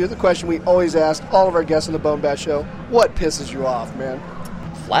last interview, the question we always ask all of our guests on the BoneBat Show: what pisses you off, man?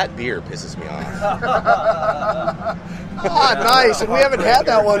 Flat beer pisses me off. Nice. And we haven't had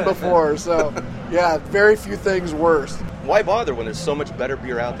that one before, so yeah, very few things worse. Why bother when there's so much better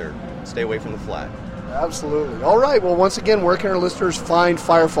beer out there? Stay away from the flat. Absolutely. All right. Well, once again, where can our listeners find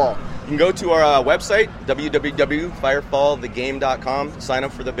Firefall? You can go to our website, www.firefallthegame.com, sign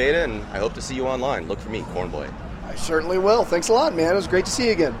up for the beta, and I hope to see you online. Look for me, Cornboy. I certainly will. Thanks a lot, man. It was great to see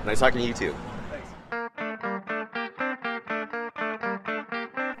you again. Nice talking to you, too.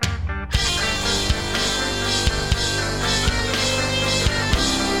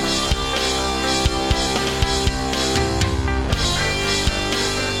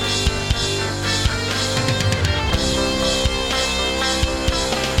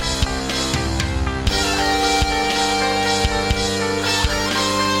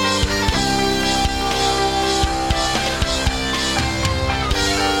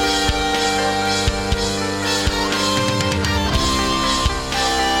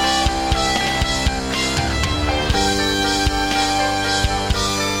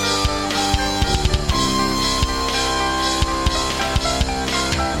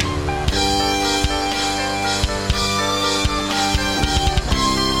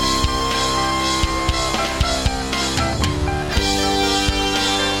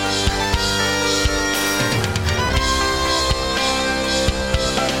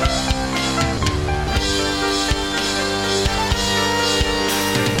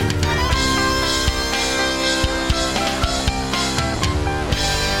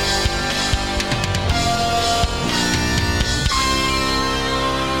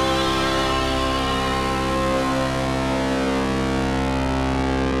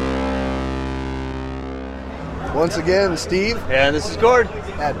 Once again, Steve. And this is Gord.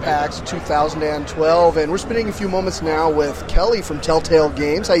 At PAX 2012. And we're spending a few moments now with Kelly from Telltale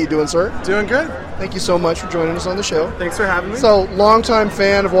Games. How you doing, sir? Doing good. Thank you so much for joining us on the show. Thanks for having me. So, longtime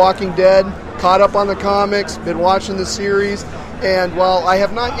fan of Walking Dead, caught up on the comics, been watching the series. And while I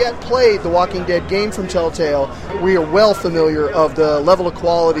have not yet played the Walking Dead game from Telltale, we are well familiar of the level of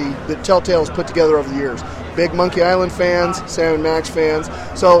quality that Telltale has put together over the years. Big Monkey Island fans, Sam & Max fans.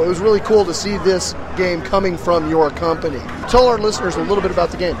 So it was really cool to see this game coming from your company. Tell our listeners a little bit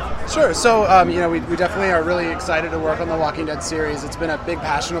about the game. Sure. So, we definitely are really excited to work on the Walking Dead series. It's been a big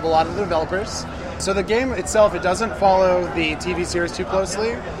passion of a lot of the developers. So the game itself, it doesn't follow the TV series too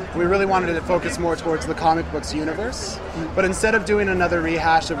closely. We really wanted to focus more towards the comic books universe. But instead of doing another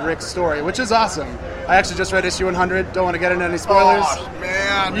rehash of Rick's story, which is awesome, I actually just read issue 100. Don't want to get into any spoilers. Oh,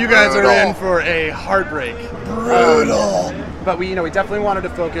 man. You guys are in for a heartbreak. Brutal. But we definitely wanted to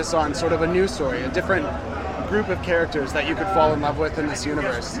focus on sort of a new story, a different group of characters that you could fall in love with in this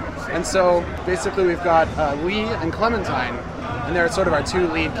universe. And so basically we've got Lee and Clementine, and they're sort of our two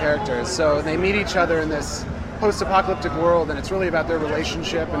lead characters. So they meet each other in this post-apocalyptic world, and it's really about their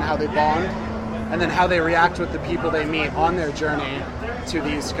relationship and how they bond, and then how they react with the people they meet on their journey to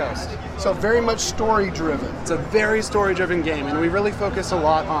the East Coast. So very much story-driven. It's a very story-driven game, and we really focus a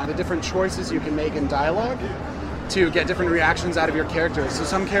lot on the different choices you can make in dialogue to get different reactions out of your characters. So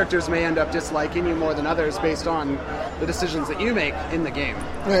some characters may end up disliking you more than others based on the decisions that you make in the game.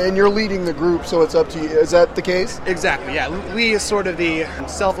 And you're leading the group, so it's up to you. Is that the case? Exactly, yeah. Lee is sort of the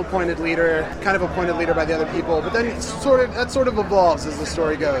self-appointed leader, kind of appointed leader by the other people, but then that sort of evolves as the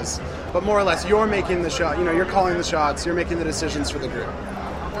story goes. But more or less, you're making the shot, you're calling the shots, you're making the decisions for the group.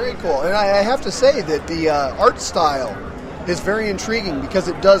 Very cool. And I have to say that the art style is very intriguing because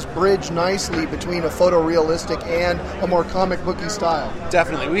it does bridge nicely between a photorealistic and a more comic booky style.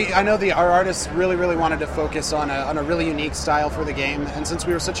 Definitely. I know our artists really, really wanted to focus on a really unique style for the game, and since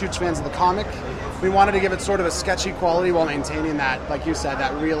we were such huge fans of the comic, we wanted to give it sort of a sketchy quality while maintaining that, like you said,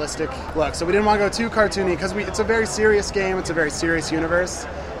 that realistic look. So we didn't want to go too cartoony because it's a very serious game, it's a very serious universe,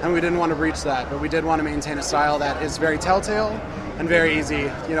 and we didn't want to breach that, but we did want to maintain a style that is very Telltale and very easy,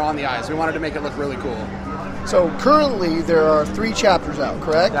 on the eyes. We wanted to make it look really cool. So currently there are 3 chapters out,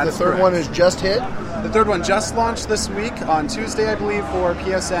 correct? That the is third correct. one is just hit? The third one just launched this week on Tuesday, I believe, for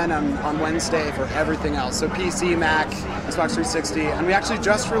PSN, and on Wednesday for everything else. So PC, Mac, Xbox 360, and we actually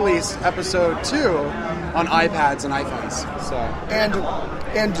just released episode 2 on iPads and iPhones.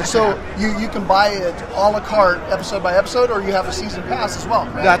 And so you can buy it a la carte, episode by episode, or you have a season pass as well,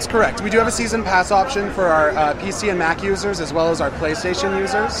 correct? That's correct. We do have a season pass option for our PC and Mac users as well as our PlayStation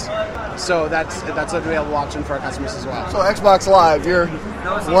users. So that's an available option for our customers as well. So Xbox Live, you're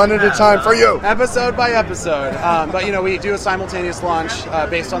one at a time for you. Episode by episode. But, we do a simultaneous launch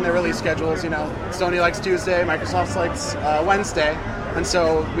based on their release schedules. Sony likes Tuesday, Microsoft likes Wednesday. And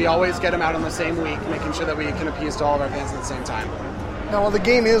so we always get them out on the same week, making sure that we can appease to all of our fans at the same time. Now, while the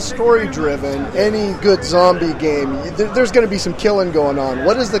game is story-driven, any good zombie game, there's going to be some killing going on.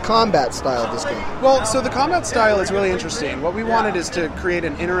 What is the combat style of this game? Well, so the combat style is really interesting. What we wanted is to create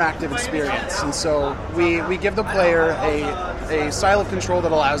an interactive experience. And so we give the player a style of control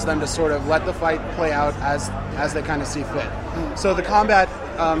that allows them to sort of let the fight play out as they kind of see fit. So the combat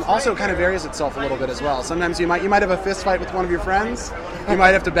also kind of varies itself a little bit as well. Sometimes you might have a fist fight with one of your friends. You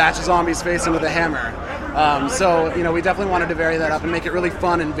might have to bash a zombie's face in with a hammer. So we definitely wanted to vary that up and make it really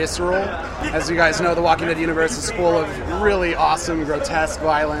fun and visceral. As you guys know, the Walking Dead universe is full of really awesome, grotesque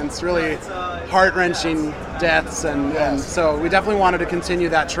violence, really heart-wrenching deaths, and so we definitely wanted to continue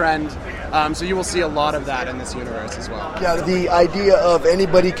that trend. So you will see a lot of that in this universe as well. Yeah, the idea of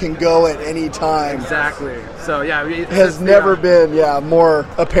anybody can go at any time. Exactly. So yeah, has never been more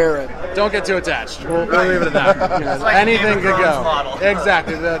apparent. Don't get too attached. We'll leave it at that. Anything could go. Model.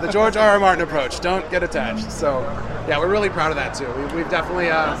 Exactly. The George R. R. Martin approach. Don't get attached. So yeah, we're really proud of that too. We've definitely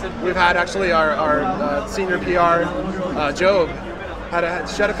we've had actually our senior PR Job had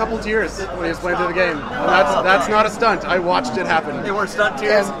to shed a couple tears when he was playing through the game. And that's not a stunt. I watched it happen. They weren't stunt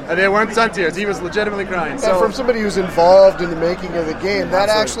tears? And they weren't stunt tears. He was legitimately crying. And from somebody who's involved in the making of the game, that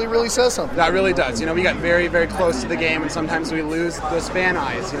actually really says something. That really does. We got very, very close to the game, and sometimes we lose those fan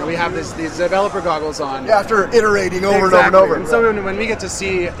eyes. We have these developer goggles on. Yeah, after iterating over and over and over. And so when we get to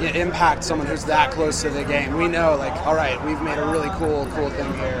see it impact someone who's that close to the game, we know, all right, we've made a really cool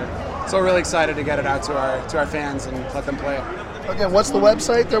thing here. So we're really excited to get it out to our fans and let them play it. Again, what's the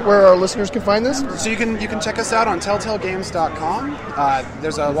website where our listeners can find this? So you can check us out on telltalegames.com.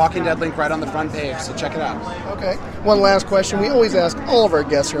 There's a Walking Dead link right on the front page, so check it out. Okay. One last question. We always ask all of our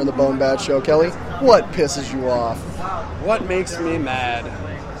guests here on the BoneBat Show, Kelly, what pisses you off? What makes me mad?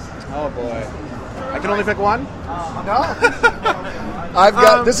 Oh, boy. I can only pick one? No.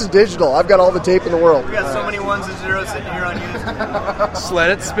 This is digital. I've got all the tape in the world. We got so many ones and zeros sitting here unused. Just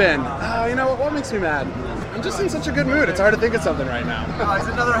let it spin. Oh, what makes me mad? I'm just in such a good mood. It's hard to think of something right now. Oh, he's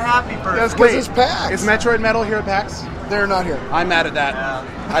another happy person. That's because it's PAX. Is Metroid Metal here at PAX? They're not here. I'm mad at that.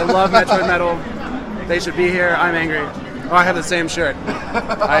 I love Metroid Metal. They should be here. I'm angry. Oh, I have the same shirt.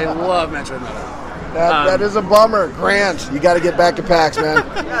 I love Metroid Metal. That is a bummer. Grant, you got to get back to PAX, man.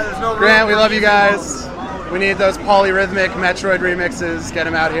 There's no Grant, we love you guys. We need those polyrhythmic Metroid remixes. Get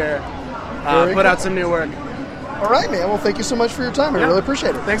them out here. Put out some new work. All right, man. Well, thank you so much for your time. I really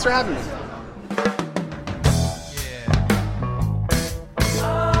appreciate it. Thanks for having me.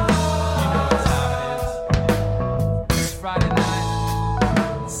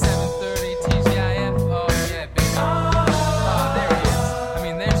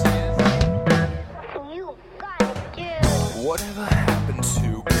 Whatever happened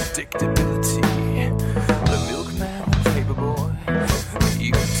to predictability? The milkman, the paperboy, the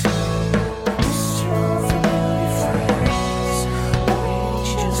eagle strong familiar friends,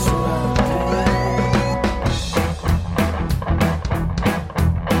 just around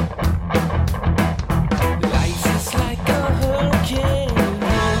the life is like a hurricane,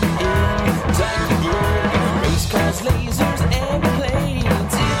 Zuckerberg, race cars, lasers,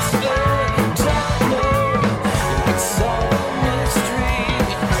 airplanes. It's fun, it's all mystery,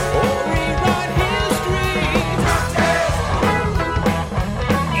 or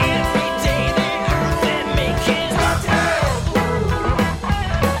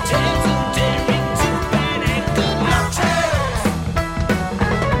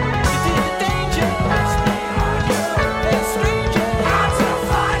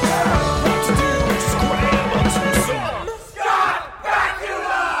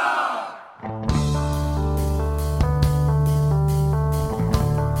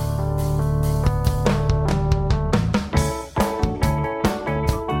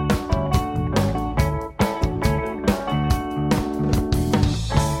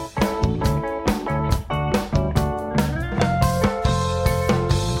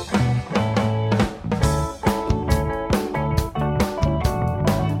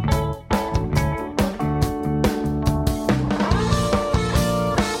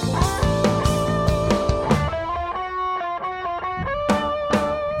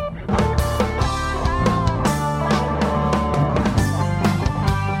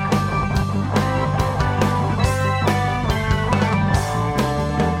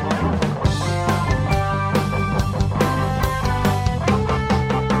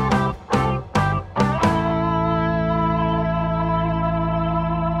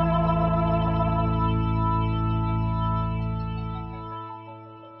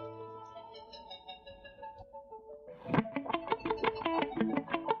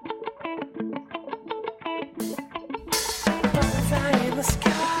the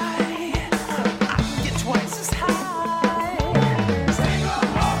sky. I can get twice as high. Sing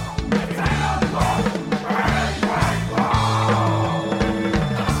along, sing along, bang, bang,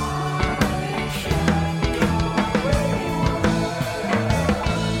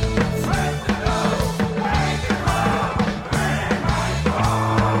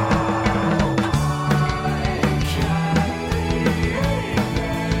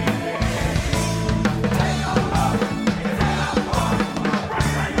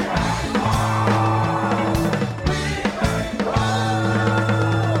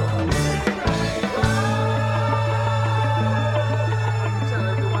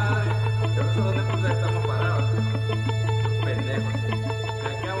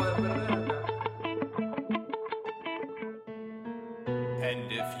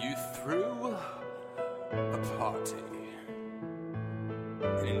 And if you threw a party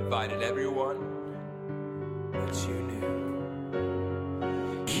and invited everyone that you knew,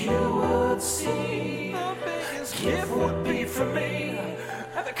 you would see the biggest gift would be for me,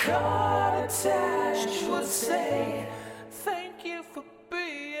 and the card attached would say, thank you for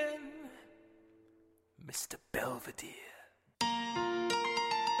being Mr. Belvedere.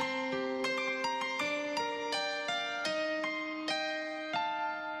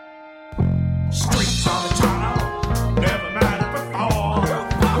 Streets on the town, never mattered before.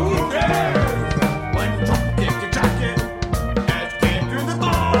 Who cares when you drop kick your jacket as you came through the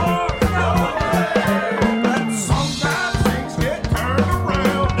door? But sometimes things get turned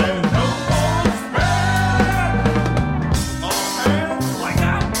around and no one's spared. All hands like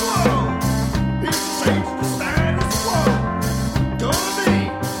that blow. People change the status quo. Gonna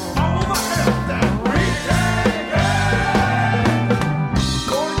need all the help that we can get.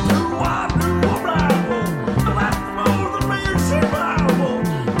 Going through our new arrival, the last more than mere survival.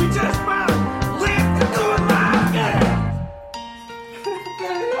 We just might live to do it live again.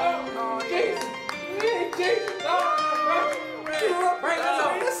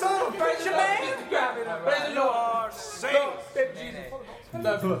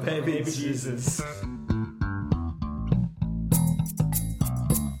 Baby Jesus.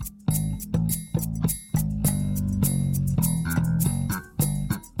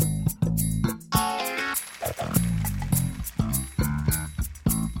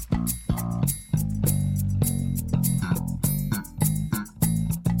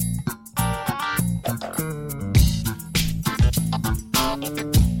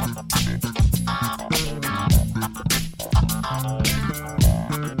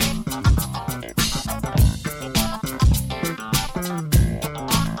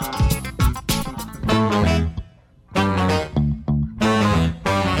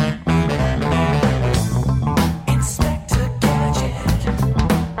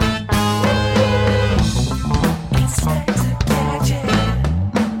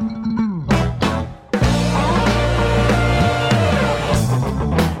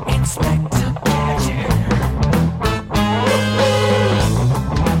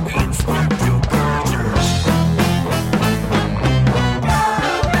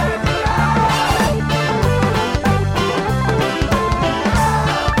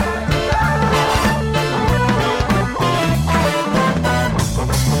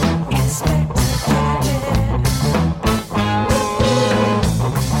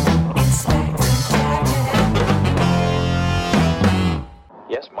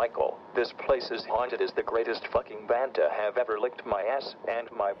 This place is haunted as the greatest fucking band to have ever licked my ass and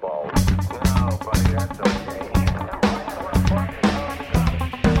my balls. No, buddy, that's okay.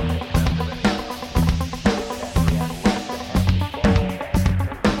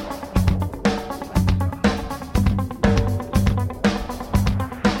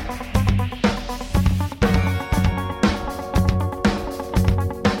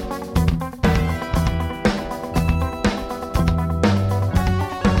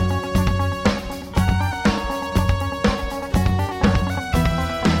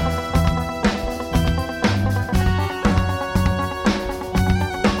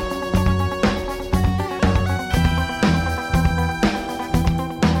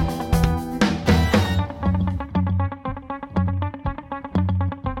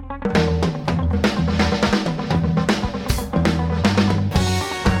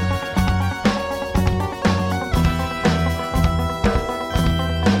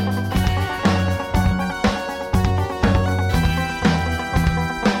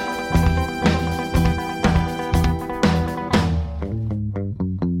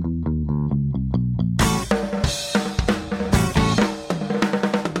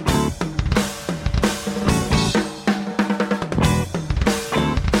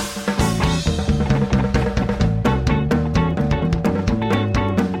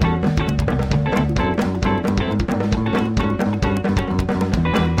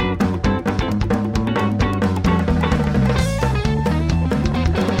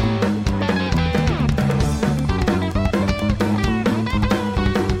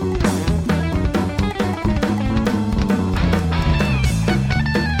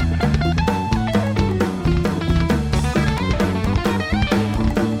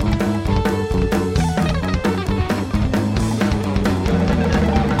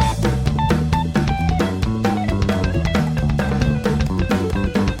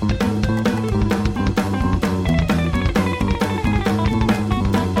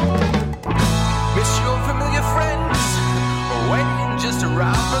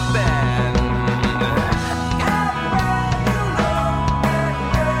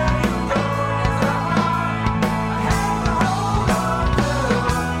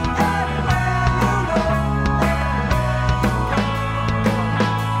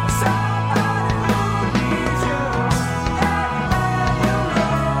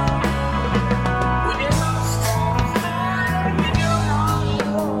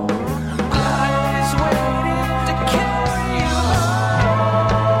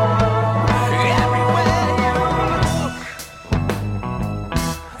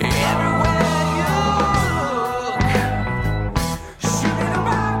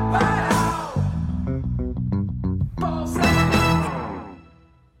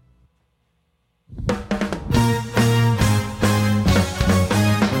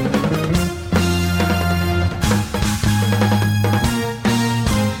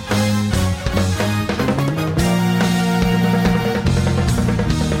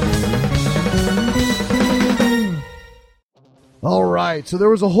 right, so there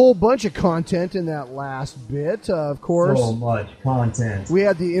was a whole bunch of content in that last bit, of course. So much content. We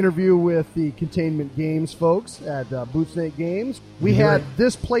had the interview with the Containment Games folks at Bootsnake Games. We had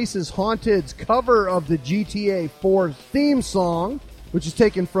This Place is Haunted's cover of the GTA 4 theme song, which is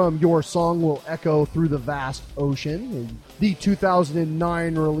taken from Your Song Will Echo Through the Vast Ocean, the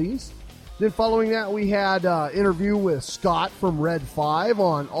 2009 release. Then following that, we had an interview with Scott from Red 5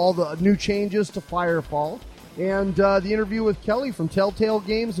 on all the new changes to Firefall. And the interview with Kelly from Telltale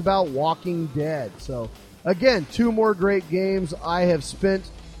Games about Walking Dead. So, again, 2 more great games. I have spent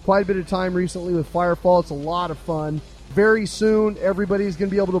quite a bit of time recently with Firefall. It's a lot of fun. Very soon, everybody's going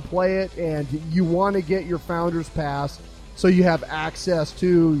to be able to play it, and you want to get your Founder's Pass so you have access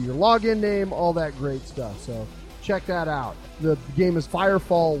to your login name, all that great stuff. So, check that out. The game is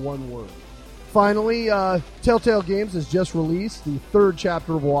Firefall, one word. Finally, Telltale Games has just released the 3rd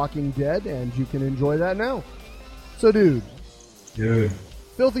chapter of Walking Dead, and you can enjoy that now. So, dude.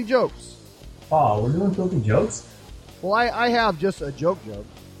 Filthy jokes. Oh, we're doing filthy jokes? Well, I have just a joke.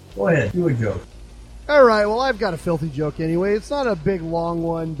 Go ahead, do a joke. All right, well, I've got a filthy joke anyway. It's not a big, long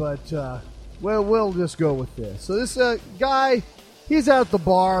one, but, well, we'll just go with this. So this guy, he's out at the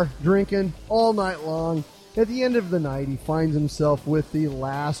bar drinking all night long. At the end of the night, he finds himself with the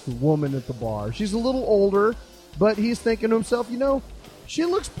last woman at the bar. She's a little older, but he's thinking to himself, she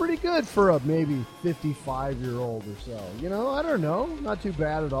looks pretty good for a maybe 55-year-old or so. I don't know. Not too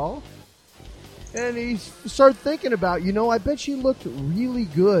bad at all. And he started thinking about, I bet she looked really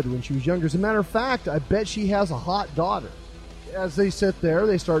good when she was younger. As a matter of fact, I bet she has a hot daughter. As they sit there,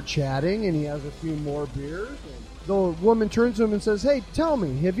 they start chatting, and he has a few more beers. And the woman turns to him and says, "Hey, tell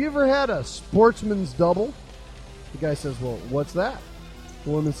me, have you ever had a sportsman's double?" The guy says, "Well, what's that?"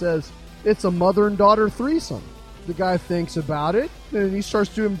 The woman says, "It's a mother and daughter threesome." The guy thinks about it, and he starts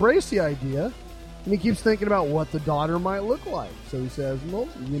to embrace the idea, and he keeps thinking about what the daughter might look like. So he says, "Well,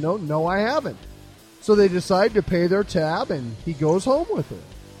 no, I haven't." So they decide to pay their tab, and he goes home with her.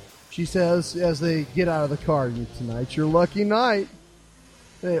 She says, as they get out of the car, "Tonight's your lucky night."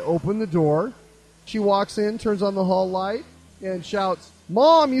 They open the door. She walks in, turns on the hall light, and shouts,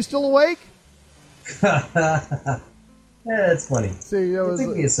 "Mom, you still awake?" Yeah, that's funny. See, It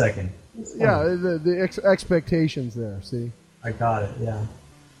took me a second. Yeah, the expectations there, see? I got it, yeah.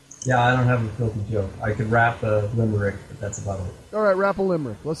 Yeah, I don't have a filthy joke. I could rap a limerick, but that's about it. All right, rap a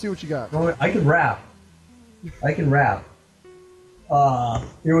limerick. Let's see what you got. I can rap. Here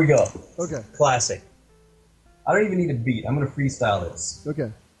we go. Okay. Classic. I don't even need a beat. I'm going to freestyle this.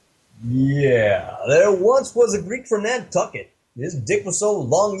 Okay. Yeah, there once was a Greek from Nantucket. His dick was so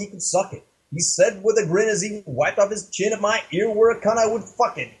long he could suck it. He said with a grin as he wiped off his chin, "If my ear were a cunt, I would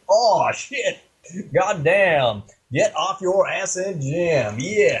fuck it." Oh, shit. Goddamn. Get off your ass and jam.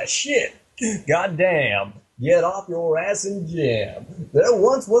 Yeah, shit. Goddamn. Get off your ass and jam. There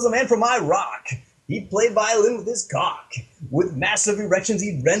once was a man from Iraq. He played violin with his cock. With massive erections,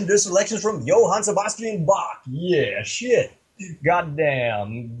 he'd render selections from Johann Sebastian Bach. Yeah, shit.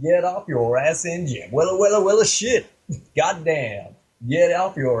 Goddamn. Get off your ass and jam. Well, shit. Goddamn. Get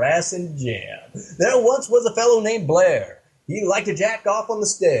off your ass and jam. There once was a fellow named Blair. He liked to jack off on the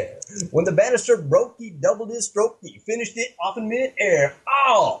stair. When the banister broke, he doubled his stroke. He finished it off in mid-air.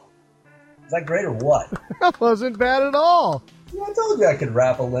 Oh! Is that great or what? That wasn't bad at all. Yeah, I told you I could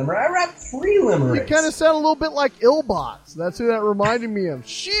rap a limerick. I rapped 3 limericks. You kind of sound a little bit like Illbots. That's who that reminded me of.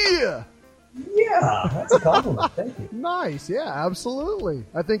 Shia! Yeah, that's a compliment. Thank you. Nice. Yeah, absolutely.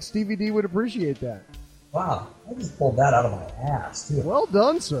 I think Stevie D would appreciate that. Wow, I just pulled that out of my ass, too. Well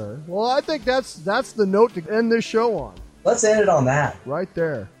done, sir. Well, I think that's the note to end this show on. Let's end it on that. Right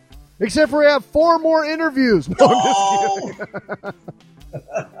there. Except for we have 4 more interviews. No, I'm just kidding.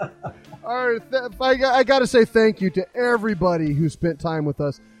 All right, I got to say thank you to everybody who spent time with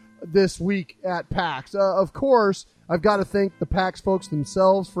us this week at PAX. Of course, I've got to thank the PAX folks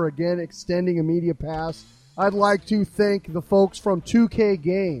themselves for, again, extending a media pass. I'd like to thank the folks from 2K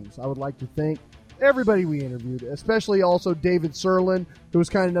Games. I would like to thank everybody we interviewed, especially also David Sirlin, who was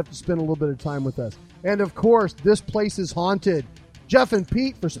kind enough to spend a little bit of time with us. And, of course, This Place is Haunted. Jeff and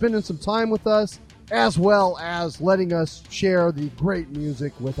Pete for spending some time with us, as well as letting us share the great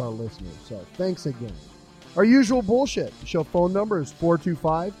music with our listeners. So, thanks again. Our usual bullshit. The show phone number is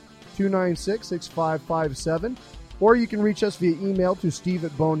 425-296-6557, or you can reach us via email to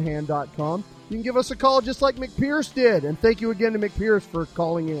steve@bonehand.com. You can give us a call just like McPierce did, and thank you again to McPierce for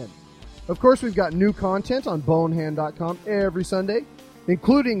calling in. Of course, we've got new content on bonehand.com every Sunday,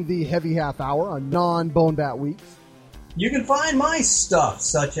 including the heavy half hour on non-BoneBat weeks. You can find my stuff,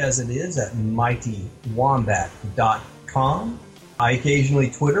 such as it is, at mightywombat.com. I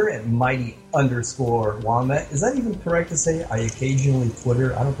occasionally Twitter at mighty_wombat. Is that even correct to say? I occasionally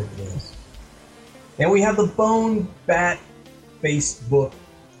Twitter? I don't think it is. And we have the BoneBat Facebook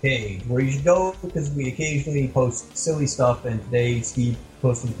page where you should go because we occasionally post silly stuff, and today Steve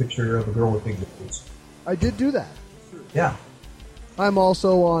posted a picture of a girl with big boobs. I did do that. Yeah. I'm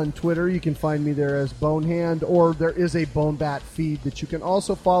also on Twitter. You can find me there as Bonehand, or there is a BoneBat feed that you can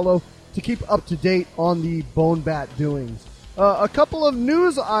also follow to keep up to date on the BoneBat doings. A couple of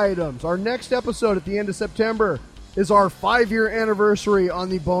news items. Our next episode at the end of September is our 5-year anniversary on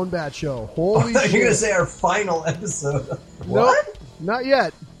the BoneBat Show. Holy shit. You're going to say our final episode. Nope, not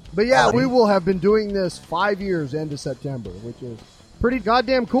yet. But yeah, we will have been doing this 5 years end of September, which is pretty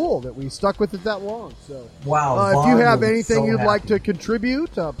goddamn cool that we stuck with it that long. So, wow. If you have anything you'd like to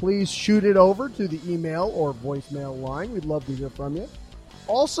contribute, please shoot it over to the email or voicemail line. We'd love to hear from you.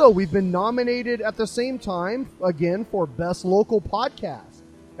 Also, we've been nominated at the same time, again, for Best Local Podcast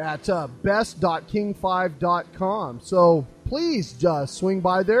at best.king5.com. So please just swing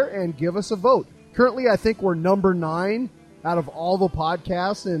by there and give us a vote. Currently, I think we're number 9 out of all the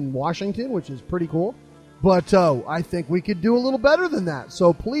podcasts in Washington, which is pretty cool. But I think we could do a little better than that.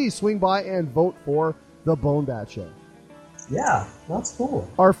 So please swing by and vote for the BoneBat Show. Yeah, that's cool.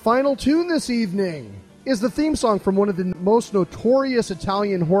 Our final tune this evening is the theme song from one of the most notorious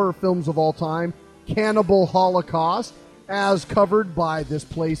Italian horror films of all time, Cannibal Holocaust, as covered by This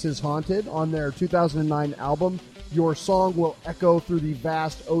Place is Haunted on their 2009 album, Your Song Will Echo Through the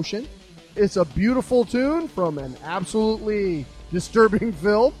Vast Ocean. It's a beautiful tune from an absolutely disturbing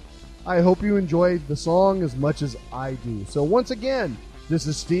film. I hope you enjoyed the song as much as I do. So once again, this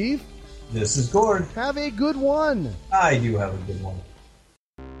is Steve. This is Gord. Have a good one. I do have a good one.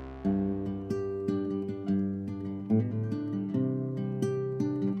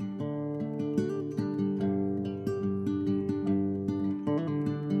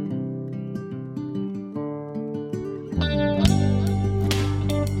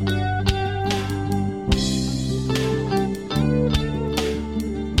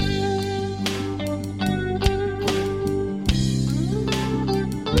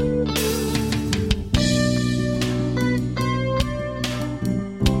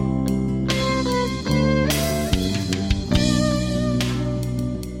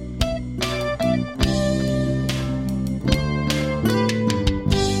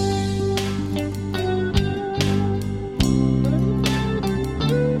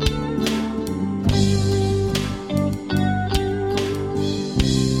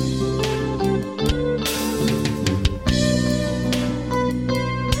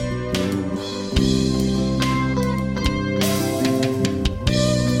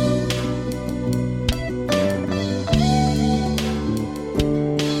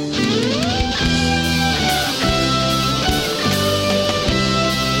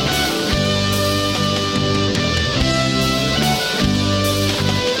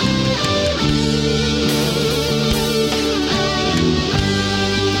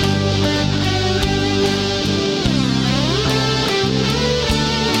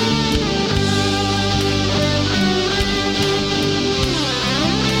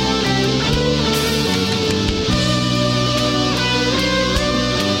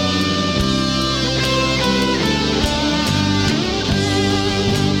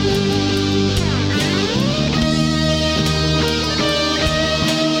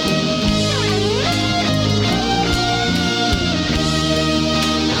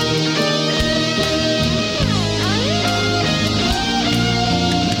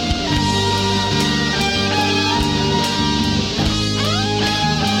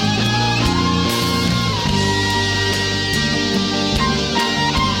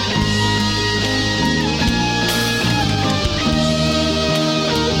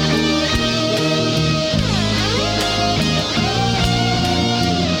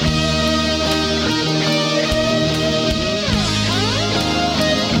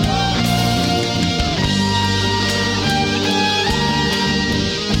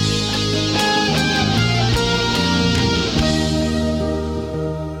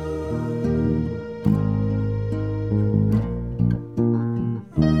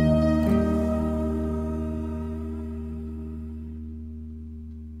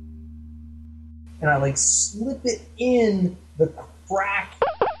 And I like slip it in the crack